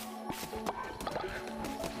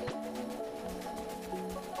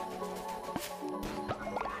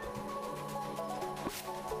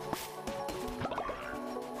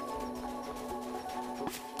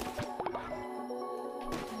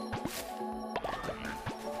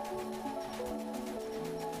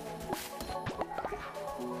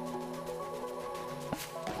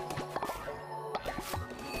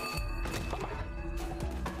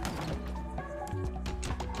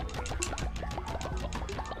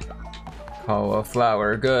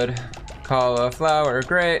 Cauliflower, good. Cauliflower,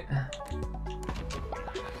 great.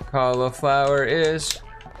 Cauliflower is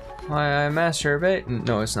why I masturbate.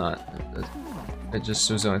 No, it's not. It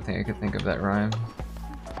just was the only thing I could think of that rhyme.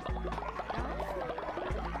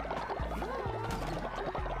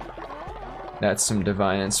 That's some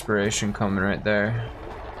divine inspiration coming right there.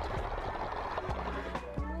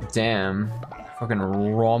 Damn. Fucking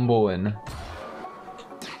rumbling.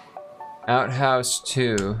 Outhouse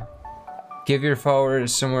 2. Give your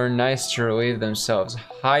followers somewhere nice to relieve themselves.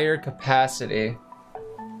 Higher capacity.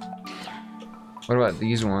 What about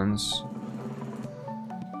these ones?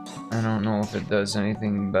 I don't know if it does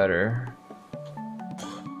anything better.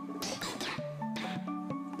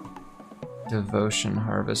 Devotion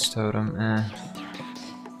Harvest Totem, eh.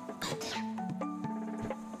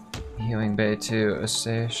 Healing Bay 2, a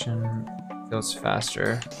station. Feels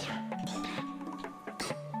faster.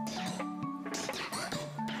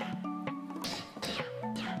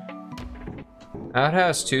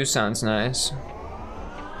 Outhouse 2 sounds nice.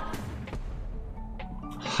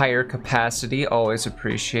 Higher capacity, always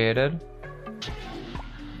appreciated.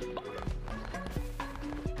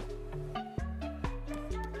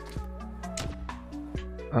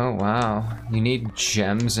 Oh wow, you need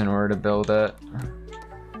gems in order to build it.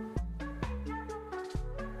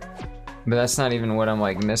 But that's not even what I'm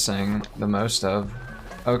like missing the most of.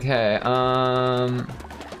 Okay,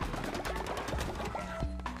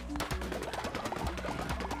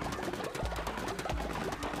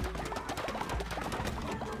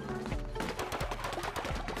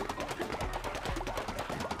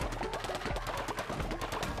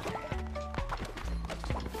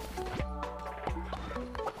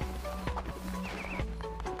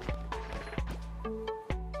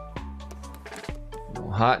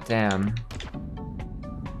 hot damn.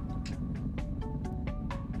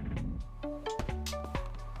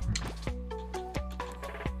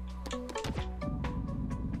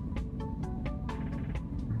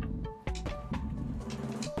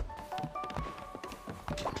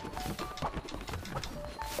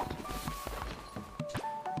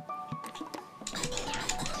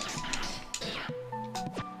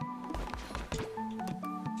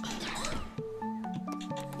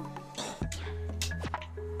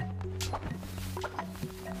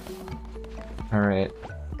 Alright,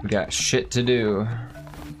 we got shit to do.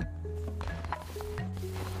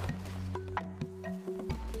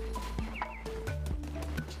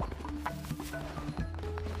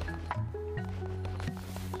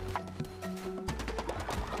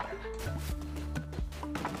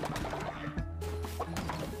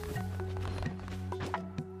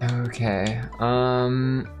 Okay,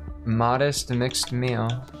 modest mixed meal.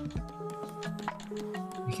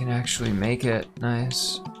 We can actually make it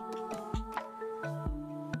nice.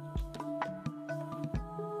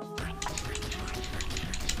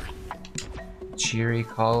 Cheery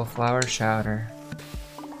cauliflower chowder.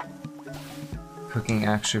 Cooking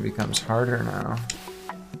actually becomes harder now,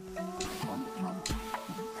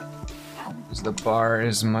 because the bar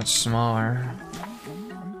is much smaller.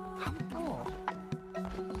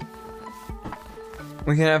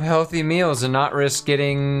 We can have healthy meals and not risk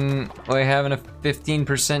getting, like, having a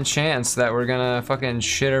 15% chance that we're gonna fucking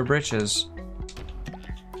shit our britches.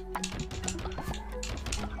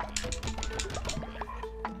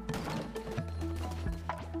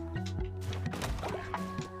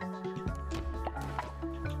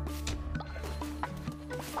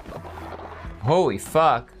 Holy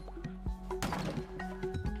fuck.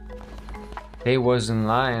 They wasn't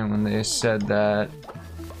lying when they said that.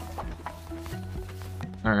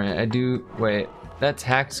 Alright, I do. Wait, that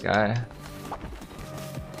tax guy.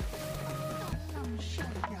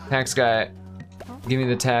 Tax guy. Give me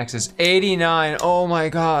the taxes. 89. Oh my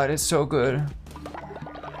god, it's so good.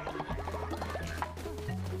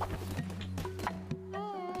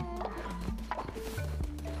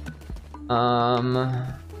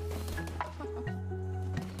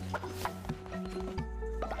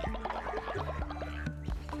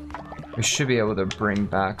 We should be able to bring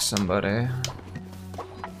back somebody.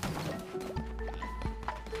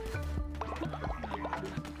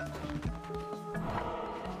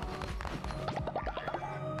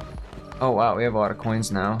 Oh wow, we have a lot of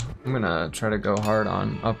coins now. I'm gonna try to go hard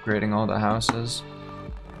on upgrading all the houses.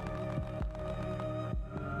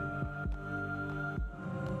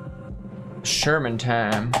 Sherman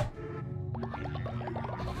time.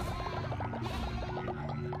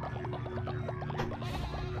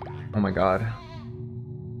 Oh my god.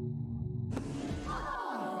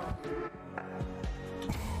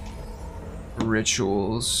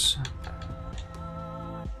 Rituals.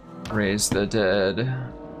 Raise the dead.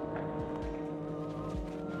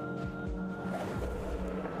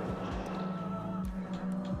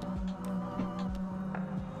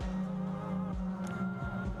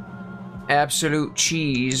 Absolute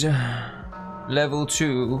cheese. Level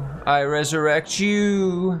 2. I resurrect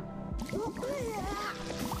you.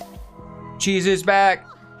 Cheese is back.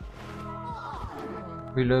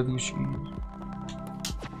 We love you, cheese.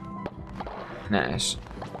 Nice.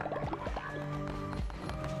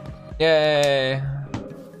 Yay.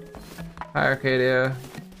 Hi, Arcadia.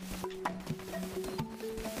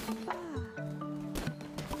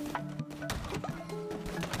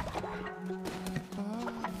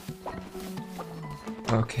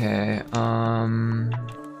 Okay, I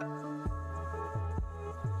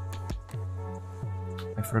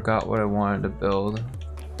forgot what I wanted to build.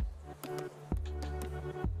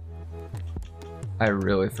 I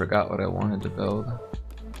really forgot what I wanted to build.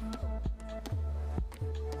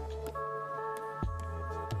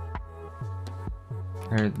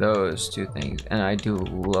 There are those two things, and I do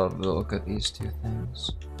love the look of these two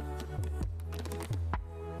things.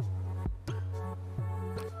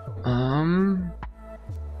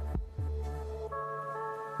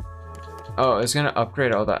 Oh, it's gonna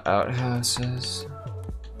upgrade all the outhouses.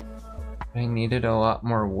 I needed a lot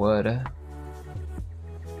more wood. I'm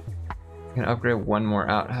gonna upgrade one more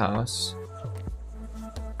outhouse.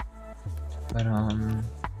 But I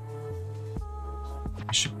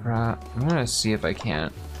should I'm gonna see if I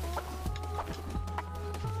can't.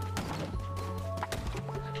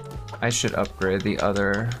 I should upgrade the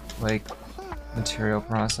other, like, material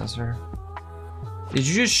processor. Did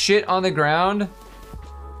you just shit on the ground?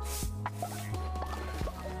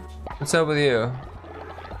 What's up with you?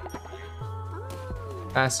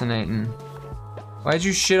 Fascinating. Why'd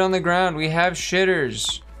you shit on the ground? We have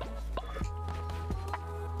shitters.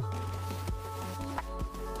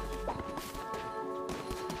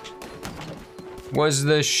 Was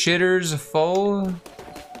the shitters full?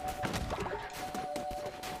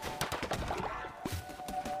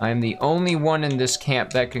 I'm the only one in this camp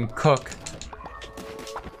that can cook.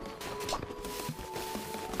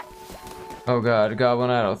 Oh god,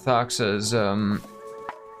 Goblinatothoxa's,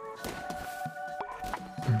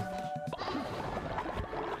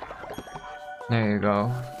 there you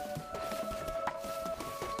go.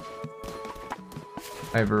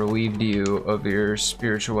 I've relieved you of your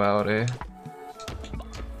spirituality.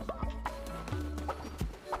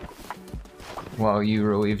 While you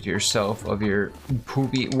relieved yourself of your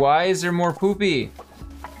poopy. Why is there more poopy?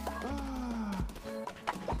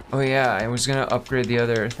 Oh yeah, I was gonna upgrade the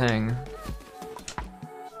other thing.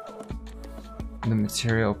 The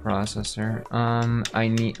material processor.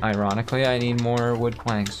 Ironically, I need more wood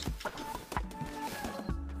planks.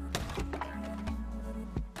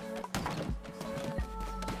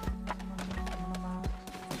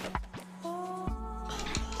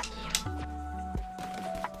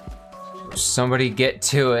 Somebody get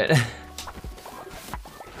to it.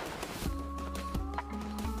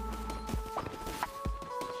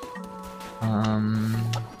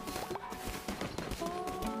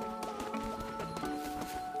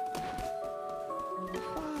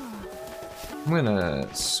 I'm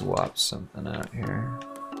gonna swap something out here.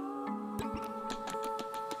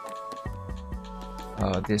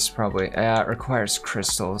 Oh, this probably, it requires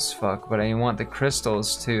crystals, fuck, but I want the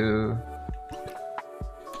crystals to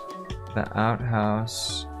the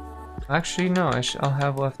outhouse. Actually, no, I'll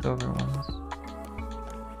have leftover ones.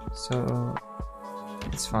 So,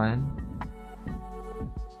 it's fine.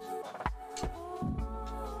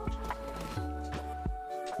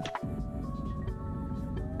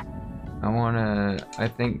 I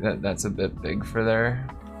think that's a bit big for there.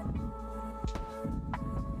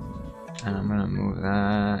 And I'm gonna move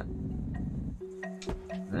that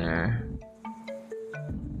there.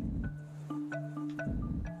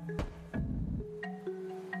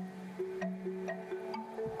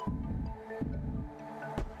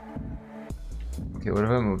 Okay, what if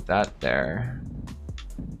I move that there?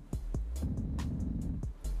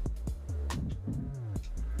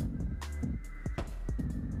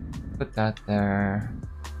 Put that there.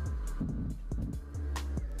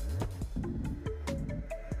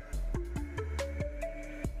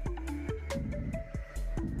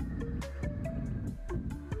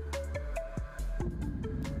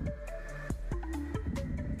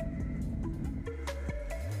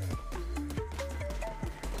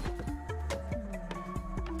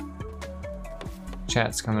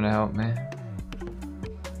 Chat's coming to help me.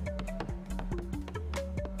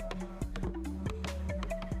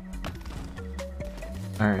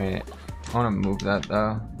 Alright, I want to move that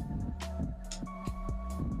though.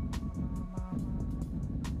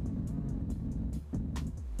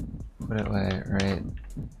 Put it right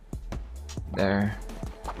there.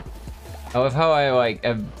 I love how I like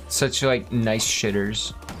have such like nice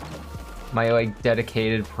shitters. My like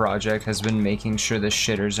dedicated project has been making sure the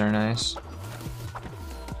shitters are nice.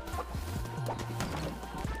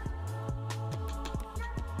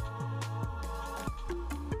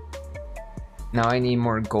 Now I need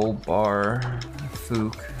more gold bar,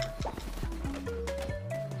 Fook.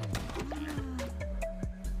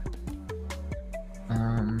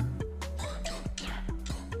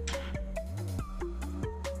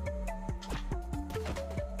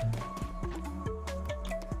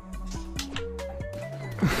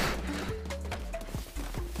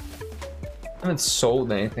 haven't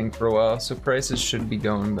sold anything for a while, so prices should be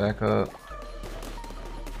going back up.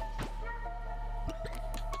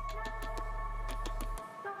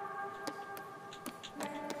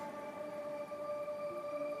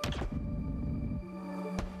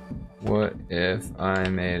 What if I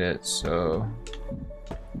made it so...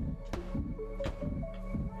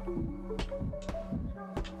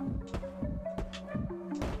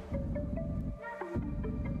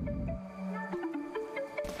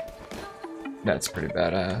 That's pretty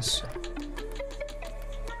badass.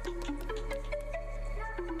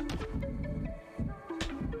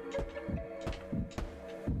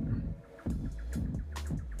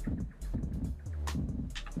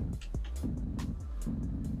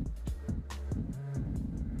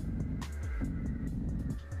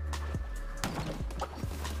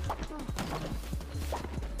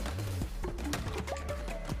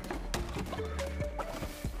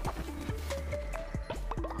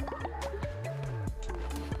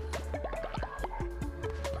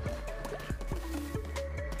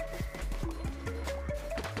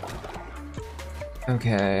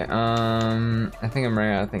 Okay, I think I'm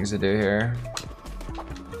running out of things to do here.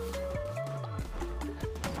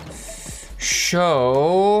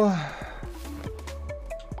 Show.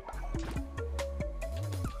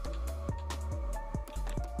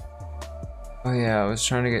 Oh yeah, I was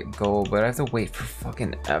trying to get gold, but I have to wait for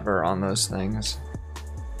fucking ever on those things.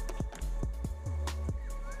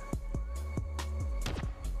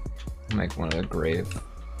 Make one of the grave.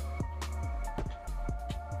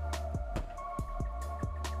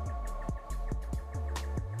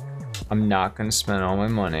 I'm not gonna spend all my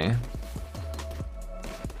money.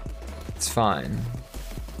 It's fine.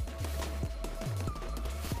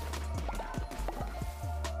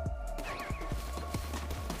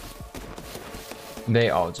 They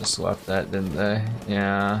all just left that, didn't they?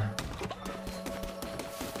 Yeah.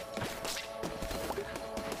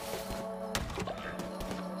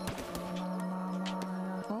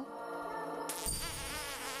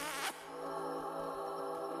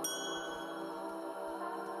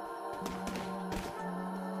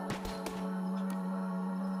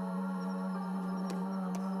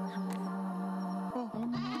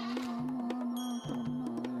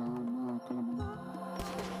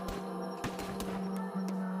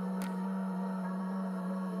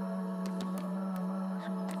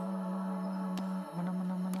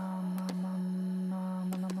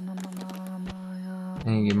 I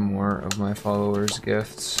need to get more of my followers'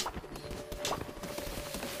 gifts.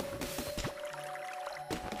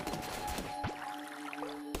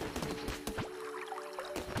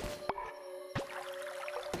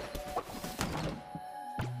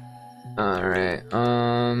 Alright,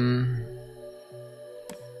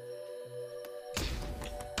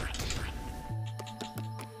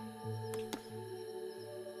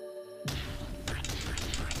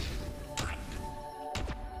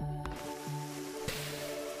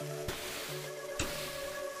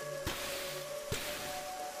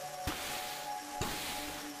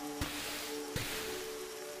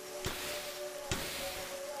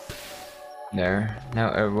 there.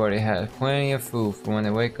 Now everybody has plenty of food for when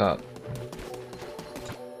they wake up.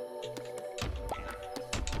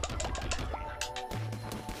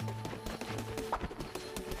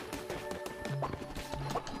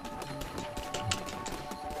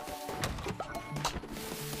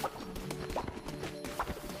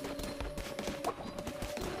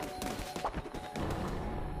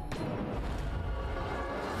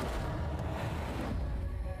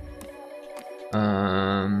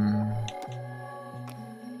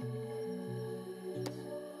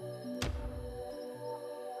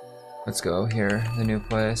 Let's go here, the new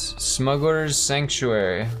place. Smuggler's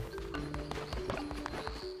Sanctuary.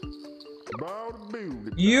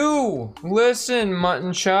 You! Listen,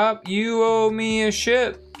 Mutton Chop, you owe me a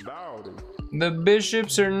ship. The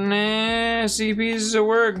bishops are nasty pieces of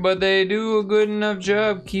work, but they do a good enough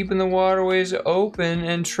job keeping the waterways open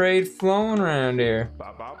and trade flowing around here.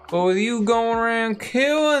 But with you going around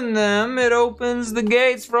killing them, it opens the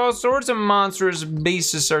gates for all sorts of monstrous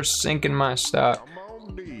beasts to start sinking my stock.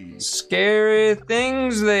 Scary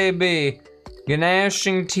things they be.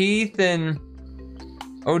 Gnashing teeth and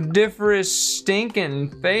odoriferous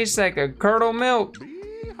stinking face like a curdle milk.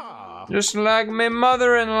 Just like me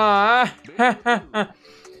mother-in-law.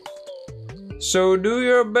 So do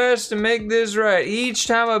your best to make this right. Each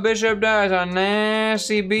time a bishop dies, a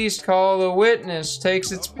nasty beast called a witness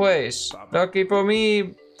takes its place. Lucky for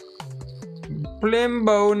me,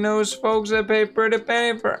 Plimbo knows folks that pay pretty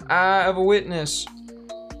penny for eye of a witness.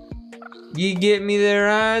 Ye get me their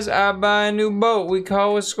eyes, I buy a new boat we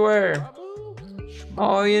call a square.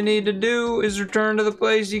 All you need to do is return to the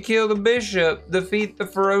place you killed the bishop, defeat the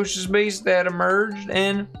ferocious beast that emerged,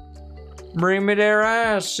 and bring me their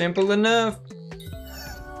eyes. Simple enough.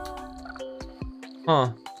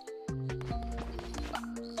 Huh.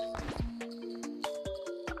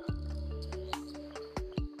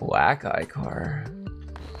 Black eye car.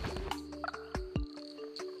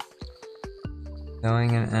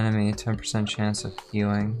 Killing an enemy, 10% chance of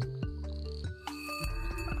healing.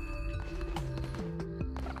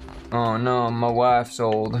 Oh no, my wife's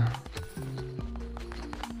old.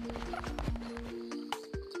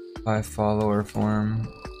 By follower form.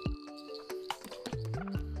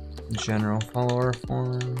 General follower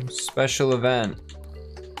form. Special event.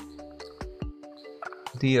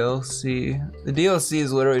 DLC. The DLC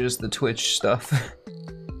is literally just the Twitch stuff.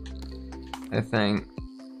 I think.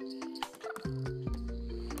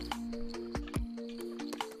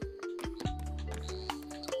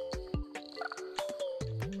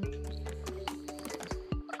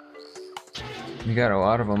 You got a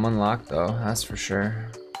lot of them unlocked though, that's for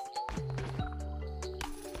sure.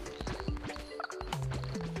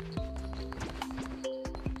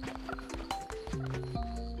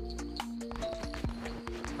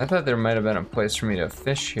 I thought there might have been a place for me to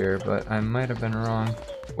fish here, but I might have been wrong.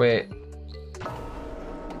 Wait.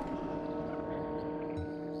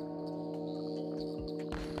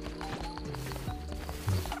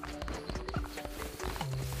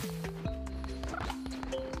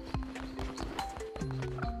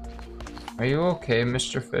 Are you okay,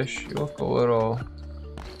 Mr. Fish? You look a little...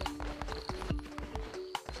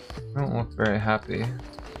 You don't look very happy.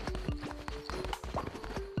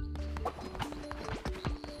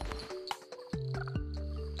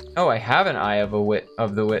 Oh, I have an eye of the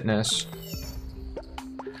witness.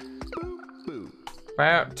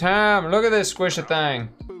 About time. Look at this squishy thing.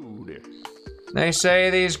 They say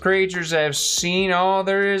these creatures have seen all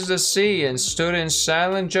there is to see and stood in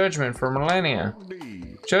silent judgment for millennia.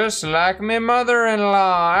 Just like me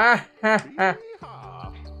mother-in-law.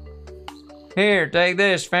 Here, take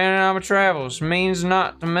this. Found it on my travels. Means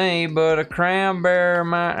not to me, but a crown bearer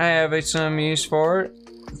might have some use for it.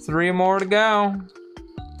 3 more to go.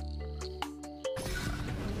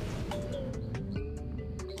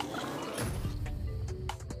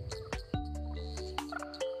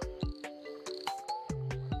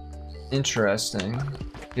 Interesting.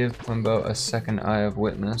 Give Quimbo a second eye of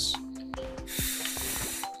witness.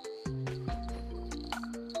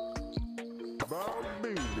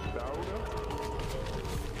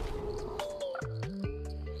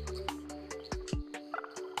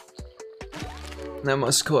 I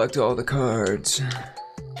must collect all the cards.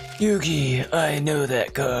 Yugi, I know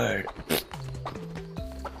that card.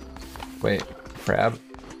 Wait, crab?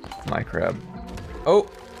 My crab. Oh,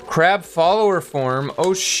 crab follower form.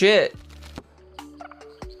 Oh shit.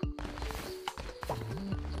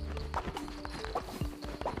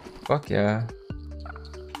 Fuck yeah.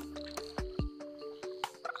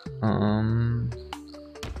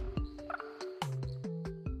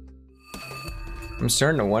 I'm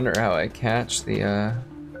starting to wonder how I catch the,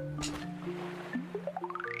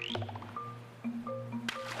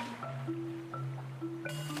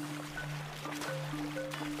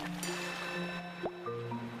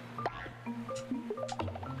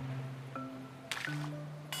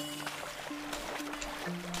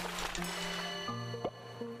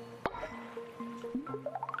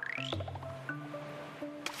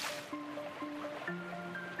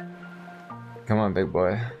 Come on, big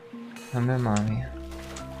boy. Come to mommy.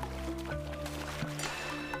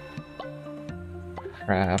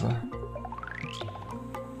 Crab.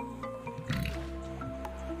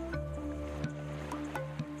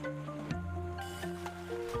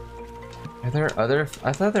 Are there other?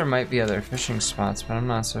 I thought there might be other fishing spots, but I'm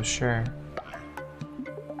not so sure.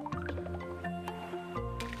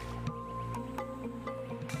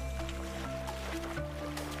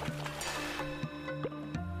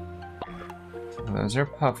 Those are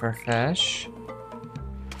puffer fish.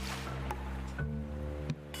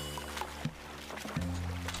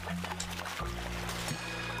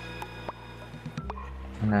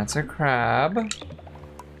 And that's a crab.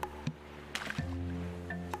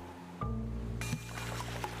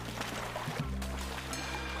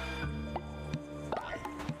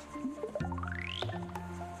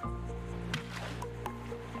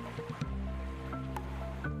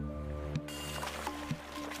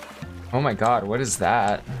 Oh my god, what is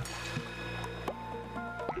that?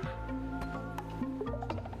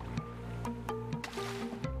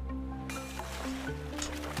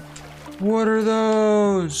 What are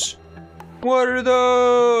those? What are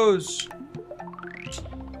those?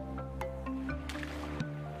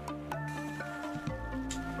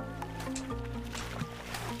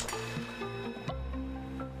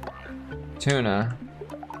 Tuna.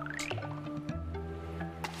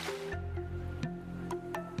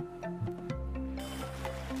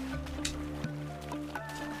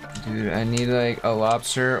 Dude, I need like a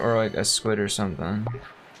lobster or like a squid or something.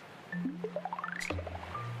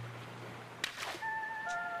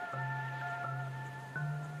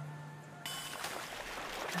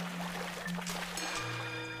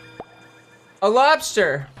 A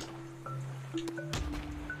lobster!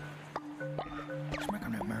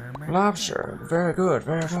 Lobster, very good,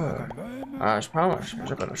 very good. I promise,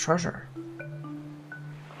 it's a bit of treasure.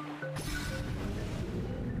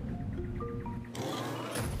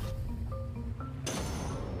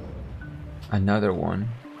 Another one.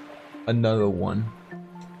 Another one.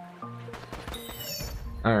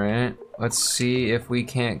 Alright, let's see if we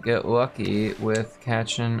can't get lucky with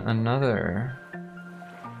catching another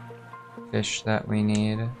fish that we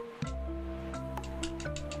need.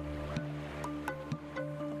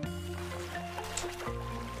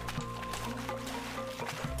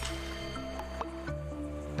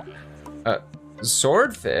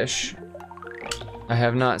 Swordfish? I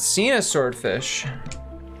have not seen a swordfish.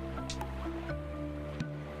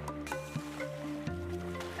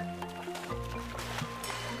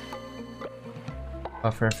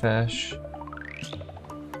 Pufferfish.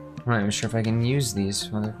 I'm not even sure if I can use these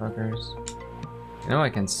motherfuckers. I know I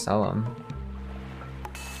can sell them.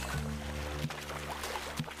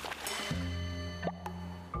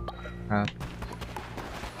 Crap.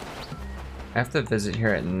 I have to visit here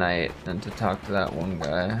at night and to talk to that one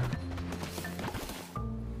guy.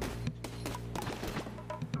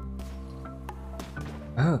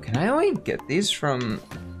 Oh, can I only get these from...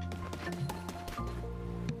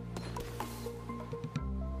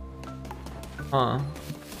 Huh.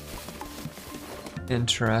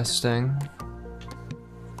 Interesting.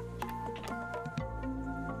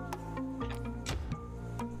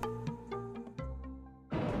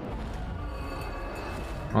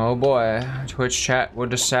 Oh boy, Twitch chat will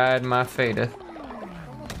decide my fateth.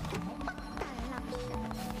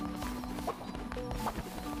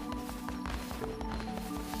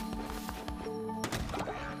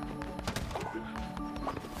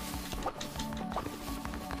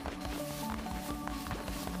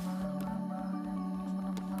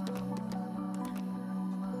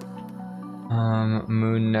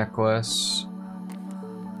 Moon necklace.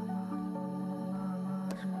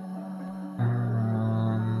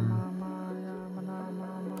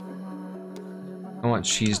 I want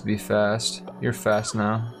cheese to be fast. You're fast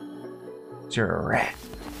now. You're a rat.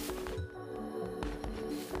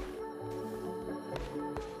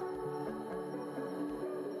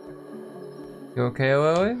 You okay,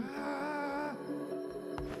 Lily?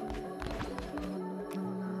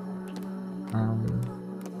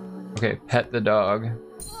 Okay, pet the dog.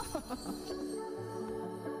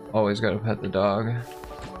 Always gotta pet the dog.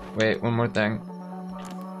 Wait, one more thing.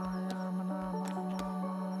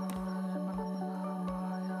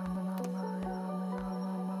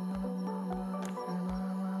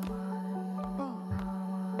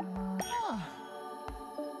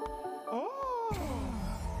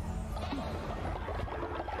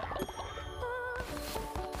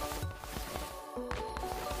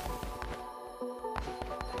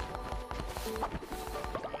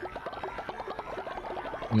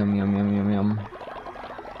 Yum, yum, yum, yum, yum.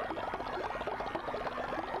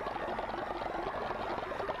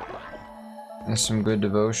 There's some good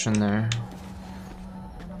devotion there.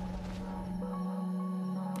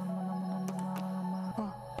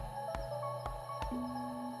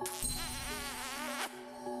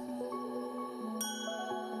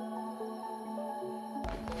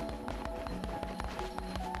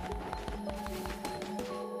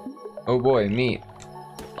 Oh boy, meat.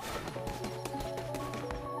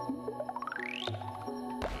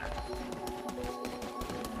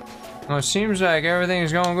 Well, it seems like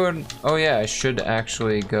everything's going good. Oh yeah, I should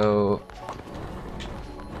actually go...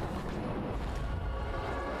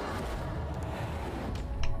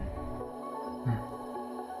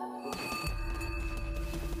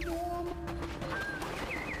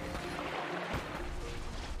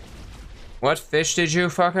 What fish did you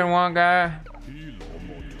fucking want, guy?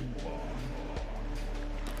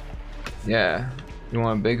 Yeah. You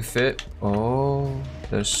want a big fit? Oh,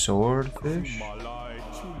 the swordfish?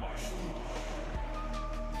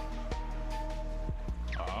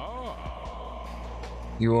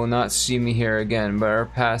 You will not see me here again, but our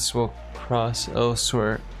paths will cross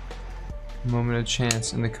elsewhere. Moment of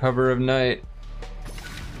chance in the cover of night.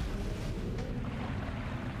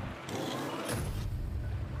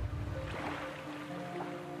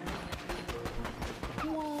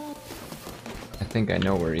 I think I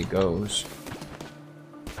know where he goes.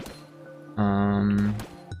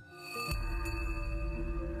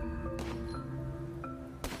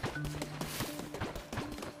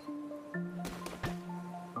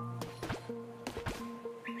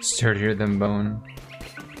 Sturdier than bone.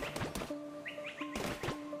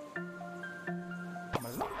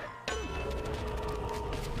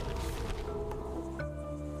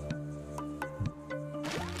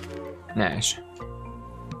 Nice.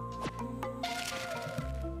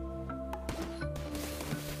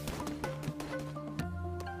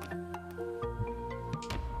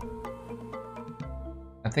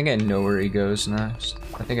 I think I know where he goes next.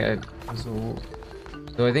 I think I was a...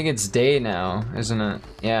 So I think it's day now, isn't it?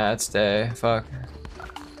 Yeah, it's day. Fuck.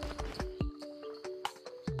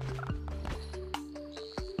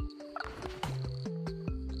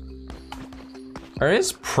 Are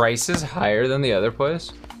his prices higher than the other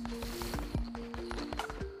place?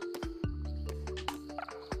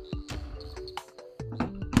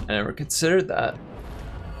 I never considered that.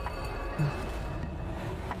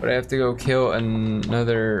 But I have to go kill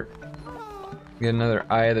another... Get another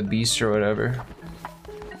Eye of the Beast or whatever.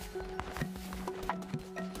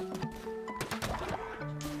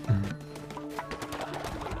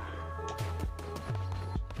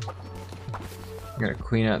 I gotta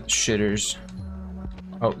clean out the shitters.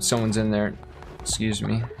 Oh, someone's in there. Excuse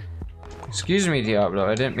me. Excuse me, Diablo.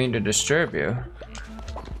 I didn't mean to disturb you.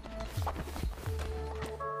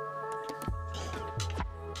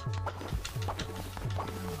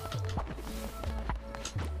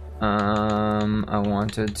 I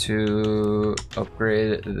wanted to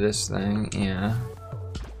upgrade this thing, yeah.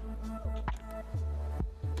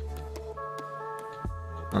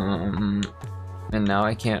 And now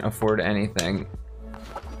I can't afford anything.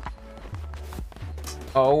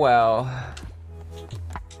 Oh well.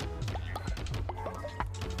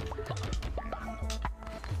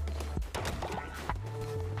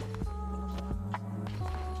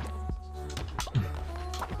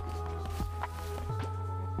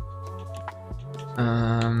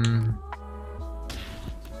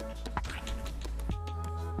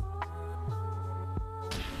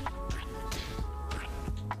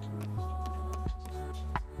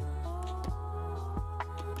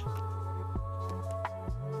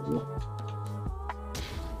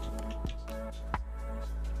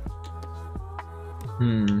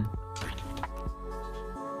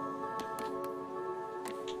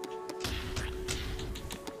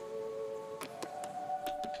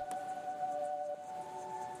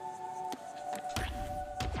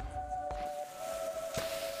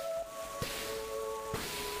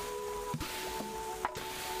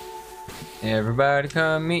 Everybody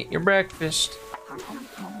come eat your breakfast.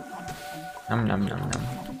 Nom nom nom nom.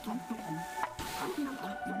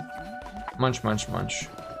 Munch munch munch.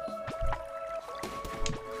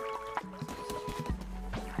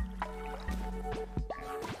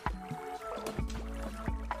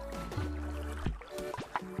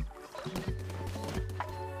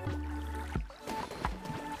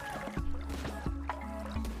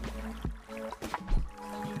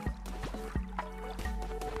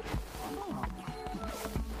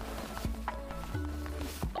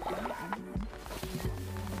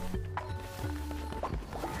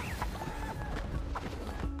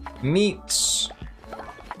 Meats.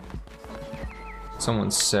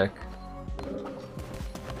 Someone's sick.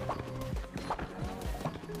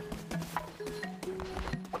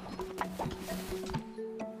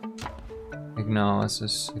 Acknowledge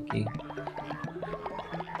this sicky.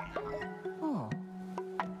 Oh.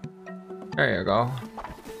 There you go.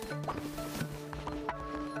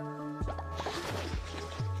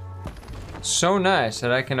 So nice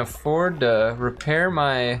that I can afford to repair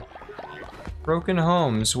my broken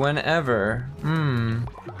homes whenever.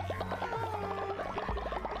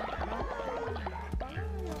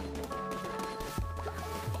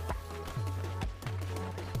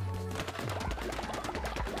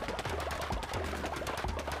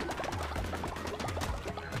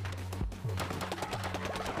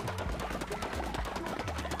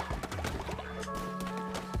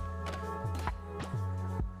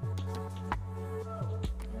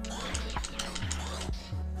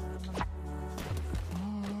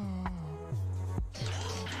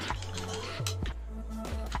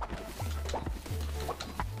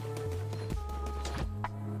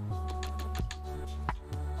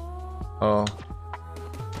 Oh.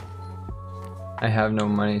 I have no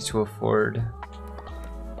money to afford.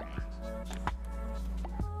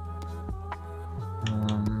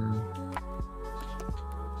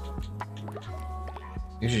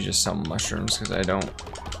 Usually just sell mushrooms because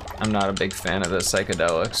I'm not a big fan of the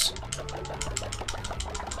psychedelics.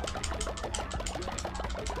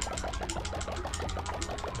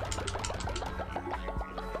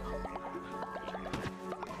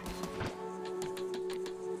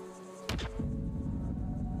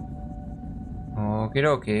 Okie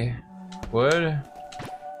dokie. Wood.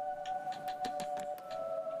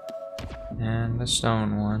 And the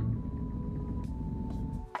stone one.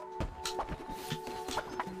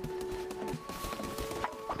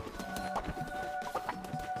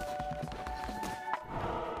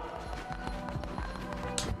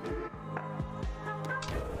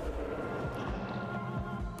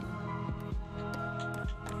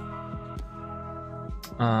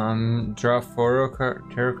 Draw 4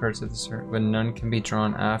 tarot cards at the start, but none can be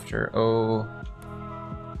drawn after. Oh.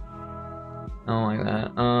 I don't like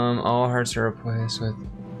that. All hearts are replaced with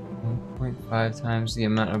 1.5 times the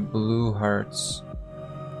amount of blue hearts.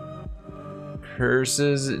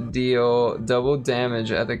 Curses deal double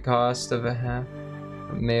damage at the cost of a half.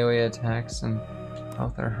 Melee attacks and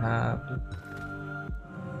health are halved.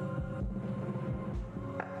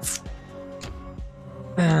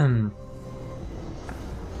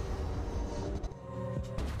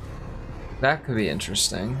 That could be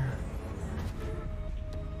interesting.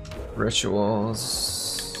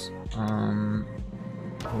 Rituals. We'll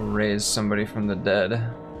raise somebody from the dead.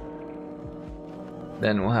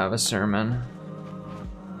 Then we'll have a sermon.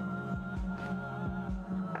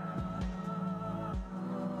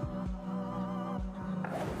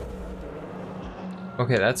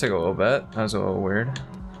 Okay, that took a little bit. That was a little weird.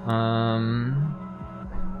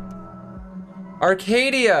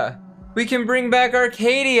 Arcadia! We can bring back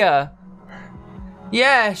Arcadia!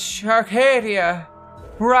 Yes, Arcadia!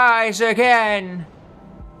 Rise again!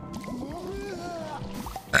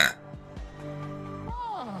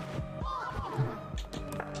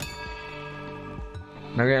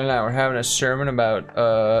 Not gonna lie, we're having a sermon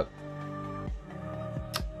about,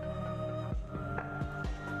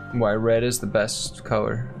 why red is the best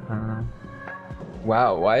color. I don't know.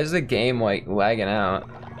 Wow, why is the game, like, lagging out?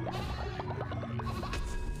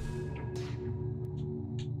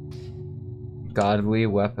 Godly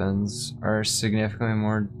weapons are significantly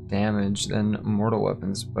more damage than mortal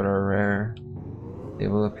weapons, but are rare. They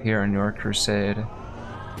will appear in your crusade.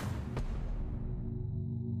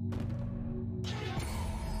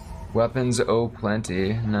 Weapons owe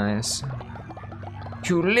plenty. Nice.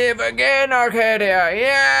 To live again, Arcadia!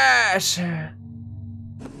 Yes!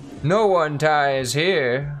 No one dies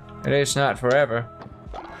here. At least not forever.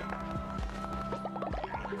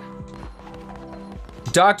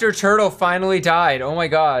 Dr. Turtle finally died. Oh my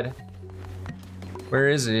god. Where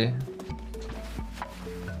is he?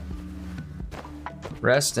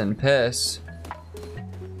 Rest in piss.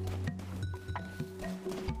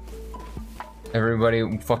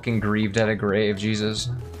 Everybody fucking grieved at a grave, Jesus.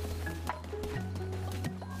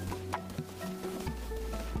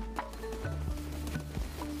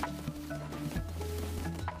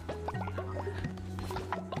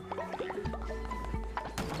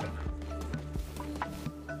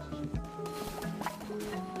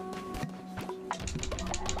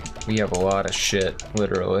 We have a lot of shit,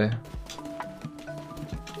 literally.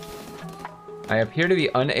 I appear to be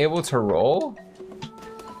unable to roll?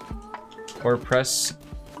 Or press...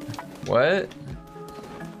 What?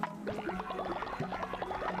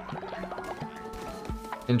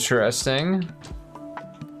 Interesting.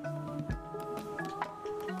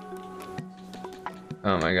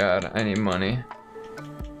 Oh my god, I need money.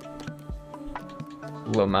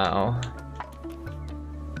 Lamau.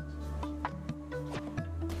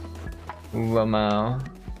 Lamau.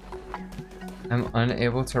 I'm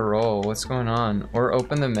unable to roll. What's going on? Or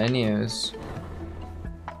open the menus.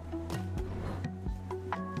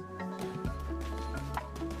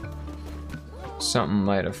 Something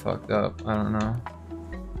might have fucked up. I don't know.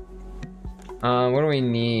 What do we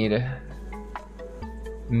need?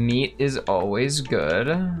 Meat is always good.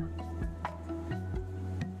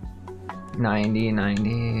 90, 90,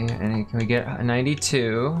 and can we get a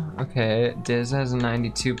 92? Okay, Diz has a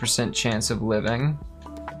 92% chance of living.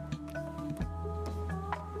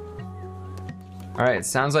 Alright,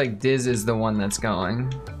 sounds like Diz is the one that's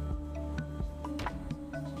going.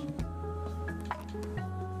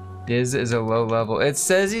 Diz is a low level. It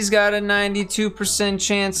says he's got a 92%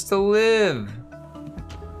 chance to live.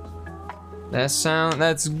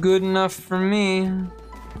 That's good enough for me.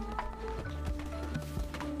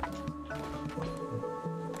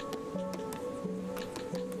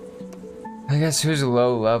 I guess who's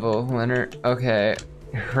low level? Leonard. Okay.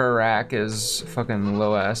 Harak is fucking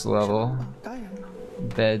low ass level.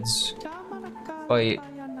 Beds. Wait.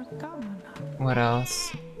 What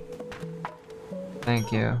else?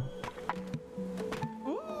 Thank you.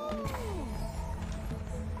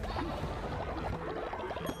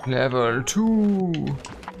 Level 2.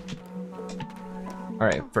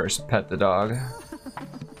 Alright, first pet the dog.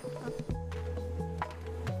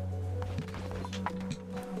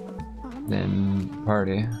 then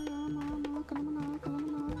party.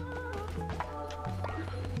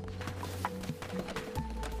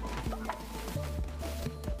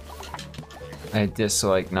 I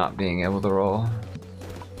dislike not being able to roll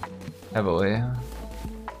heavily.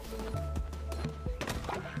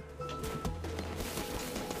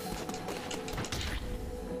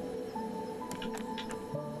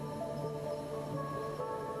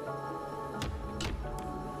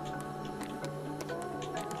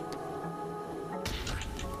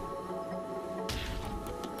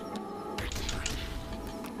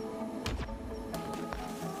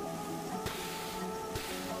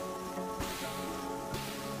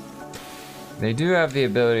 They do have the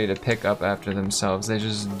ability to pick up after themselves, they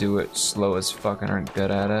just do it slow as fuck and aren't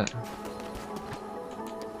good at it.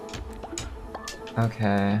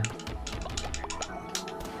 Okay.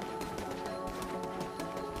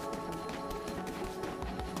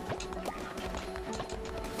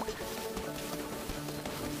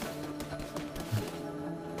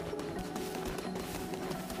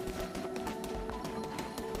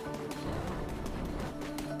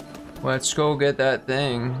 Let's go get that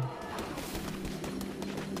thing.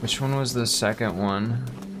 Which one was the second one?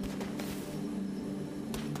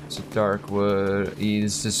 It's a dark wood.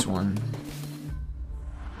 Is this one?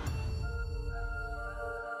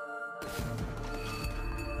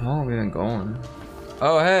 Oh, we've been going.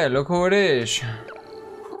 Oh, hey, look who it is.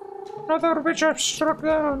 Another witch I've struck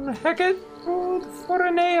down. Hecate, food for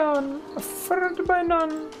an aeon, offered by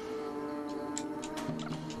none.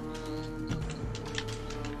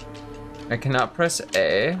 I cannot press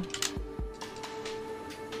A.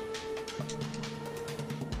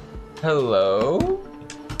 Hello?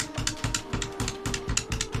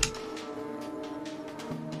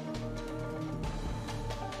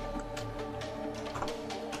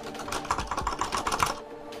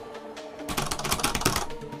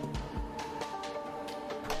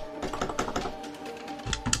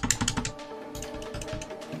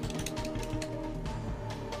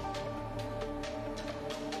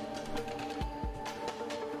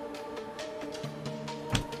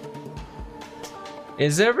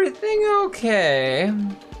 Is everything okay?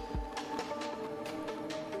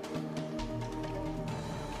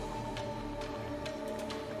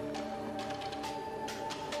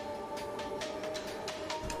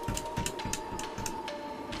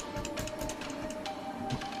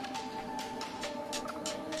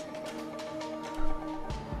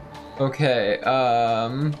 Okay,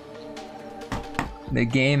 the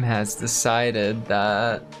game has decided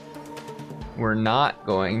that we're not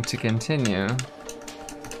going to continue.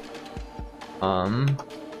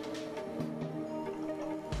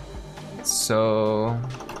 So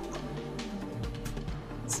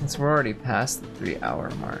since we're already past the 3-hour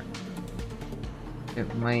mark,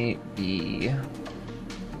 it might be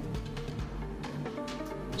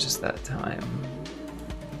just that time.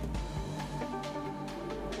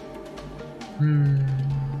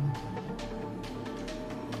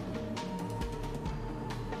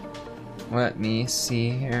 Let me see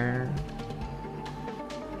here.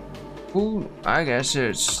 Ooh, I guess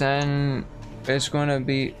it's then. It's gonna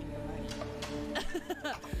be.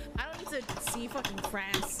 I don't need to see fucking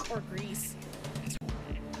France or Greece.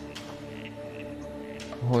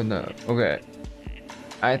 Hold up. Okay.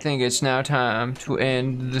 I think it's now time to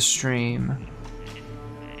end the stream.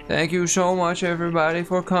 Thank you so much, everybody,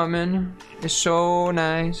 for coming. It's so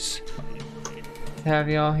nice to have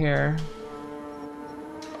y'all here.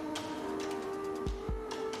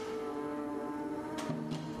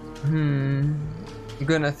 I'm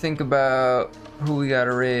gonna think about who we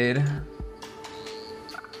gotta raid. Who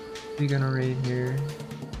we gonna raid here?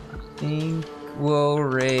 I think we'll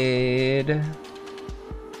raid.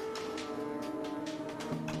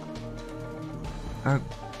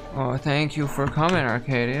 Oh, thank you for coming,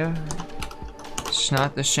 Arcadia. It's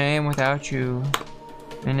not the same without you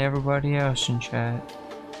and everybody else in chat.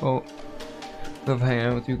 Oh, love hanging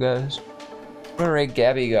out with you guys. I'm gonna raid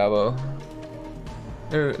Gabby Gabo.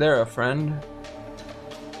 They're a friend.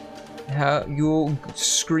 How you'll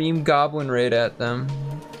scream goblin raid at them.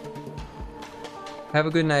 Have a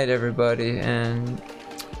good night, everybody, and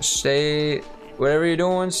stay, whatever you're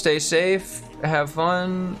doing, stay safe, have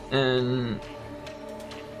fun, and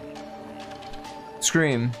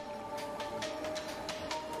scream.